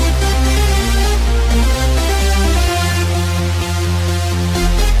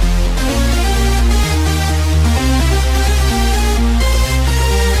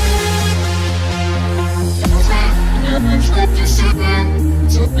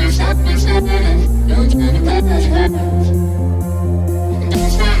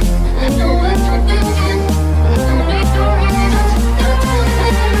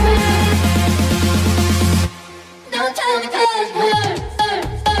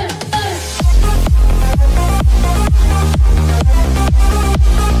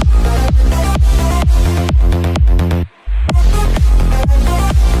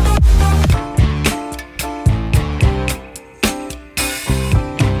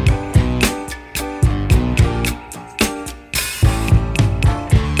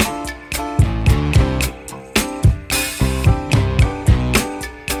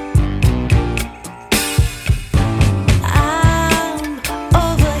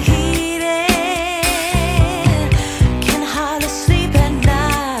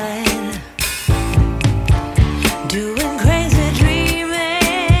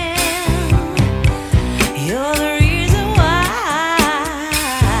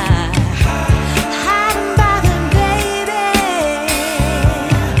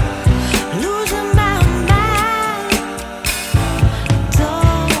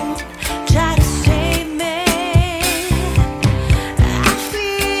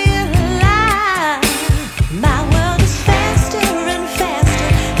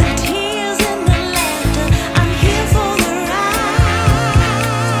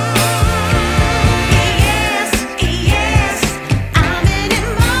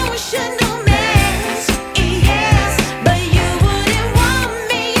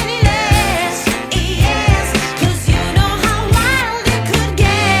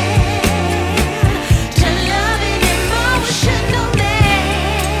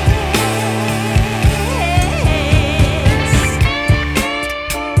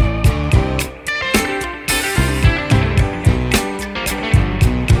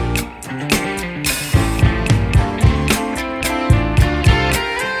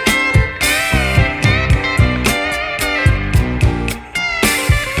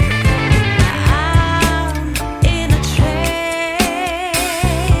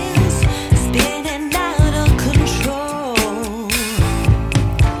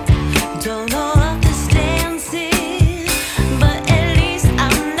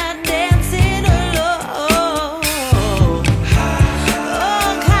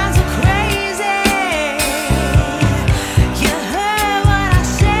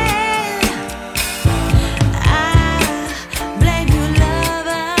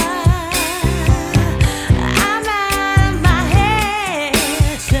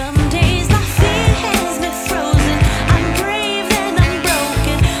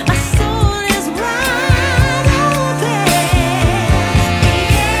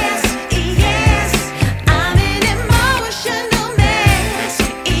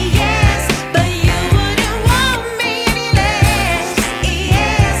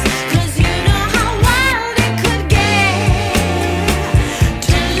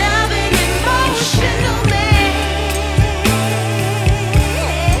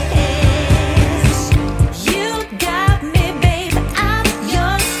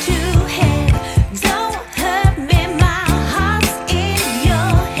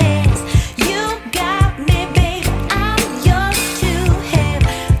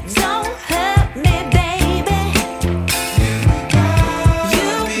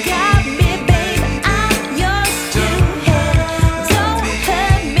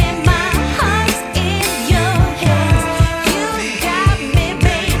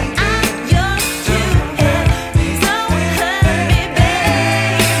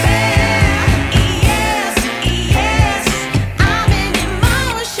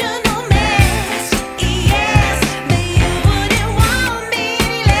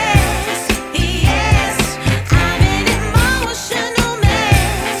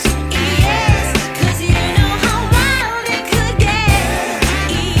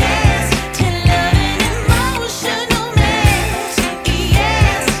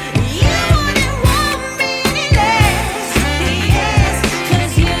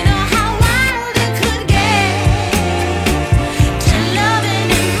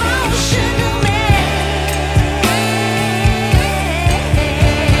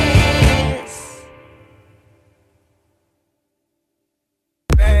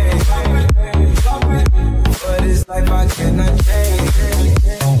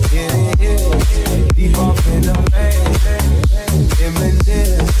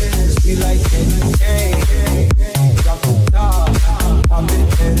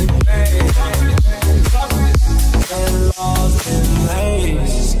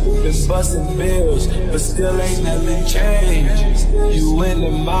 busting bills, but still ain't nothing changed. You in the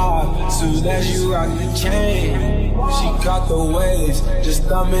mob, soon as you rock the chain. She caught the waves, just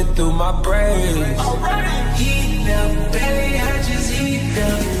thumbing through my brains. Heat up, baby, I just heat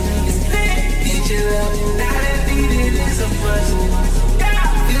up. It's lit, need your love, now that beating is a must.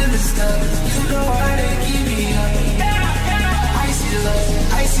 Feel the stuff, you know how they keep me up. Icy love,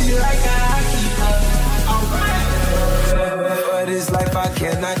 icy like a hockey puck. For this life I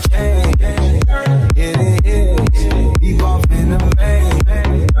cannot change. Hit it, deep off in the main.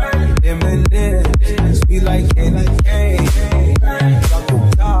 Eminem, sweet like candy cane. Drop the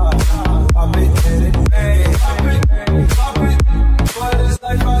top, pop it, let it bang. Pop it, for this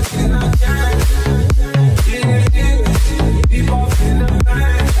life I cannot change. Hit it, deep off in the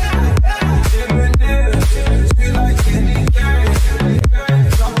main. Eminem, sweet like candy cane.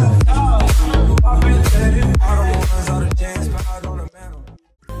 Drop the top, pop it, let it bang.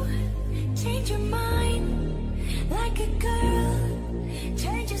 Change your mind like a girl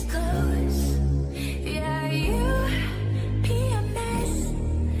changes clothes. Yeah, you pee a mess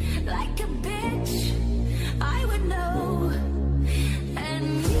like a bitch. I would know. And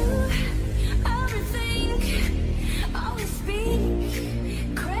you overthink, always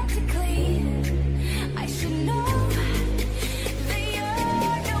speak critically. I should know that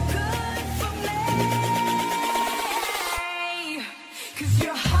you're no good for me. 'Cause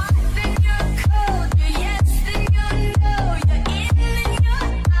you're hot, then you're cold, you're yes, then you're no, you're in, then you're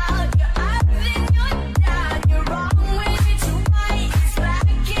out, you're up, then you're down, you're wrong when it's right, it's black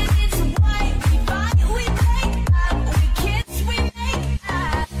and it's white, we fight, we make up, we kiss, we make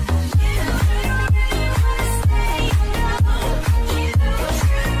up. You really wanna stay, no, you really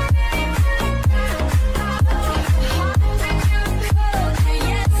hot, then you're cold, you're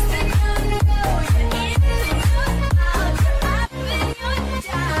yes, then you're no, you're in, then you're out, you're up, then you're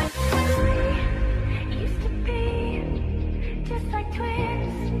down. Used to be just like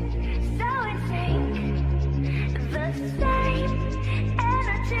twins, so in sync, the same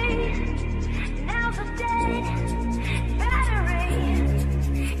energy. Now the dead battery.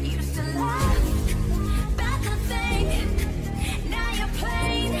 Used to laugh about the thing, now you're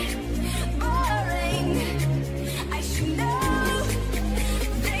plain boring. I should know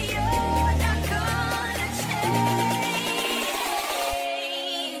that you're not gonna change.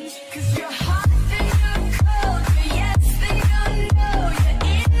 'Cause you're hot, then you're cold, you're yes, then you're no, you're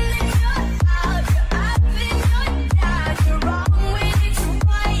in, then you're out, you're up, then you're down, you're wrong when it's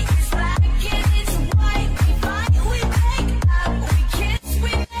right, it's black and it's white, we fight, we make up, we kiss,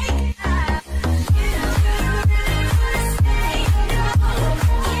 we make up. You really wanna stay, no,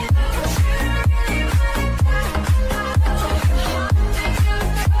 you really wanna go. Hot, then you're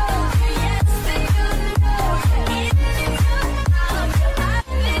cold, you're yes, then you're no, you're in, then you're out, you're up,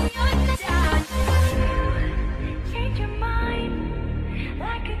 then you're down. Change your mind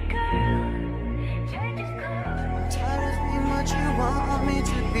like a girl changes clothes. Tired of being what you want me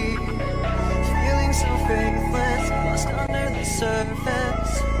to be. Feeling so faithless, lost under the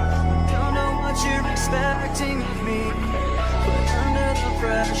surface. Don't know what you're expecting of me. Put under the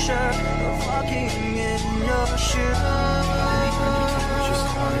pressure of walking in your shoes.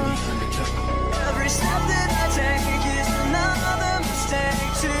 Every step that I take is another mistake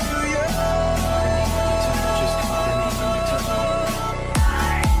to you.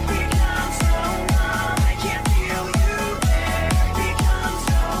 I become so numb, I can't feel you there. Become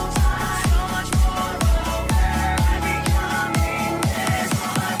so blind, so much more aware. I'm becoming this.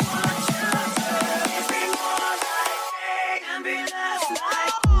 All I want you to is be more like me and be less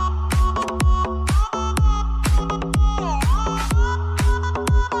like.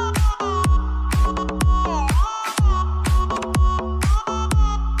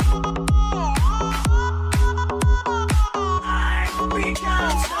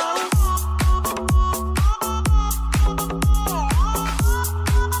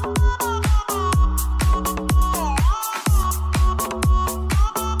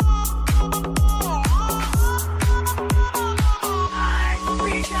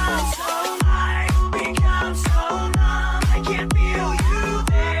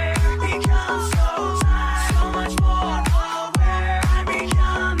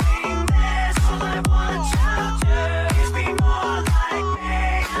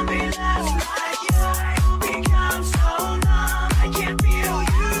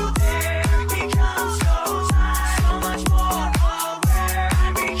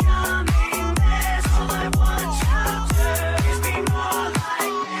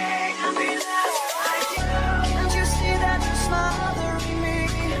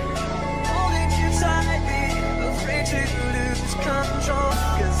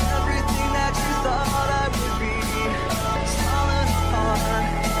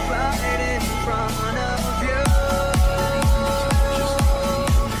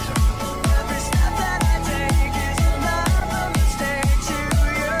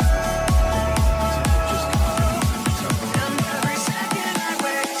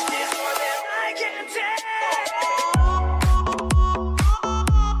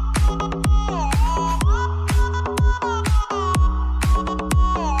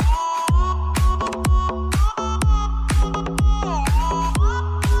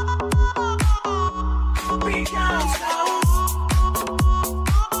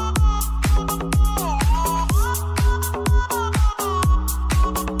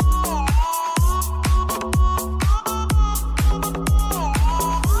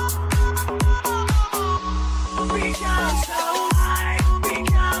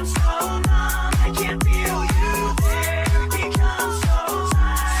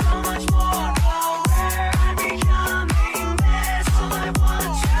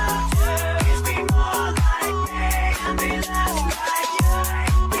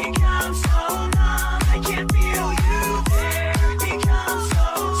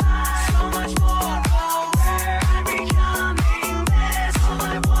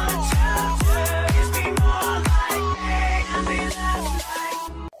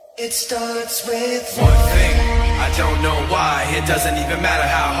 starts with one thing, I don't know why. It doesn't even matter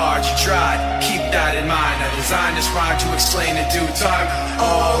how hard you tried. Keep that in mind. I designed this rhyme to explain in due time.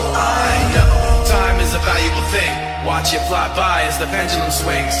 All I know, time is a valuable thing. Watch it fly by as the pendulum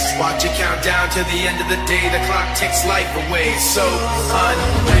swings. Watch it count down to the end of the day. The clock takes life away. So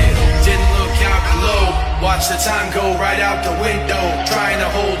unreal. Didn't look out below. Watch the time go right out the window. Trying to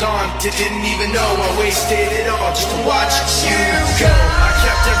hold on, didn't even know I wasted it all just to watch you go. I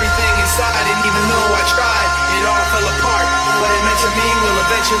kept everything inside, didn't even know I tried. It all fell apart. What it meant to me will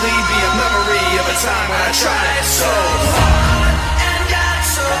eventually be a memory of a time when I tried so hard and got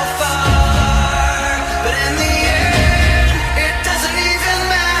so far, but in the end, it doesn't even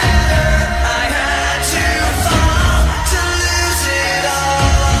matter. I had to fall to lose it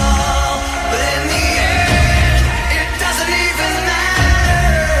all, but in the end, it doesn't even matter.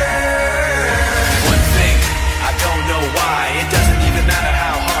 one thing, I don't know why. It doesn't even matter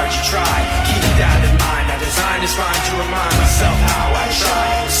how hard you try. Keep that in mind. I designed this rhyme to remind myself how I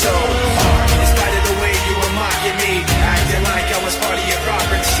tried so hard. In spite of the way you were mocking me, acting like I was part of your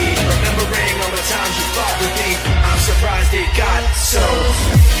property, remembering all the times you fought with me, I'm surprised it got so.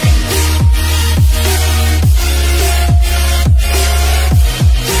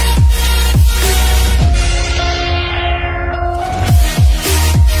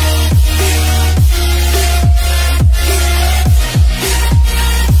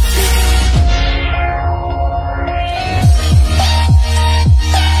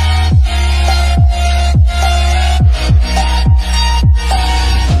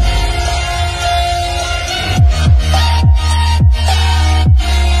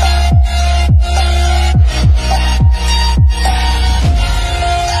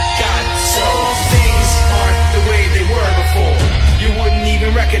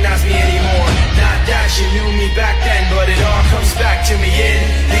 Recognize me anymore. Not that you knew me back then, but it all comes back to me in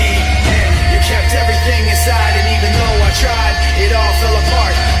the end. You kept everything inside, and even though I tried, it all fell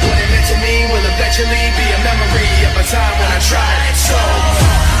apart. What it meant to me will eventually be a memory of a time when I tried so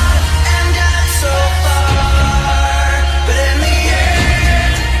hard and got so far, but in the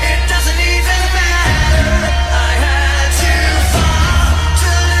end, it doesn't even matter. I had to fall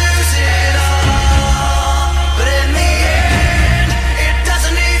to lose it all, but in the end, it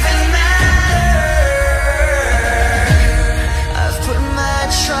doesn't even matter. I've put my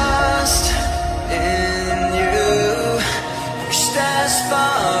trust in you, pushed as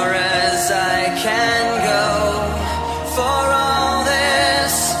far as I can go. For all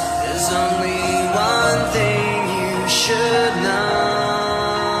this, there's only one thing you should know.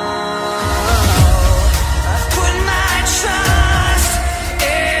 I've put my trust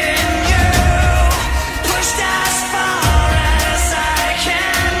in you, pushed as far as I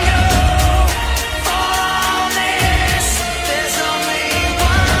can go. For all this, there's only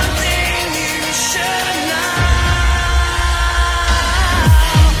one thing you should know.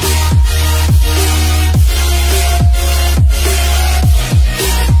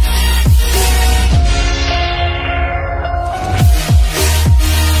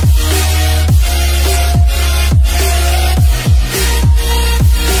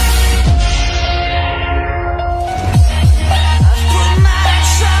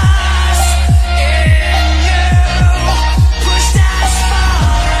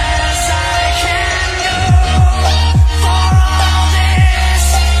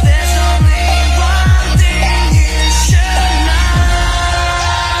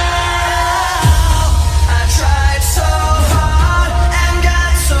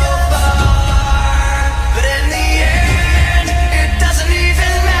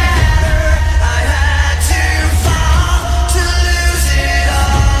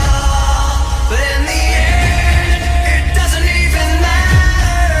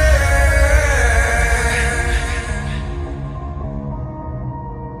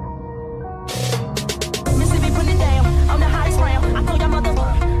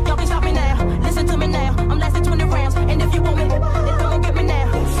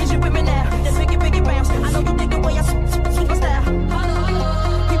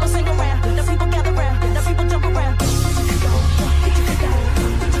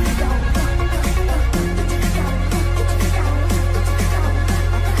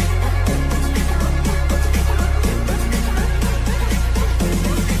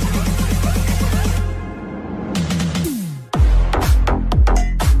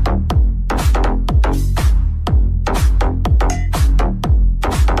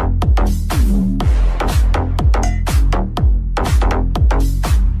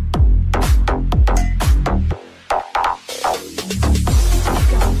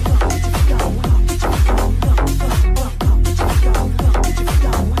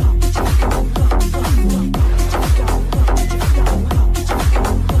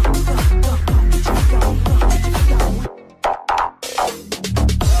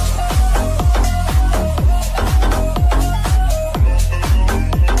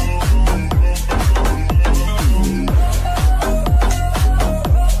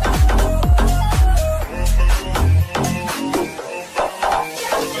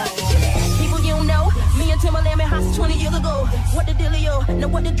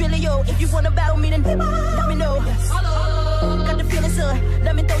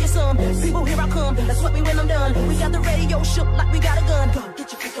 some. That's what we when I'm done. We got the radio shook like we got a gun. Go,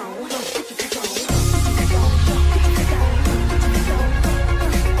 get your freak on. Go, get your freak on.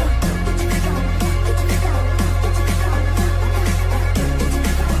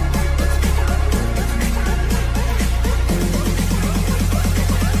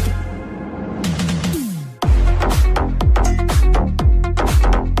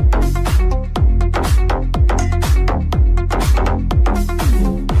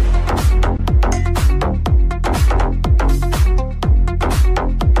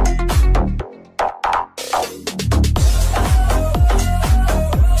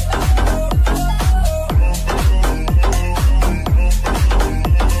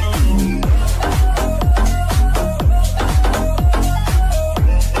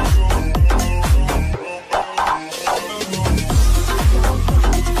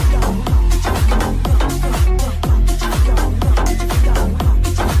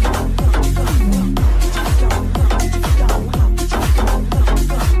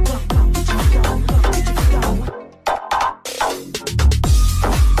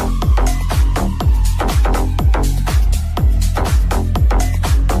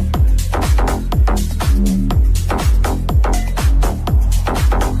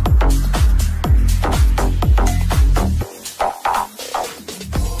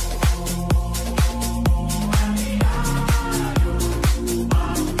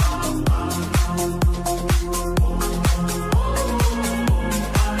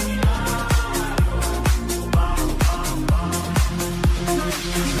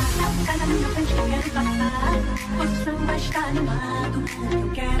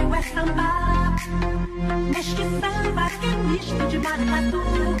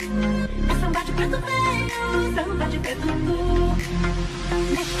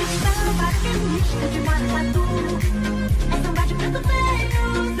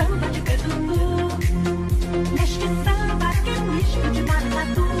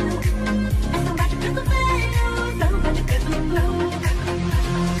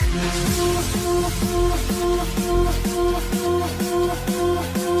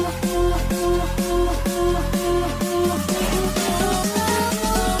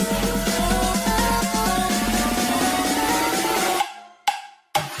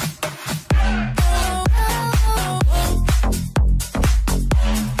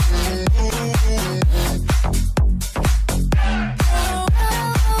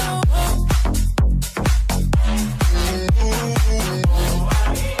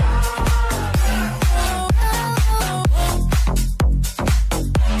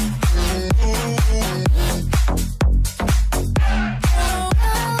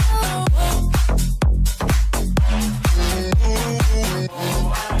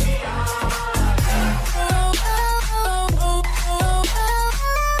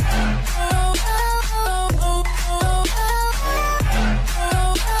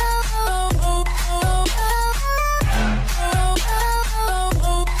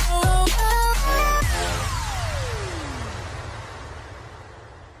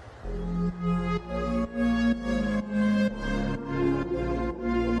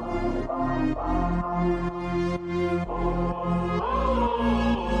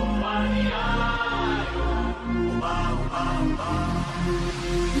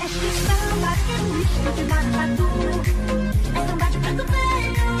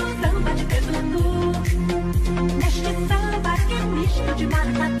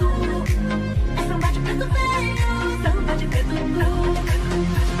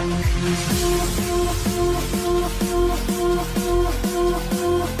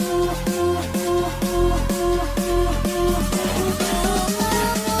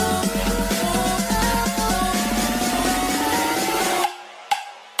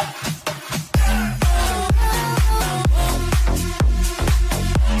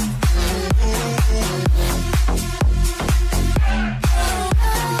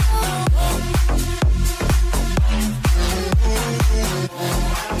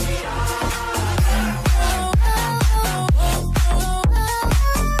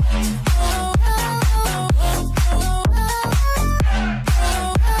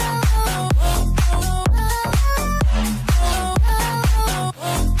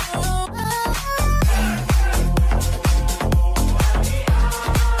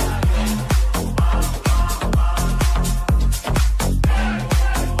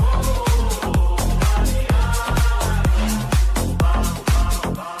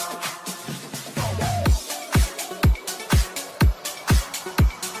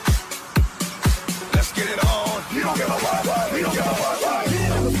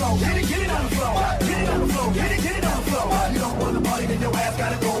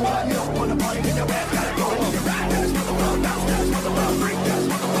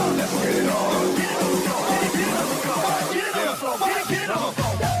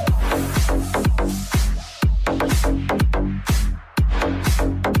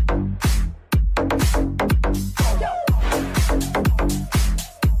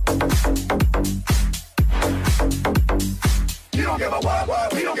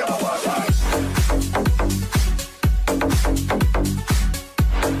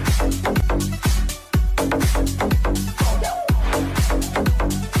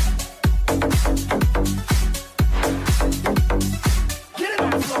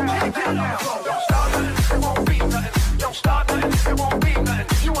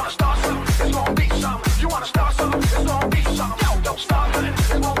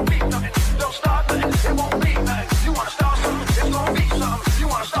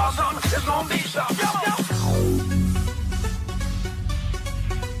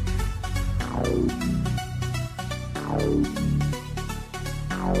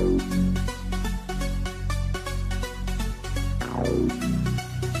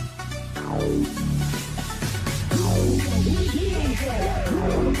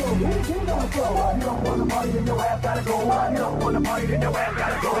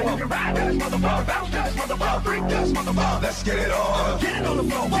 Let's get it on. Get it on the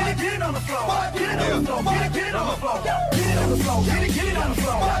floor. Get it on the floor. Get it on the floor. Get it on the floor. Get it on the floor. Get it on the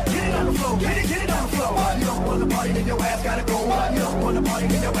floor. Get it on the floor. Get it on the floor. You don't want to party, then your ass gotta go. You don't want to party,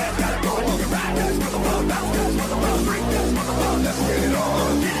 then your ass gotta go. You can ride this motherfucker, bounce this motherfucker, freak this motherfucker. Let's get it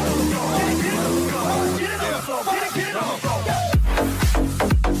on. Get it on the floor. Get it on the floor. Get it on the floor.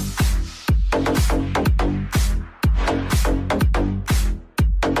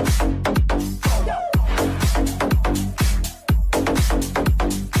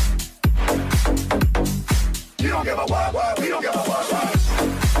 Get it on the floor.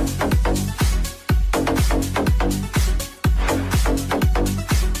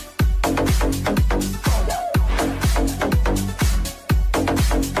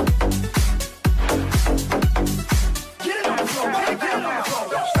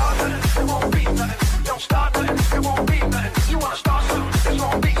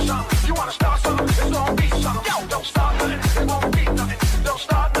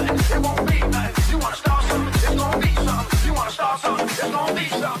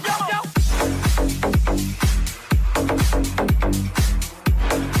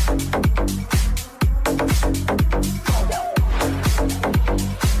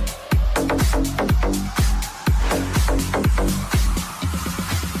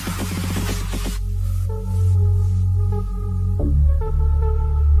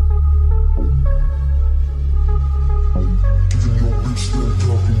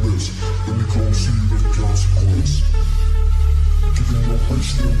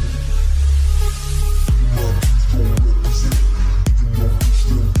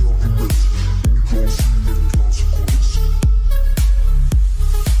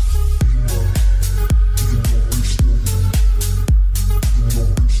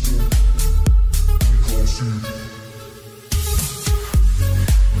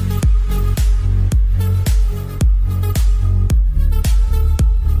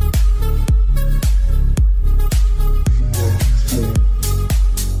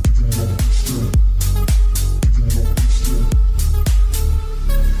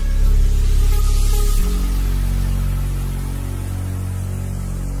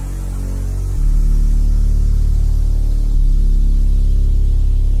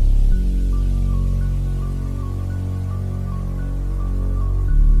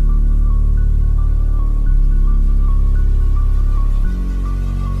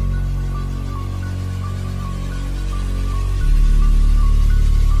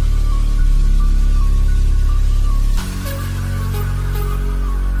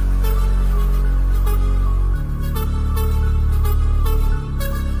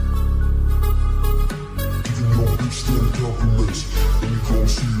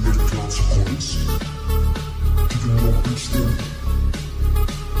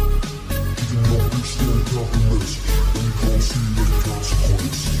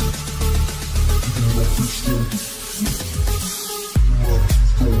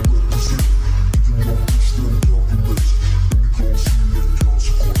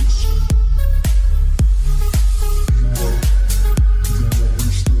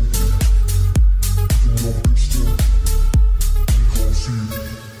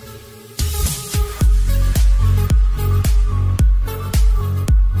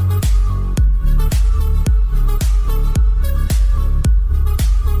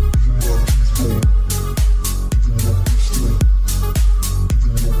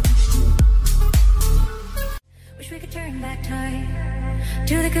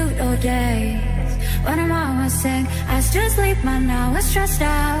 old days when our mama sang, I still sleep, man, now we're stressed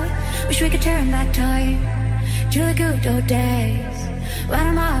out. Wish we could turn back time to the good old days when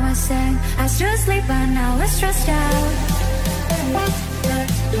our mama sang, I still sleep, man, now we're stressed out.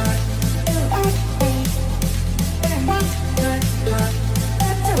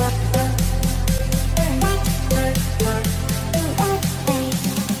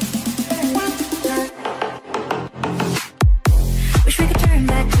 Wish we could turn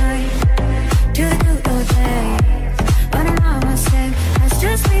back time to the good old days when our mama sang, I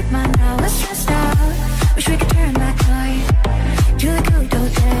still sleep, man, now we're stressed out. Wish we could turn back time to the good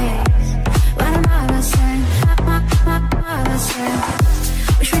old days when our mama sang, mama sang.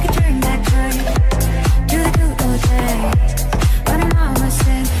 Wish we could turn back time to the good old days when our mama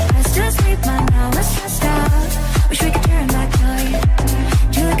sang, I still sleep, man, now we're stressed out. Wish we could turn back time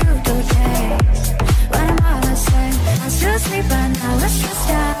to the good old days when our mama sang, I still sleep, man, now we're stressed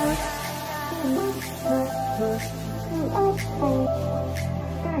out.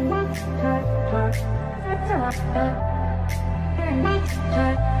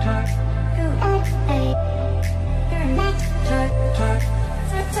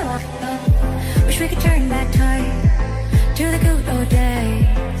 Wish we could turn back time to the good old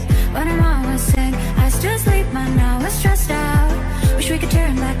days when our mama sang, I still sleep, man, now we're stressed out. Wish we could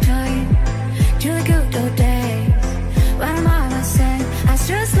turn back time to the good old days when our mama sang, I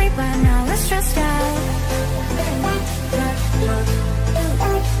still sleep, man, now we're stressed out.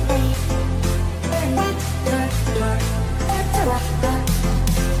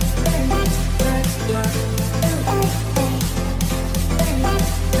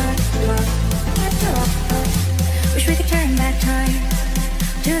 Wish we could turn back time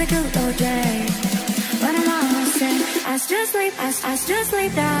to the good old days when our mama sang, I still sleep, I still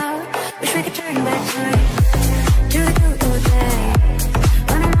sleep out. Wish we could turn back time to the good old days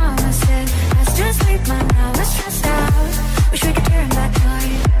when our mama sang, I still sleep, man, now we're stressed out. Wish we could turn back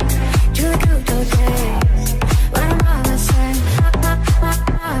time to the good old days when our mama sang,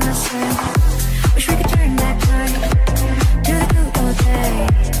 mama sang. Wish we could turn back time to the good old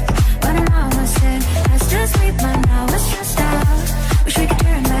days when our mama sang, I still sleep, man, now we're stressed out. Wish we could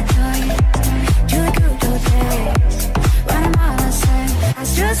turn back time to the good old days when our mama sang, I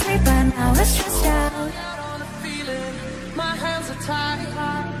still sleep, man, now we're stressed out. My hands are tied,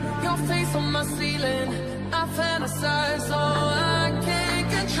 your face on my ceiling. I fantasize all